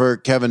for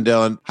Kevin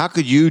Dillon. How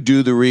could you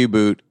do the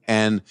reboot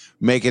and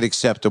make it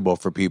acceptable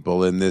for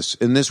people in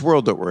this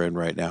world that we're in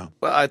right now?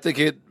 Well, I think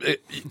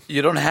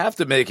you don't have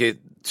to make it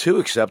too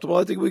acceptable.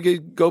 I think we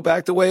could go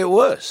back the way it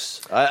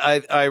was.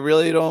 I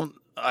really don't.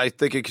 I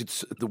think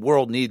the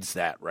world needs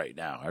that right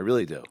now. I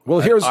really do.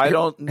 Well, here's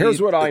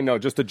what I know.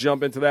 Just to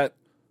jump into that,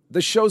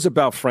 the show's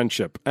about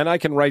friendship, and I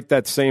can write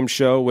that same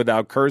show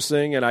without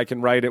cursing, and I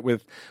can write it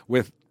with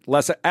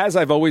less. As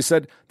I've always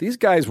said, these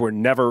guys were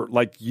never,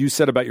 like you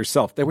said about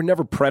yourself, they were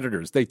never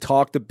predators. They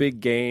talked a big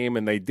game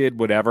and they did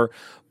whatever.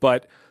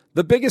 But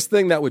the biggest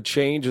thing that would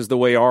change is the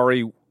way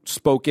Ari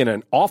spoke in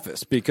an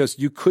office, because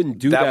you couldn't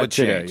do that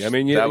today. Change. I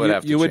mean,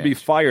 you would be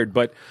fired.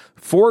 But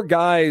 4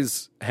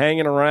 guys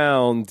hanging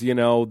around,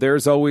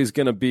 there's always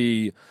going to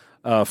be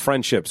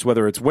friendships,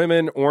 whether it's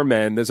women or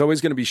men. There's always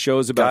going to be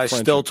shows about guys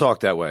friendship. still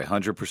talk that way,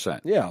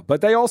 100%. Yeah,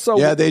 but they also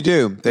they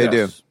do. They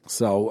do.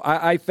 So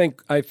I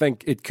think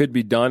it could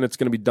be done. It's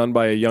going to be done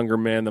by a younger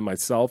man than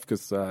myself,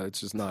 because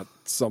it's just not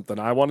something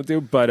I want to do.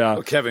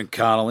 But Kevin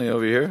Connolly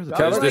over here, the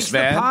businessman,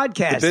 businessman,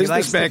 podcast. The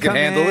businessman can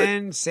handle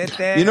it. Sit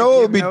there, it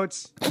would be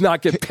notes.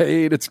 Not get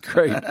paid. It's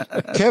great.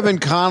 Kevin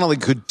Connolly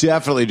could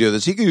definitely do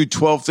this. He could do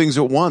 12 things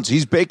at once.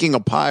 He's baking a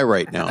pie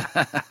right now.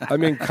 I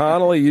mean,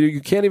 Connolly,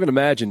 you can't even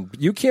imagine.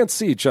 You can't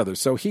see each other,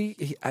 so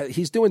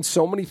he's doing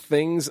so many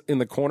things in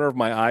the corner of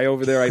my eye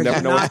over there. I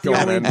never know what's going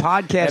on. Not the only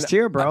podcast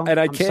here, bro. And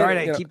I'm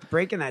sorry to keep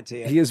breaking that to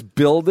you. He is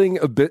building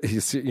a bit.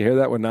 You hear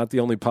that? We're not the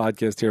only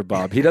podcast here,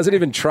 Bob. He doesn't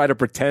even try to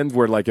pretend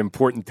we're like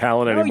important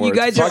talent anymore. You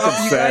guys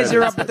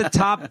are up at the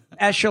top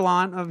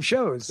echelon of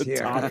shows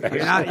here.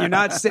 You're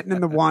not sitting in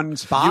the one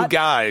spot. You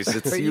guys,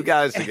 it's you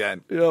guys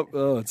again. Yep.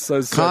 Oh, it's so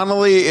sick.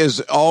 Connolly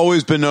has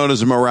always been known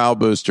as a morale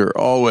booster.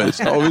 Always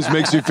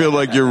makes you feel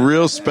like you're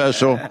real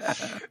special.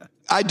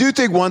 I do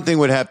think one thing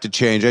would have to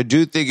change. I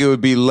do think it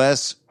would be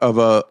less of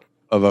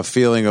a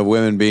feeling of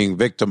women being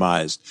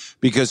victimized,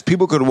 because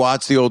people could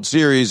watch the old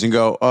series and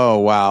go, oh,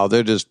 wow,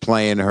 they're just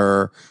playing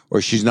her,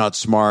 or she's not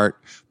smart.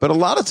 But a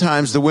lot of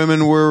times the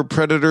women were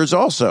predators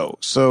also.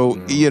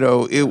 So,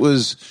 it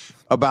was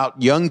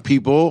about young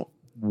people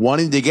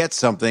wanting to get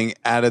something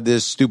out of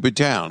this stupid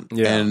town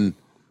and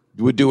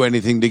would do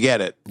anything to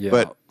get it. Yeah.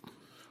 But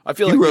I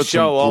feel like the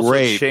show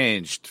also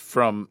changed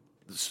from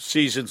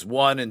seasons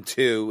 1 and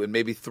 2 and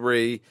maybe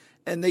 3.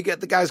 And the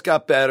guys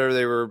got better.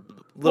 They were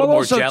a little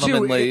more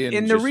gentlemanly.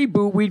 In the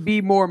reboot, we'd be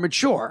more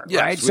mature,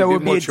 right? So it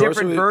would be a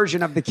different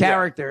version of the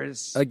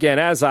characters. Yeah. Again,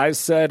 as I've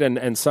said,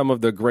 and some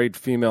of the great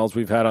females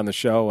we've had on the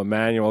show,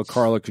 Emmanuel,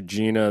 Carla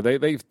Cugina,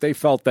 they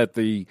felt that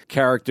the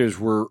characters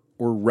were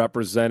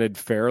represented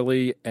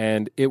fairly,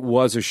 and it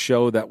was a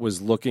show that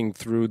was looking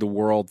through the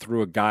world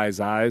through a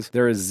guy's eyes.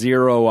 There is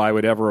zero I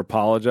would ever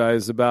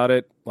apologize about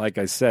it. Like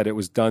I said, it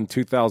was done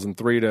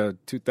 2003 to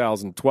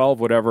 2012,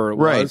 whatever it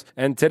was.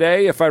 And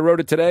today, if I wrote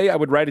it today, I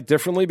would write it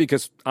differently,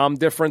 because I'm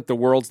different, the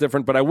world's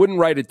different, but I wouldn't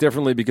write it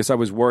differently because I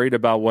was worried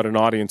about what an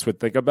audience would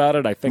think about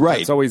it. I think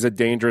that's always a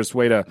dangerous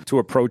way to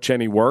approach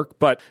any work.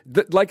 But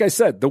like I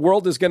said, the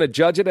world is going to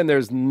judge it, and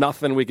there's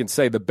nothing we can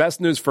say. The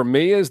best news for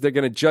me is they're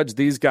going to judge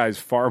these guys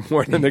far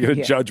more than they're going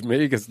to jage me,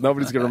 because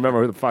nobody's going to remember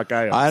who the fuck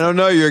I am. I don't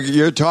know.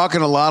 You're talking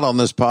a lot on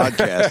this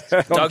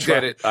podcast. Doug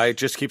did it. I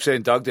just keep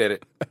saying Doug did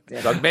it.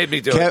 Doug made me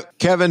do it.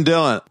 Kevin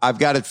Dillon, I've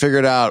got it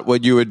figured out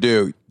what you would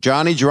do.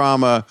 Johnny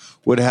Drama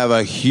would have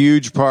a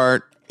huge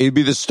part. He'd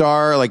be the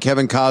star like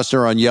Kevin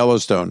Costner on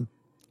Yellowstone.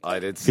 I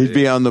did see He'd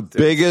be on the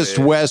biggest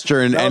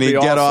Western, and he'd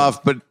get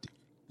off, but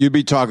you'd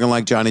be talking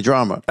like Johnny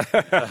Drama.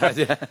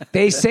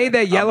 They say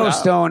that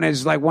Yellowstone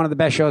is like one of the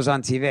best shows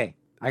on TV.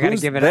 I got to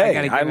give it.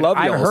 I love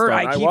Yellowstone.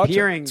 I keep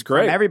hearing it's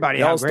great. From everybody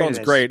Yellowstone's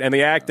how great, and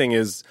the acting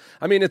is.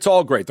 I mean, it's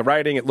all great. The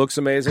writing, it looks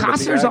amazing.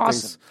 Costner's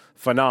awesome.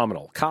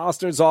 Phenomenal.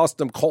 Costner's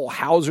awesome. Cole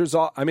Hauser's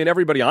awesome. I mean,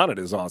 everybody on it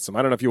is awesome.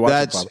 I don't know if you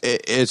watch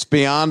it. It's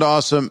beyond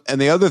awesome. And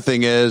the other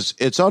thing is,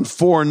 it's on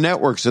 4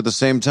 networks at the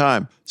same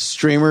time: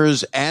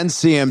 streamers and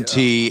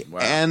CMT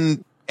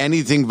and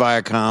anything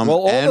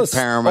Viacom and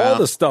Paramount. All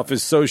the stuff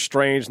is so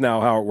strange now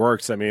how it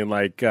works. I mean,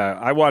 like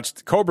I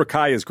watched Cobra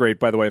Kai is great,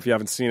 by the way, if you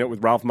haven't seen it,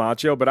 with Ralph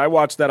Macchio. But I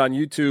watched that on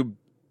YouTube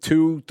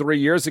 2-3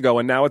 years ago,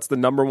 and now it's the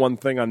 #1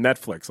 thing on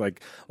Netflix.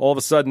 Like, all of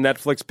a sudden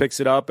Netflix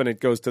picks it up, and it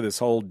goes to this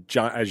whole,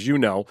 as you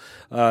know,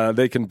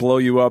 they can blow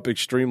you up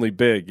extremely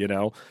big.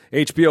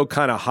 HBO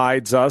kind of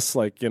hides us,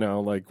 like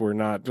we're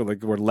not,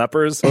 like we're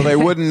lepers. Well, they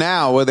wouldn't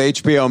now with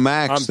HBO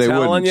Max. They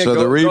wouldn't. So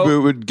the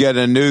reboot would get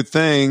a new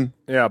thing.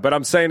 Yeah, but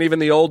I'm saying even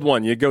the old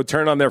one, you go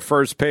turn on their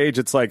first page,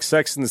 it's like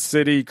Sex and the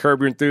City, Curb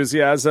Your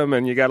Enthusiasm,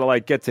 and you got to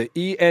like get to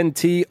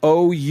ENTOURAG,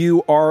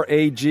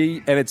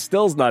 and it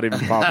still's not even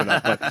popping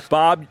up. But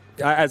Bob,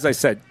 as I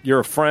said, you're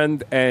a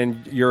friend,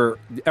 and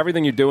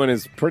everything you're doing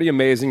is pretty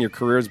amazing. Your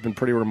career has been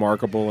pretty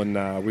remarkable,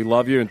 and we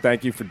love you, and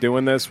thank you for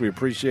doing this. We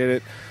appreciate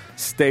it.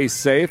 Stay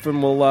safe,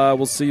 and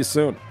we'll see you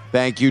soon.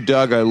 Thank you,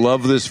 Doug. I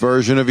love this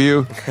version of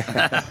you.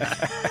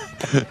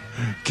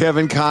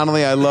 Kevin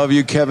Connolly, I love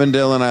you. Kevin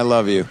Dillon, I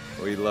love you.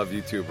 We love you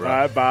too, bro. All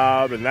right,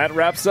 Bob. And that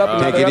wraps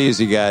up. Take it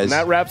easy, guys. And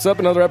that wraps up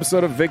another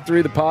episode of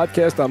Victory, the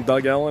podcast. I'm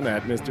Doug Ellen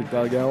at Mr.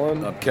 Doug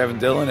Ellen. I'm Kevin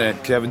Dillon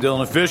at Kevin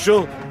Dillon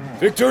Official.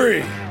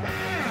 Victory!